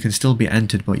first C, you can still be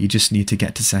entered, but you just need to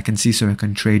get to second C so I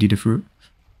can trade you the fruit.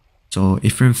 So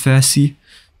if you're in first C,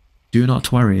 do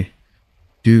not worry.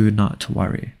 Do not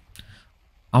worry.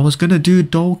 I was gonna do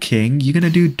Doe King. You're gonna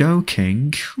do Doe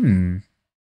King?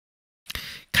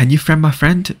 Can you friend my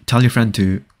friend? Tell your friend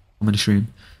to come in the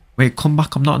stream. Wait, come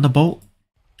back. I'm not on the boat.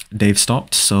 Dave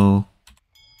stopped, so...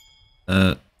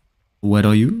 where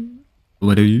are you?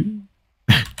 Where are you?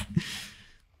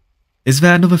 Is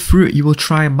there another fruit you will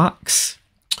try, Max?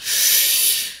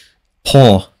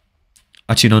 Paw.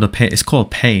 Actually, no, it's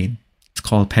called pain. It's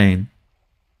called pain.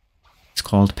 It's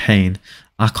called pain.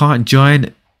 I can't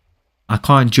join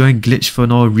glitch for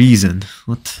no reason.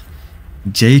 What?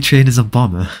 J-Train is a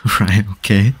bomber. Right,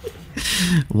 okay.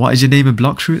 What is your name in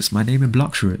BLOX Roots? My name in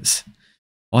BLOX Roots.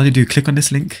 All you do, click on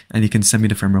this link and you can send me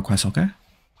the friend request, okay?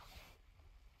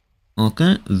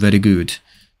 Okay, very good.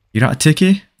 You're at a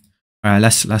ticket? Alright,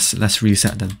 let's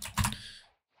reset then.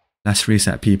 Let's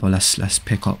reset, people. Let's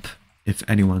pick up if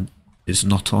anyone is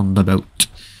not on the boat.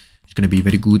 It's gonna be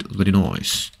very good, very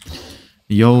nice.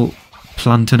 Yo,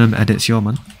 Platinum edits, yo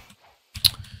man.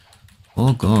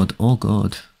 Oh god, oh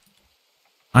god.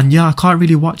 And yeah, I can't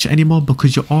really watch it anymore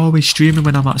because you're always streaming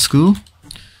when I'm at school.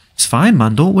 It's fine,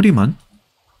 man. Don't worry, man.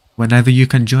 Whenever you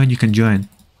can join, you can join.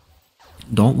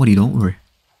 Don't worry, don't worry.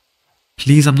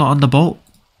 Please, I'm not on the boat.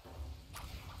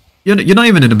 You're not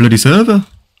even in the bloody server.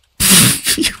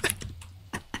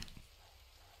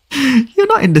 You're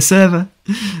not in the server.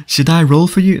 Should I roll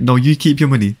for you? No, you keep your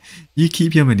money. You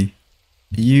keep your money.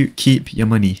 You keep your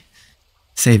money.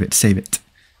 Save it, save it.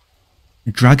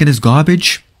 Dragon is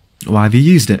garbage. Why have you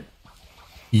used it?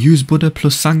 Use butter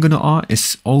plus Sanguine art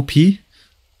is OP.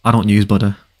 I don't use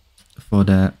butter for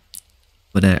the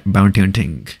bounty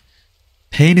hunting.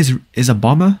 Pain is a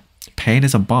bomber. Pain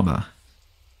is a bomber.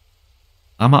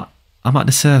 I'm at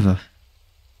the server.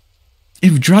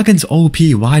 If Dragon's OP,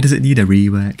 why does it need a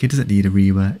rework? It doesn't need a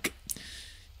rework.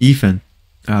 Ethan,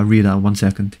 I'll read that in 1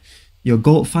 second. Yo,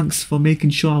 Goat, thanks for making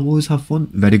sure I always have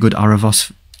fun. Very good,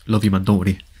 Aravos. Love you, man, don't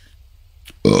worry.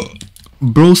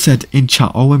 Bro said in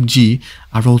chat, OMG,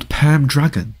 I rolled Perm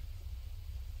Dragon.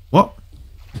 What?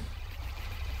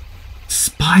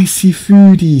 Spicy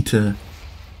food eater.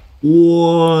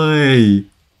 Oi.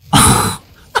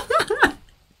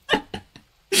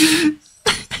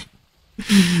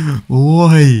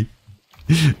 Oi.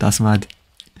 That's mad.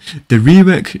 The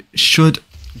rework should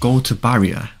go to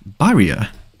Barrier. Barrier?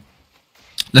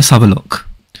 Let's have a look.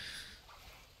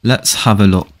 Let's have a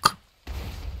look.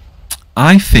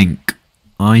 I think.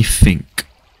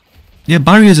 Yeah,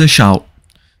 Barrier's a shout.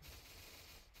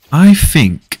 I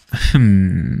think.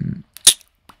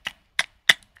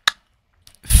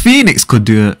 Phoenix could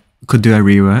do a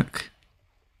rework.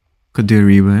 Could do a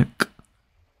rework.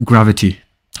 Gravity.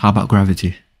 How about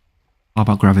Gravity? How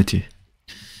about Gravity?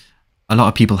 A lot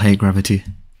of people hate Gravity.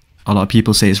 A lot of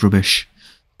people say it's rubbish.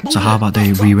 So how about they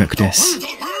rework this?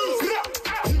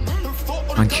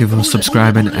 Thank you for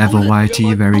subscribing,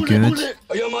 EverYT, very good.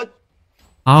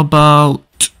 How about...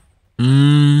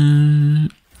 I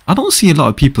don't see a lot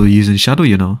of people using Shadow,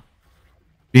 you know.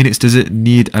 Phoenix, does it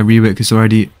need a rework? It's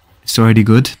already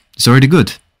good. It's already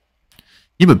good.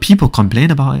 Yeah, but people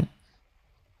complain about it.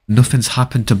 Nothing's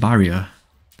happened to Barrier.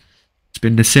 It's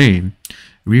been the same.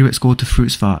 Reworks go to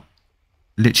Fruits Fat.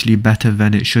 Literally better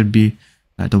than it should be.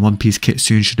 Like the One Piece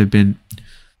Kitsune should have been...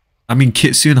 I mean,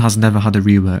 Kitsune has never had a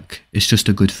rework. It's just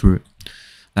a good fruit.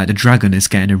 Like the Dragon is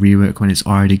getting a rework when it's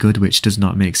already good, which does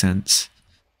not make sense.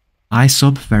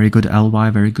 iSub, very good. LY,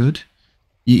 very good.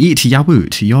 You eat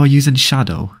Yawoot. You're using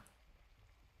Shadow.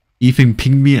 Ethan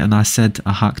pinged me and I said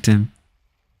I hacked him.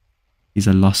 He's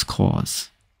a lost cause.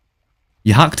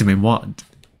 You hacked him in what?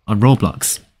 On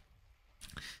Roblox?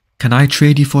 Can I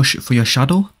trade you for your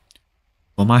shadow?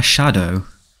 For my shadow?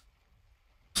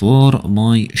 For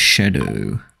my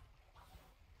shadow.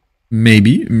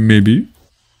 Maybe.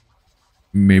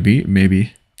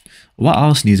 What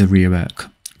else needs a rework?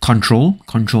 Control.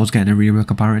 Control's getting a rework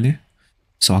apparently.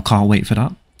 So I can't wait for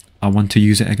that. I want to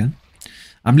use it again.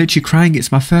 I'm literally crying.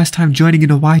 It's my first time joining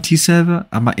in a YT server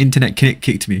and my internet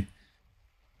kicked me.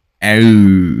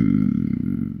 Oh.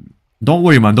 Don't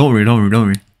worry, man. Don't worry.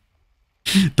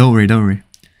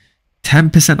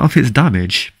 10% off its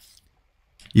damage.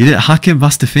 You didn't hack him,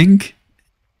 that's the thing.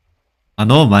 I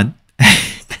know, man.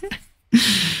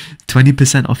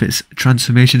 20% off its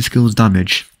transformation skills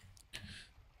damage.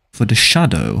 For the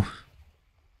shadow.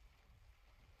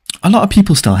 A lot of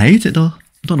people still hate it though.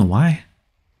 I don't know why.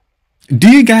 Do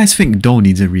you guys think Doe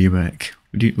needs a rework?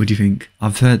 What do you think?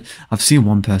 I've seen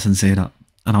one person say that,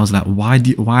 and I was like, why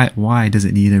does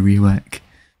it need a rework?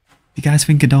 You guys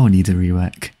think Doe needs a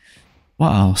rework?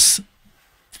 What else?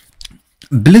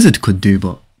 Blizzard could do,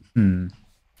 but don't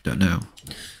know.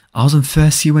 I was on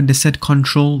first C when they said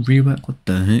control rework. What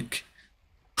the heck?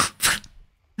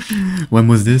 When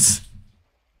was this?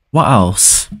 What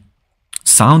else?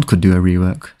 Sound could do a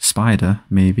rework. Spider,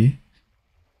 maybe.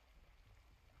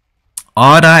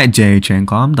 Alright, J-Chain,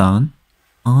 calm down.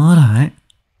 Alright.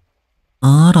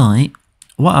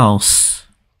 What else?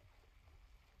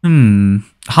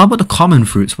 How about the common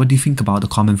fruits? What do you think about the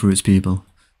common fruits, people?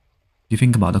 Do you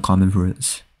think about the common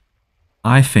fruits?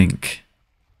 I think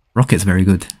Rocket's very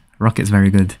good.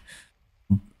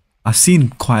 I've seen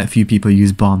quite a few people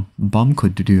use Bomb. Bomb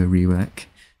could do a rework,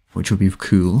 which would be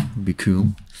cool.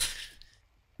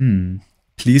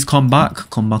 Please come back.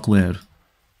 Come back where?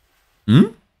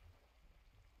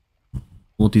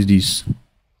 What is this?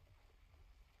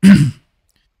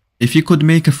 If you could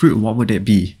make a fruit, what would it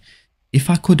be? If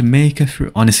I could make a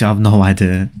fruit, honestly, I have no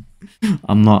idea.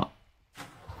 I'm not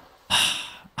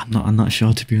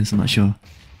sure, to be honest. I'm not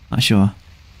sure.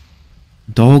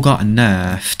 Doe got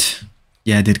nerfed.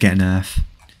 Yeah, I did get nerfed.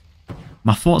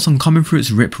 My thoughts on common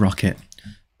fruits: rip Rocket.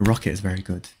 Rocket is very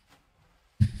good.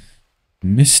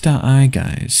 Mr. I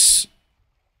guys,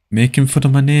 making fun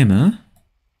of my name, huh?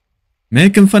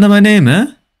 Making fun of my name,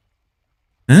 huh?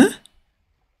 Huh?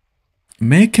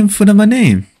 Making fun of my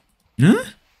name, huh?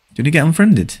 Did you get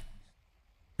unfriended?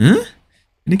 Huh?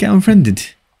 Did you get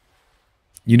unfriended?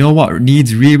 You know what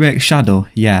needs rework? Shadow.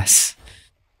 Yes,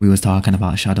 we was talking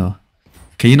about Shadow.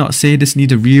 Can you not say this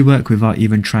needs a rework without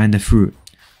even trying the fruit?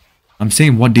 I'm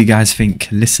saying, what do you guys think?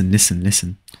 Listen.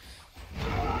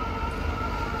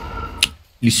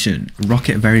 Listen,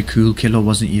 Rocket very cool. Killer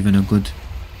wasn't even a good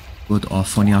or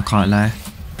funny, I can't lie.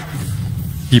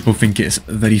 People think it's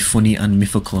very funny and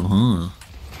mythical, huh?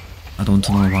 I don't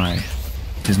know why.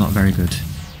 It is not very good.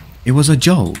 It was a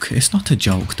joke. It's not a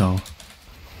joke though.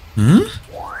 Huh?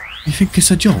 You think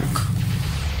it's a joke?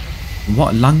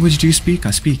 What language do you speak?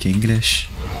 I speak English.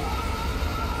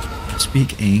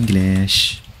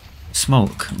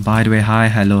 Smoke. By the way, hi,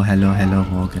 hello,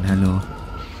 Morgan, hello.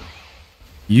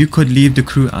 You could leave the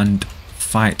crew and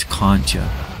fight, can't you?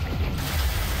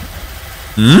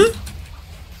 Huh?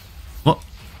 What?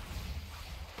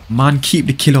 Man, keep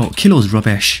the kilo. Kilo's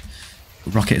rubbish.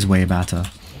 Rocket is way better.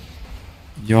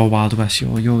 Yo, Wild West.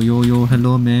 Yo.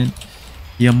 Hello, man.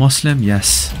 You're Muslim?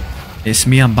 Yes. It's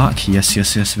me, I'm back. Yes.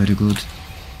 Very good.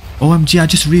 OMG, I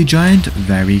just rejoined.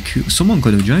 Very cool. Someone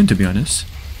could have joined, to be honest.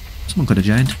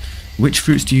 Which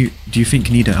fruits do you think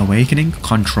need an awakening?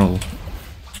 Control.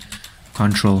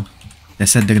 They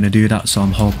said they're gonna do that, so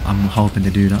I'm hoping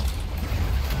to do that.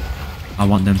 I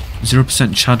want them.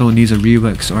 0% Shadow needs a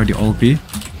rework. It's already OP.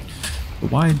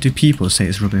 But why do people say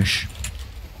it's rubbish?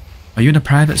 Are you in a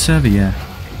private server? Yeah.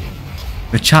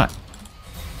 The chat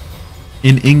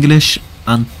in English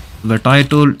and the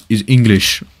title is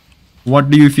English. What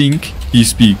do you think he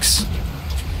speaks?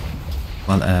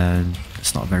 Well,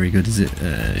 it's not very good, is it?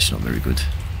 It's not very good.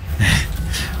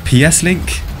 PS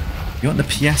link? You want the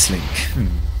PS link?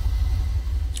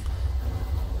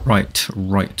 Right.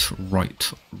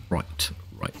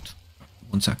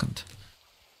 1 second.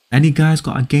 Any guys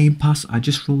got a game pass? I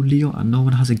just rolled Leo and no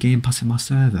one has a game pass in my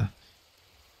server.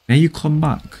 May you come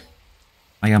back?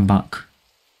 I am back.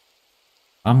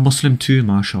 I'm Muslim too,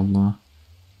 mashallah.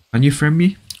 Can you friend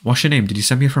me? What's your name? Did you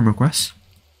send me a friend request?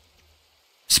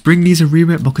 Spring needs a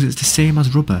rework because it's the same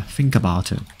as rubber. Think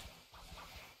about it.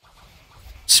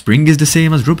 Spring is the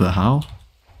same as rubber. How?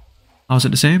 How's it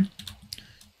the same?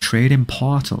 Trading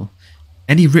portal.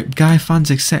 Any Rip Guy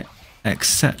fans except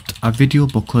accept a video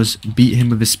because beat him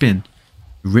with a spin.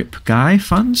 Rip Guy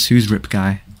fans? Who's Rip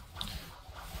Guy?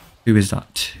 Who is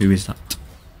that? Who is that?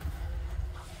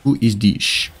 Who is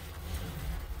this?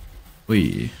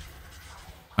 Oi.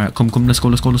 Alright, come, let's go,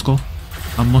 let's go, let's go.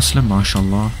 I'm Muslim,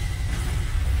 mashallah.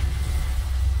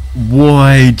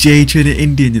 Boy, J to the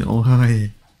Indian. Oh,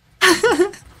 hi.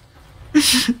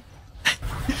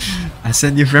 I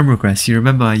sent you a friend request. You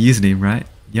remember my username, right?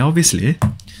 Yeah, obviously.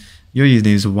 Your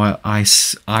username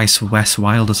is Ice West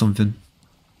Wild or something.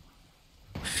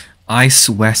 Ice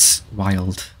West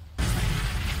Wild.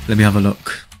 Let me have a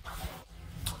look.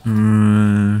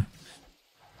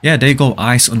 Yeah, there you go.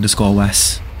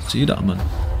 Ice_West. See that, man?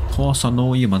 Of course I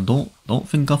know you, man. Don't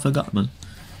think I forgot, man.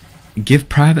 Give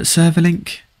private server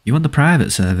link. You want the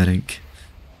private server link?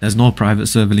 There's no private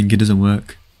server link. It doesn't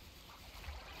work.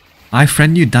 I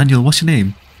friend you, Daniel. What's your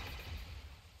name?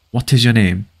 What is your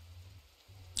name?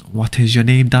 What is your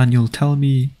name, Daniel? Tell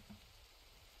me.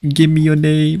 Give me your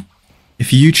name.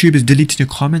 If YouTube is deleting your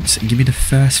comments, give me the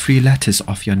first 3 letters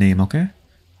of your name, okay?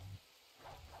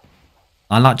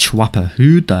 Alachwapa.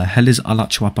 Who the hell is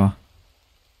Alachwapa?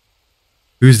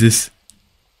 Who's this?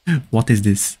 What is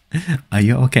this? Are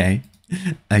you okay?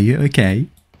 Are you okay?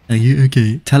 Are you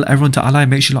okay? Tell everyone to ally.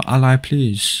 Make sure you ally,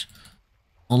 please.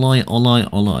 Ally, ally,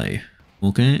 ally.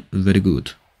 Okay? Very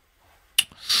good.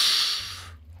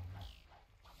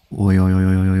 Oi, oi, oi,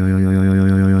 oi, oi, oi, oi, oi,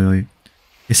 oi, oi, oi, oi.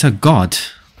 It's a god.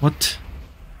 What?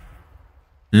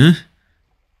 Huh?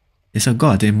 It's a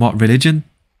god. In what religion?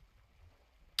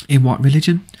 In what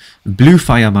religion? Blue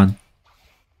fire, man.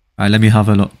 Alright, let me have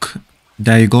a look.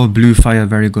 There you go. Blue fire.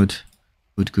 Very good.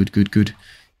 Good, good, good, good.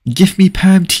 Give me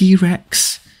perm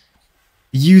T-Rex.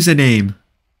 Username.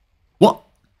 What?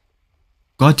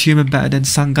 God human better than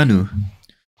Sanganu.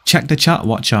 Check the chat.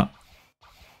 What chat?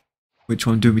 Which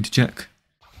one do you want me to check?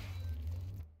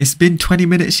 It's been 20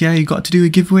 minutes, yeah? You got to do a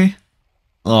giveaway?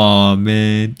 Oh,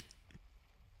 man.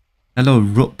 Hello,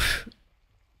 Rup.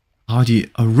 How do you...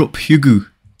 Rup Hugu.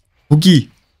 Huggy.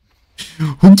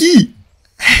 Huggy.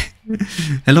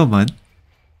 Hello, man.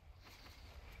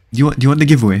 Do you want the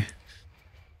giveaway?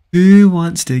 Who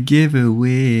wants the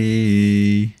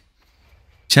giveaway?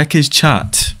 Check his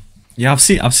chat. Yeah, I've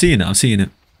seen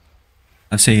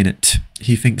it.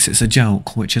 He thinks it's a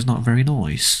joke, which is not very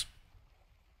nice.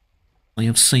 I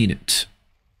have seen it.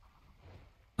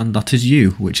 And that is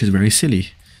you, which is very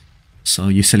silly. So,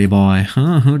 you silly boy.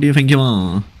 Huh? Who do you think you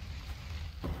are?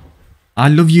 I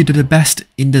love you to the best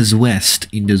in the West.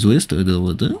 In the West?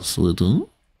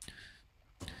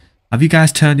 Have you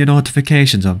guys turned your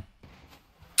notifications on?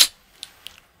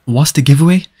 What's the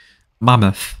giveaway?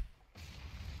 Mammoth.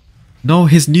 No,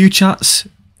 his new chats.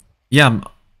 Yeah, I'm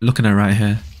looking at it right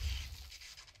here.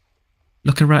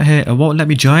 Looking right here. It won't let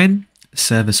me join.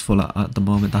 Server's full at the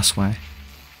moment, that's why.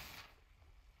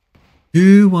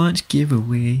 Who wants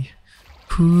giveaway?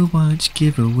 Who wants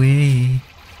giveaway?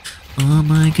 Oh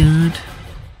my god.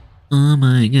 Oh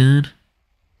my god.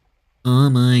 Oh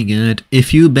my god.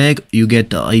 If you beg, you get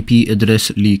the IP address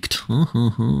leaked.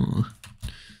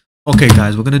 Okay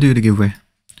guys, we're gonna do the giveaway.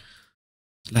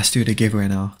 Let's do the giveaway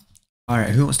now. Alright,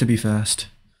 who wants to be first?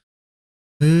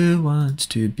 Who wants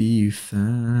to be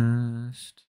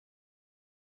first?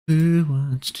 Who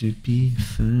wants to be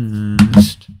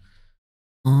first?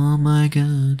 Oh my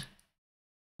god.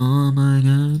 Oh my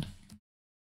god.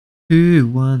 Who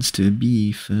wants to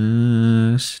be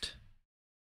first?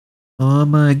 Oh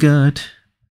my god.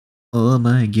 Oh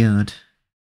my god.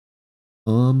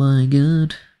 Oh my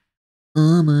god.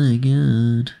 Oh my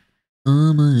god.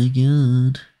 Oh my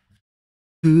god.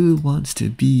 Who wants to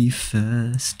be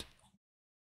first?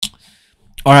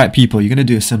 Alright people, you're gonna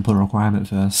do a simple requirement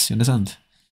first. You understand?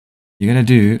 You're gonna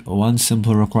do one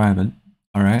simple requirement.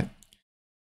 Alright?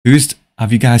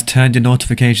 Have you guys turned your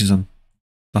notifications on?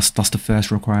 That's the first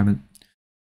requirement.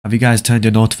 Have you guys turned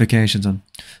your notifications on?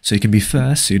 So you can be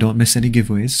first, so you don't miss any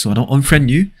giveaways. So I don't unfriend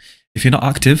you. If you're not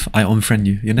active, I unfriend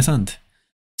you. You understand?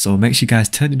 So make sure you guys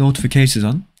turn your notifications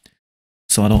on,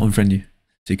 so I don't unfriend you.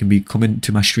 So you can be coming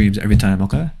to my streams every time,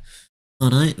 okay?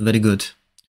 Alright, very good.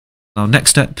 Now next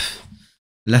step,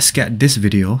 let's get this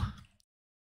video.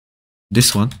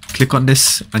 This one. Click on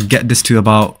this and get this to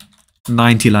about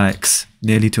 90 likes.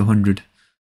 Nearly to 100.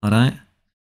 Alright?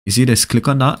 You see this? Click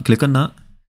on that. Click on that.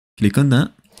 Click on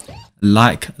that.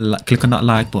 Click on that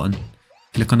like button.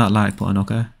 Click on that like button,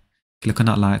 okay? Click on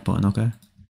that like button, okay?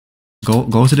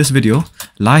 Go to this video,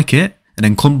 like it, and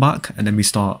then come back and then we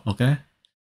start, okay?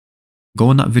 Go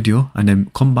on that video and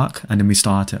then come back and then we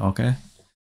start it, okay?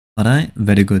 Alright?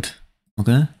 Very good.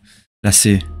 Okay? Let's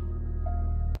see.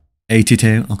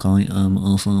 82. Okay.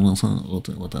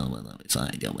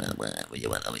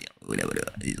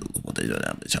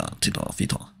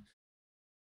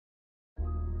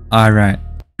 Alright.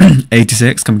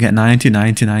 86. Come get 90,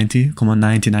 90, 90. Come on,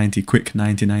 90, 90. Quick.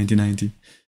 90, 90, 90.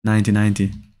 90,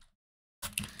 90.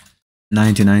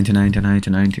 90, 90, 90, 90,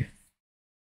 90.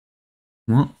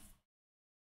 What?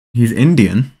 He's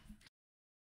Indian?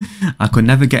 I could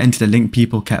never get into the link.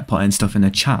 People kept putting stuff in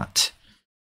the chat.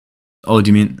 Oh, do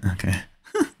you mean? Okay.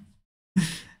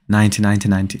 90, 90,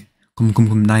 90.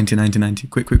 Come, 90, 90, 90.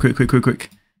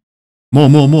 Quick.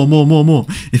 More.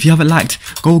 If you haven't liked,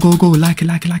 go. Like it.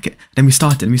 Then we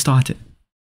start it.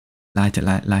 Like it.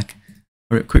 Alright,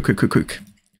 quick.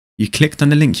 You clicked on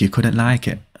the link, you couldn't like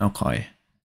it. Okay.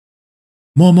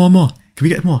 More. Can we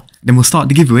get more? Then we'll start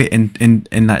the giveaway in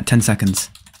like 10 seconds.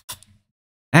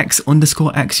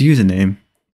 X_X username.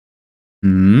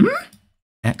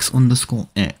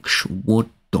 X_X. What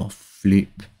the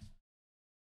flip?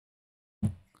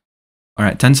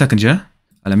 Alright, 10 seconds, yeah?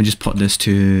 Let me just put this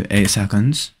to 8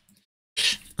 seconds.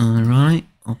 Alright,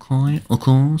 okay, of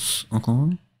course,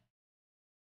 okay.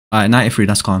 Alright, 93,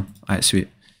 that's calm. Alright, sweet.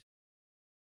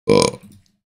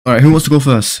 Alright, who wants to go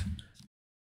first?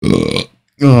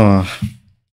 Because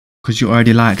you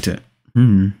already liked it.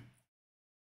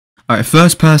 Alright,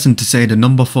 first person to say the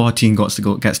number 14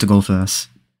 gets to go first.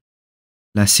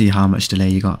 Let's see how much delay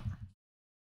you got.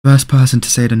 First person to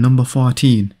say the number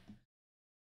 14.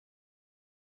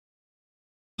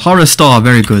 Horror Star,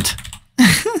 very good.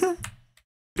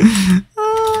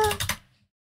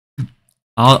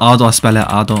 How do I spell it?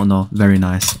 I don't know. Very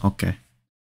nice. Okay.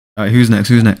 Alright, who's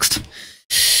next?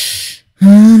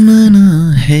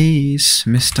 Hayes.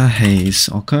 Mr. Hayes.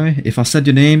 Okay. If I said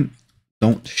your name,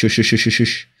 don't shush.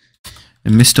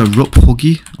 And Mr. Rup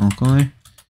Huggy. Okay.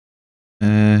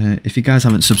 If you guys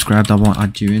haven't subscribed, I won't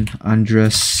add you in.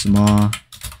 Andres, Mar,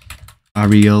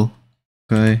 Ariel.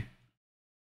 Okay.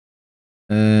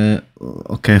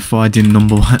 Okay, Fardin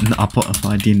number 1. I'll put a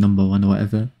Fardin number 1 or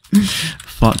whatever.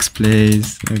 Fox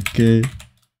plays. Okay.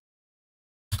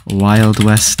 Wild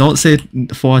West. Don't say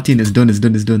 14 is done.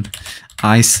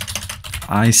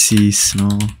 Icy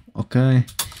Snow. Okay.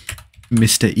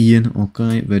 Mr. Ian.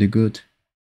 Okay, very good.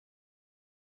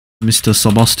 Mr.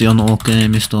 Sebastian. Okay,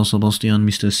 Mr. Sebastian.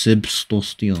 Mr.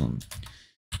 Sibstostian.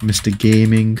 Mr.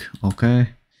 Gaming. Okay.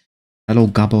 Hello,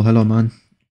 Gabo. Hello, man.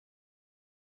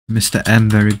 Mr. M,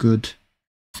 very good.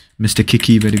 Mr.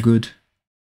 Kiki, very good.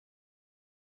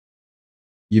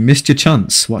 You missed your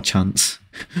chance. What chance?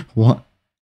 What?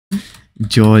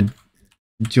 Georgie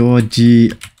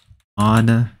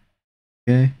Anna.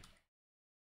 Okay.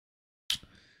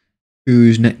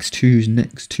 Who's next?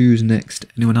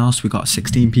 Anyone else? We got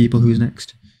 16 people. Who's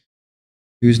next?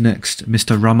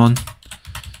 Mr. Ramon.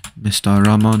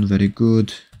 Very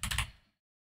good.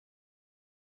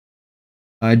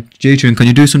 Jatron, can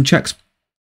you do some checks?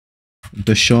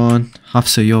 Deshaun,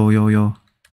 Hafsa, yo.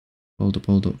 Hold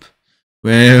up.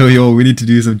 Well, yo, we need to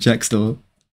do some checks though.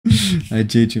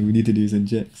 Jatron, we need to do some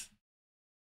checks.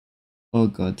 Oh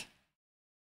god.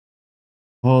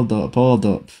 Hold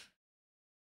up.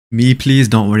 Me, please,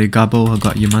 don't worry, Gabo, I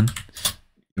got you, man.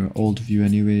 You're an old view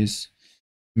anyways.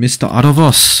 Mr.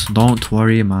 Aravos, don't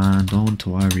worry, man, don't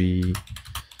worry.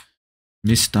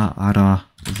 Mr.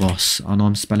 Aravos. I know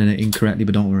I'm spelling it incorrectly,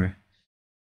 but don't worry.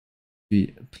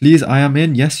 Please, I am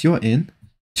in. Yes, you're in.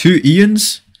 2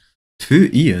 Ians? 2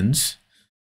 Ians?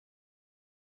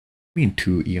 I mean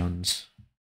 2 Eons.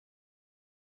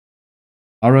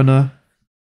 Arana.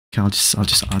 Okay, I'll just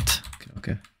add.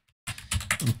 Okay.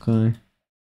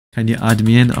 Can you add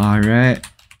me in? Alright.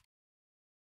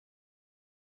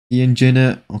 Ian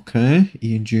Jenner. Okay.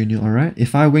 Ian Jr. Alright.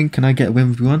 If I win, can I get a win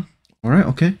with one? Alright,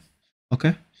 okay.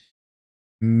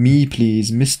 Me, please,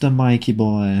 Mr. Mikey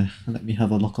boy. Let me have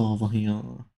a look over here.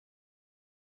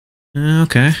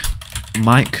 Okay.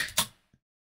 Mike.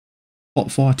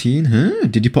 Pot 14, huh?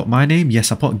 Did you put my name?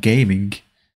 Yes, I put gaming.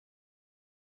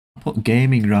 I put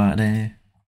gaming right there.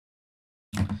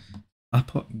 I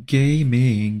put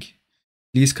gaming.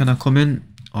 Please, can I come in?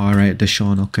 Alright,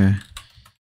 Deshaun, okay.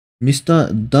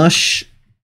 Mr.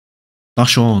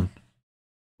 Dashon.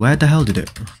 Where the hell did it?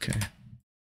 Okay.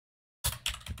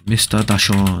 Mr.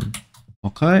 Dashon.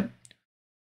 Okay.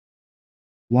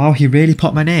 Wow, he really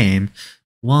put my name.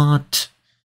 What?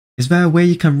 Is there a way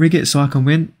you can rig it so I can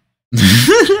win?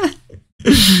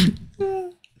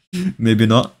 Maybe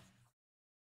not.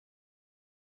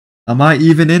 Am I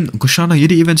even in? Kushana, you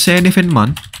didn't even say anything,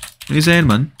 man. What are you saying,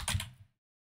 man?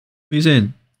 What are you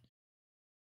saying?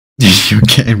 You're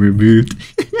getting removed.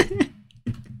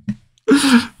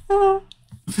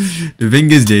 The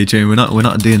thing is, J-Train, we're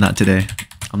not doing that today.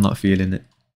 I'm not feeling it.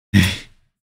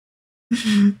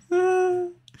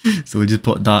 So we'll just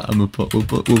put that, and we'll put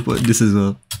this as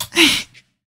well.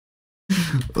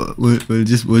 we'll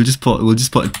just put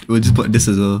this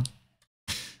as well.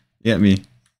 Get me?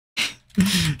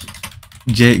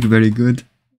 Jake, very good.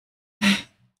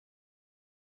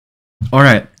 All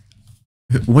right.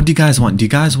 What do you guys want? Do you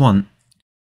guys want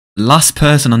last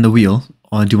person on the wheel,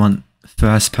 or do you want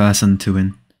first person to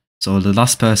win? So the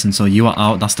last person, so you are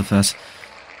out, that's the first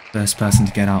person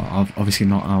to get out. Obviously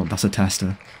not out, that's a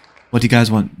tester. What do you guys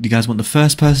want? Do you guys want the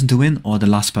first person to win, or the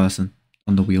last person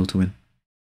on the wheel to win?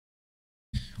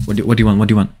 What do you want? What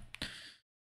do you want?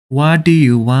 What do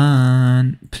you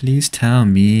want? Please tell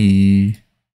me.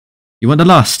 You want the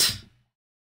last?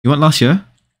 You want last, yeah?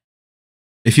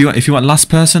 If you want last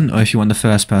person, or if you want the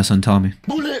first person, tell me.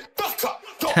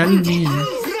 Tell me.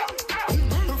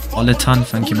 Oletan,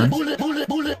 thank you, man.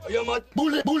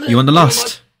 You want the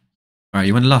last? Alright,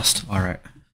 you want the last? Alright.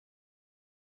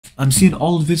 I'm seeing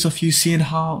old vids of you seeing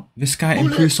how this guy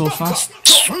improved so fast.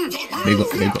 Big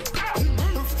up, big up.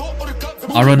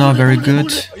 Arona, very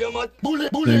good.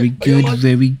 Very good,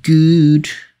 very good.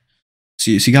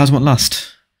 So you guys want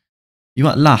last? You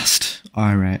want last?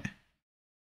 Alright.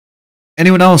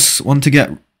 Anyone else want to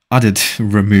get added?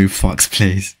 Remove Fox,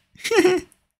 please.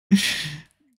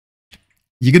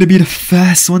 You're gonna be the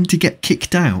first one to get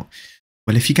kicked out.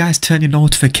 Well, if you guys turn your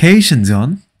notifications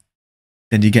on,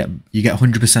 then you get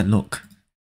 100% luck.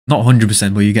 Not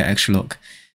 100%, but you get extra luck.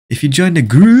 If you join the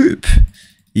group,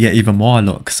 you get even more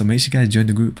luck. So make sure you guys join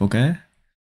the group, okay?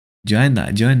 Join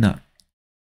that, join that.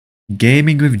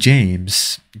 Gaming with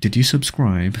James. Did you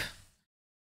subscribe?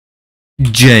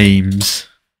 James.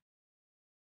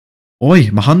 Oi,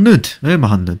 Muhammad. Hey,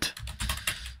 Muhammad.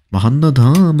 Muhammad,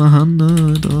 oh,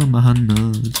 Muhammad, oh,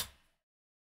 Muhammad.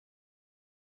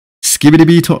 Skibbity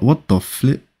beat. What the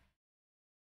flip?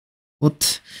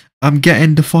 What? I'm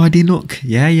getting the 4D look.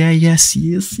 Yeah, yes.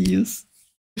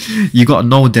 You got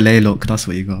no delay look. That's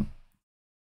what you got.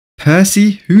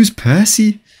 Percy? Who's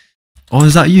Percy? Oh,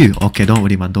 is that you? Okay, don't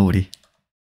worry, man. Don't worry.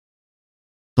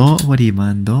 Don't worry,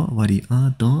 man. Don't worry.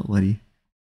 Don't worry.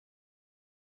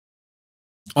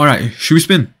 Alright, should we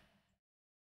spin?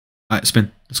 Alright,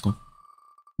 spin. Let's go.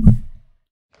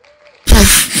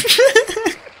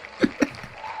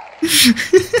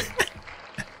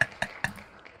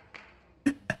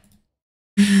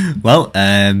 Well,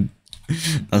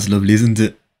 that's lovely, isn't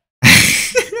it?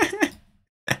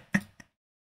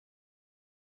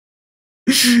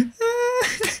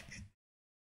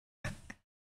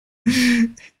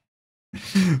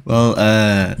 Well,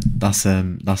 that's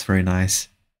very nice.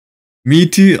 Me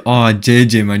too. Oh,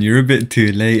 JJ, man, you're a bit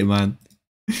too late, man.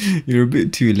 You're a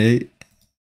bit too late.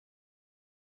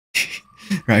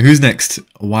 Right, who's next?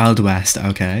 Wild West,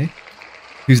 okay.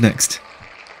 Who's next?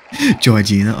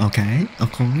 Georgina, okay.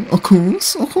 Of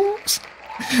course.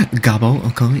 Gabo,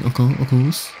 okay, of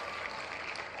course.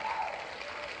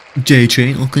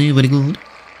 J-Train, okay, very good.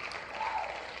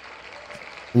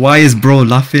 Why is bro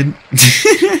laughing?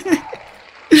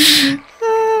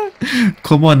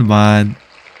 Come on, man.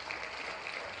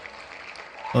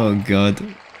 Oh god.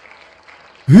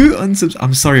 Who unsubs?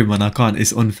 I'm sorry, man. I can't.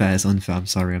 It's unfair. It's unfair. I'm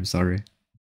sorry.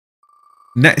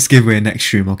 Next giveaway, next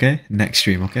stream, okay? Next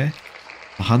stream, okay?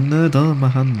 Muhammad, oh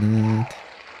Muhammad.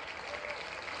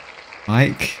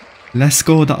 Mike, let's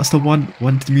go. That's the one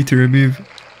wanted me to remove.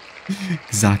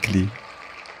 Exactly.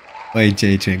 Wait,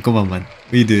 J-Train, come on, man.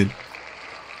 What are you doing?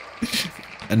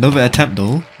 Another attempt,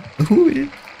 though.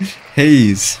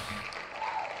 Haze.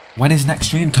 When is next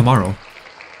stream? Tomorrow.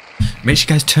 Make sure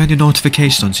you guys turn your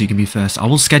notifications on so you can be first. I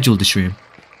will schedule the stream,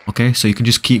 okay? So you can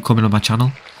just keep coming on my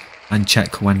channel and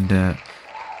check when the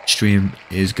stream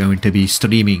is going to be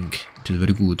streaming. It is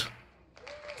very good.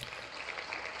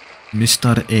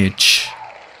 Mr. H.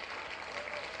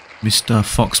 Mr.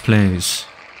 Fox Plays.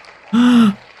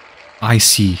 I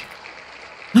see.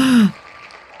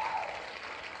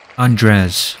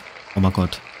 Andres. Oh my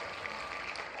god.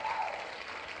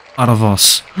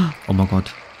 Aravos. Oh my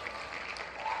god.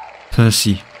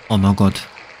 Percy. Oh my god.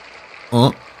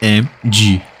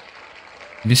 OMG.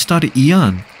 Mr.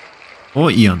 Ian. Oh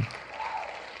Ian.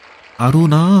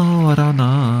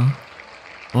 Aruna.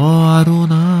 Oh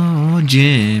Aruna. Oh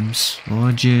James.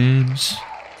 Oh James.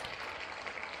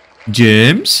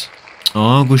 James.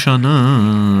 Oh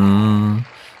Gushana.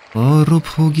 Oh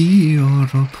Rupogi. Oh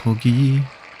Rupogi.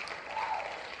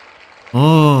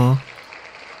 Oh.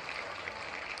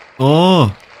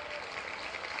 Oh.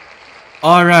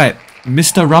 Alright.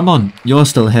 Mr. Ramon, you're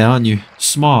still here, aren't you?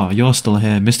 Smart, you're still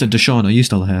here. Mr. Deshaun, are you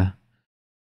still here?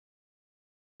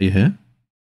 Are you here?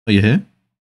 Are you here?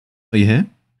 Are you here?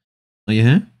 Are you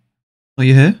here? Are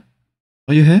you here?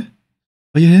 Are you here?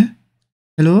 Are you here?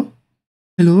 Hello?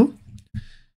 Hello?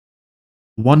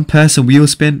 One person wheel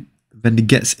spin. When it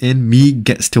gets in, me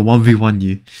gets to 1v1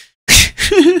 you.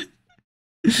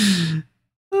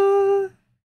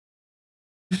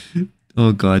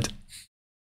 Oh god.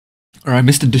 Alright,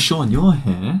 Mr. Deshaun, you're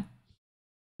here.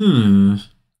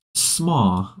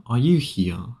 Smar, are you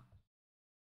here?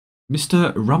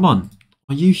 Mr. Raman,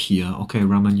 are you here? Okay,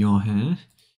 Raman, you're here.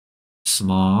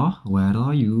 Smar, where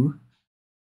are you?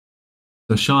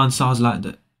 Deshaun sounds like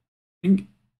that. I think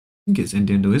it's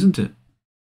Indian though, isn't it?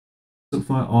 So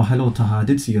far, oh hello Taha, I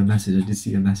did see your message. I did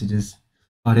see your messages.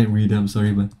 I didn't read them,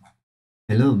 sorry, but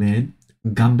hello man.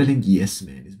 Gambling, yes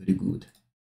man, is very good.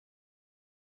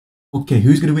 Okay,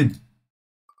 who's gonna win?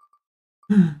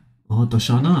 Oh,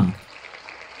 Doshana.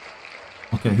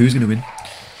 Okay, who's gonna win?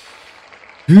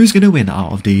 Who's gonna win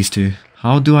out of these two?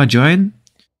 How do I join?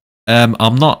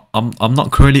 I'm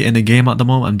not currently in the game at the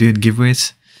moment. I'm doing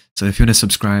giveaways. So if you wanna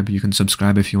subscribe, you can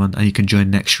subscribe if you want, and you can join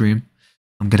next stream.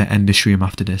 I'm gonna end the stream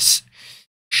after this.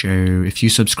 So if you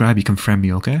subscribe, you can friend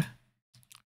me, okay?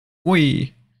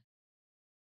 Oi.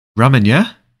 Ramen,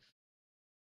 yeah?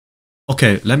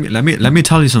 Okay, let me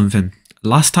tell you something.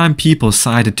 Last time people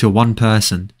sided to one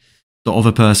person, the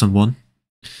other person won.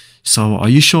 So are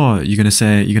you sure you're gonna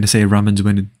say Ramen's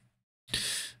winning?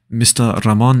 Mr.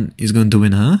 Ramon is going to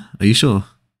win, huh? Are you sure?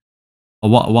 Or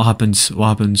what happens? What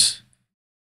happens?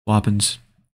 What happens?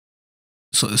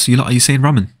 So are you saying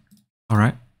Ramen?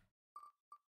 Alright.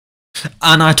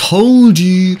 And I told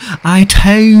you,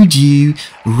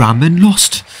 Ramen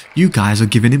lost. You guys are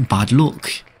giving him bad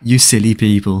luck. You silly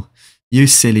people. You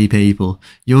silly people.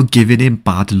 You're giving him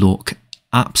bad luck.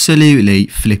 Absolutely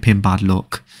flipping bad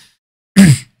luck.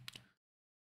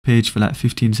 Page for like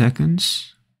 15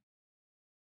 seconds.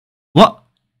 What?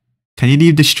 Can you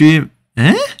leave the stream?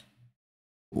 Eh?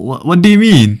 What do you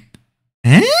mean?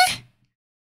 Eh?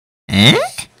 Eh?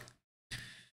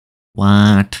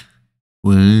 What?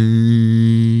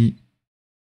 Wait.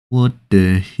 What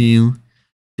the hell?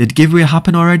 Did giveaway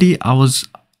happen already? I was...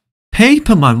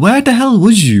 Paperman, where the hell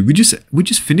was you? We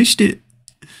just finished it.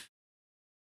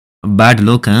 Bad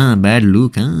luck, huh? Bad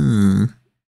luck, huh?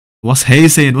 What's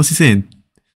Hayes saying? What's he saying?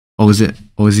 Oh, is it?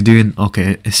 Oh, is he doing?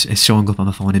 Okay, it's showing up on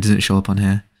my phone. It doesn't show up on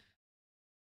here.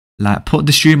 Like, put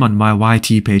the stream on my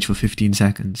YT page for 15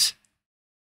 seconds.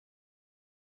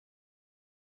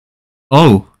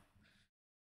 Oh.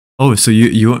 Oh, so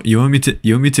you want me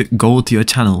to go to your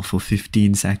channel for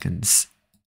 15 seconds?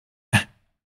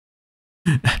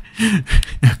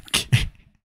 Okay.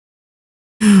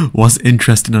 What's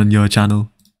interesting on your channel?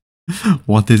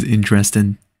 What is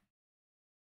interesting?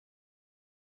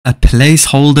 A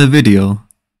placeholder video.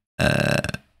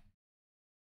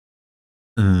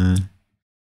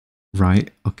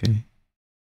 Right, okay.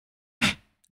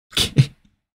 Okay.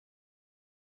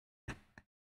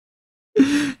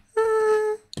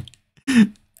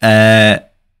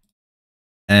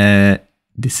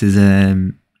 This is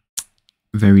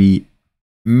very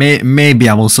maybe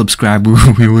I will subscribe.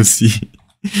 We will see.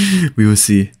 We will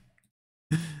see.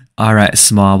 Alright,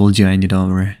 Smart, we'll join you,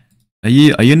 don't worry. Are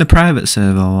you in the private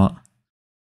server or what?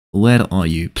 Where are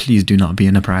you? Please do not be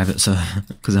in a private server,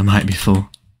 because I might be full.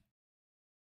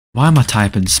 Why am I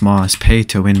typing Smart's pay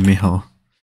to win, mijo?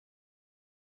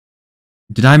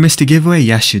 Did I miss the giveaway?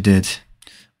 Yes, you did.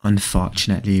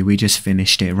 Unfortunately, we just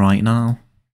finished it right now.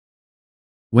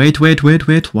 Wait.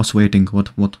 What's waiting?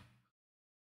 What?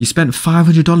 You spent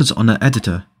 $500 on an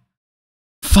editor.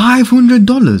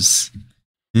 $500?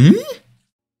 Hmm?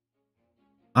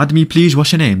 Add me, please.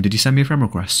 What's your name? Did you send me a friend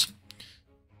request?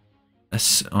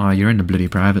 Oh, you're in the bloody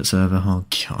private server. Oh,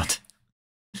 God.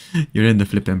 You're in the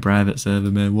flipping private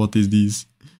server, man. What is this?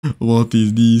 What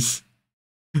is this?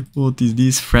 What is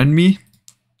this? Friend me?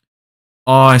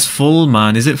 Oh, it's full,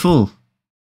 man. Is it full?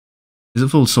 Is it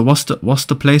full? So what's the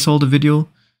placeholder video?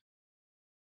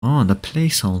 Oh, the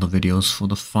placeholder videos for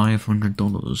the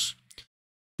 $500.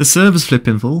 The server's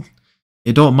flipping full.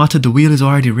 It don't matter. The wheel is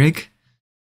already rigged.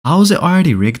 How is it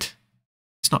already rigged?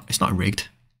 It's not rigged.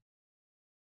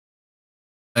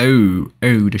 Oh,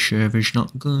 the server's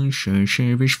not good.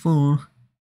 Server's full.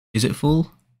 Is it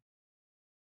full?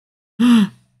 Oh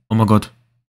my god.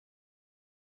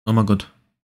 Oh my god.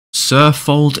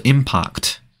 Surfold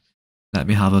Impact. Let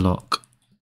me have a look.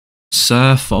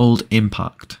 Surfold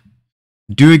Impact.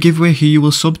 Do a giveaway who you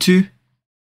will sub to.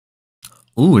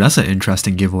 Ooh, that's an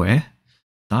interesting giveaway.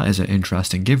 That is an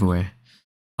interesting giveaway.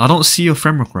 I don't see your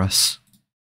friend requests.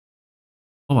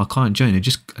 Oh, I can't join. It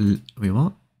just... Wait,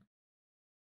 what?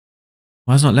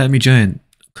 Why is it not letting me join?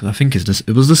 Because I think it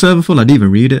was the server full. I didn't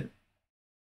even read it.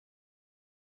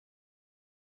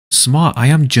 Smart, I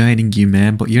am joining you,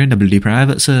 man, but you're in the bloody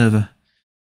private server.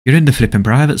 You're in the flipping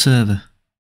private server.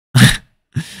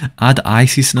 Add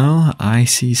icy snow.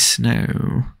 Icy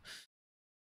snow.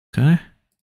 Okay.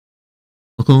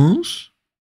 Of course.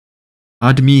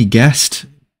 Add me guest.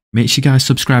 Make sure you guys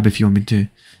subscribe if you want me to.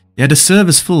 Yeah, the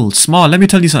server's full. Smart, let me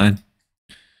tell you something.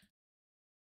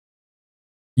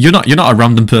 You're not a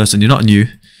random person, you're not new.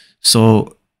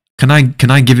 So can I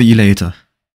give it you later?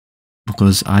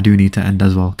 Because I do need to end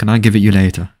as well. Can I give it you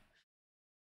later?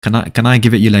 Can I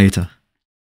give it you later?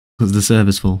 Because the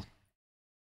server's full.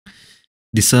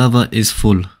 The server is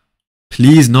full.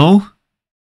 Please, no?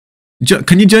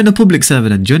 Can you join the public server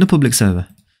then? Join the public server.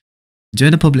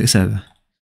 Join the public server.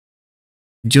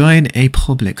 Join a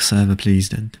public server, please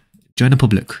then. Join the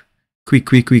public. Quick,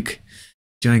 quick, quick.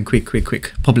 Join quick, quick,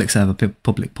 quick. Public server,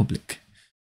 public.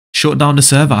 Shut down the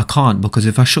server? I can't, because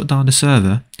if I shut down the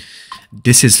server,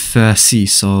 this is first C,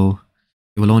 so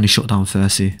it will only shut down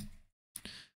first C.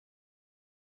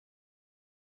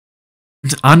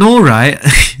 I know, right?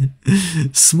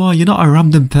 Small, you're not a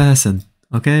random person,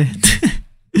 okay?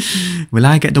 Will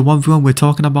I get the 1v1 we're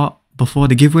talking about before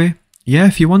the giveaway? Yeah,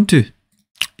 if you want to.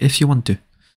 If you want to.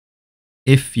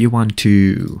 If you want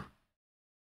to.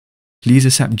 Please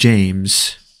accept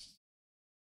James.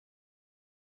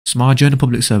 Smart, join the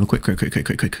public server. Quick.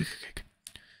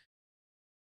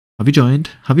 Have you joined?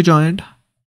 Have you joined?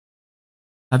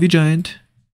 Have you joined?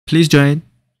 Please join.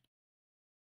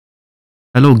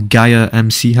 Hello, Gaia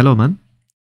MC. Hello, man.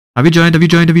 Have you joined? Have you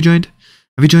joined? Have you joined?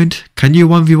 Have you joined? Can you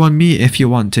 1v1 me if you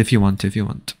want? If you want.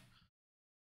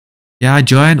 Yeah, I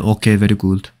join. Okay, very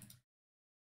good.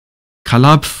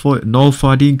 Collab for no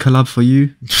Fardine. Collab for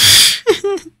you.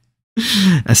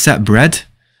 Accept bread.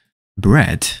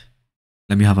 Bread.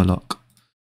 Let me have a look.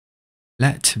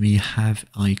 Let me have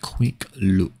a quick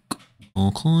look.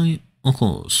 Okay, of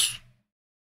course.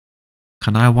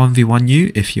 Can I 1v1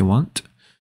 you if you want?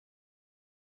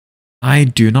 I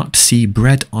do not see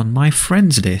bread on my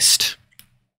friends list.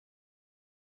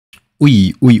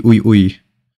 Oi.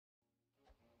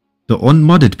 The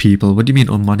unmodded people, what do you mean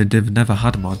unmodded? They've never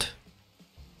had mod.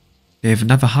 They've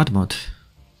never had mod.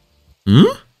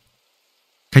 Hmm?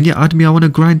 Can you add me? I want to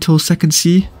grind till second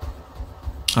C.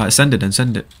 Alright, send it then,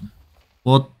 send it.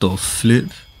 What the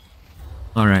flip?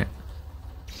 Alright.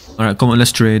 Alright, come on,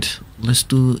 let's trade. Let's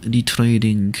do the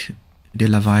trading. The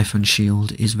Leviathan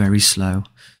shield is very slow.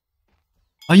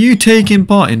 Are you taking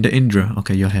part in the Indra?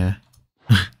 Okay, you're here.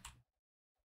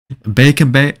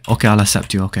 Bacon bait? Okay, I'll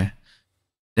accept you, okay.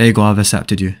 There you go, I've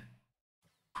accepted you.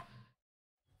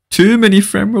 Too many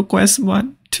friend requests,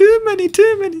 man. Too many.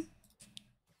 Too many.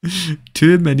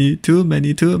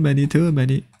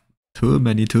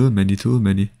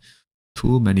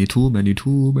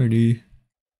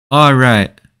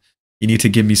 Alright. You need to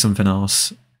give me something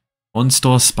else.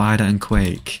 Unstore Spider and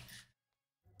Quake.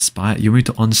 You need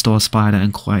to unstore Spider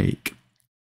and Quake.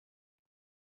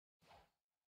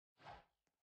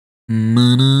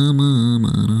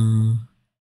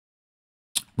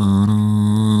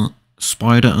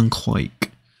 Spider and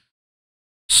Quake.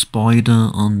 Spider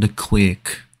on the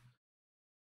Quake.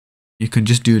 You can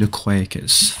just do the Quake,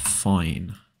 it's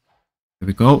fine. Here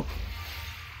we go.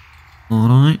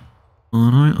 Alright.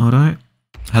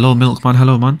 Hello, Milkman.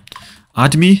 Hello, man.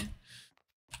 Add me.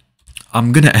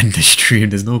 I'm gonna end the stream.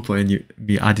 There's no point in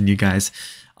me adding you guys.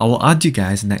 I will add you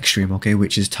guys next stream, okay?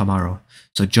 Which is tomorrow.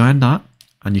 So join that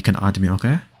and you can add me,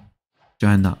 okay?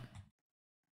 Join that.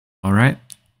 Alright?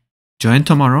 Join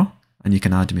tomorrow and you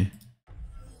can add me.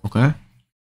 Okay?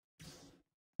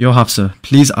 Yo, Hafsa,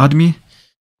 please add me.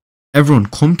 Everyone,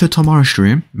 come to tomorrow's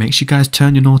stream. Make sure you guys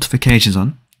turn your notifications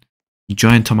on. You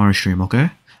join tomorrow's stream,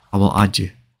 okay? I will add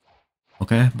you.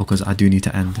 Okay? Because I do need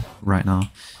to end right now.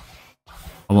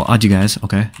 I will add you guys,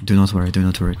 okay? Do not worry.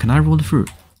 Can I roll the fruit?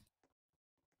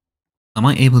 Am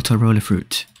I able to roll the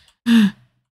fruit?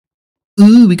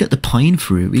 Ooh, we got the pine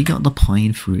fruit.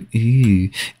 Ooh.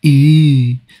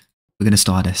 We're gonna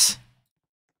start this.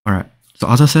 Alright. So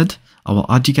as I said, I will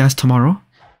add you guys tomorrow.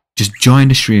 Just join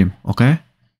the stream, okay?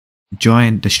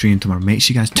 Join the stream tomorrow. Make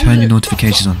sure you guys turn your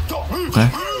notifications on, okay?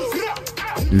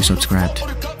 Do subscribe.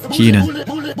 Keenan.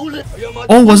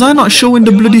 Oh, was I not showing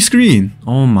the bloody screen?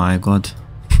 Oh my god.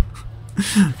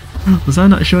 Was I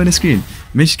not showing the screen?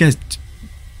 Make sure you guys,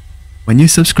 when you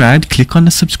subscribed, click on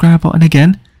the subscribe button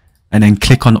again and then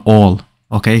click on all.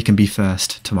 Okay, you can be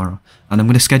first tomorrow. And I'm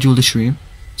going to schedule the stream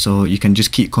so you can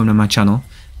just keep coming to my channel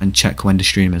and check when the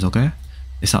stream is, okay?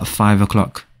 It's at 5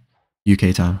 o'clock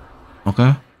UK time,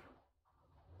 okay?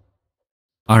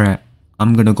 Alright,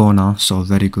 I'm going to go now, so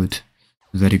very good,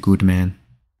 man.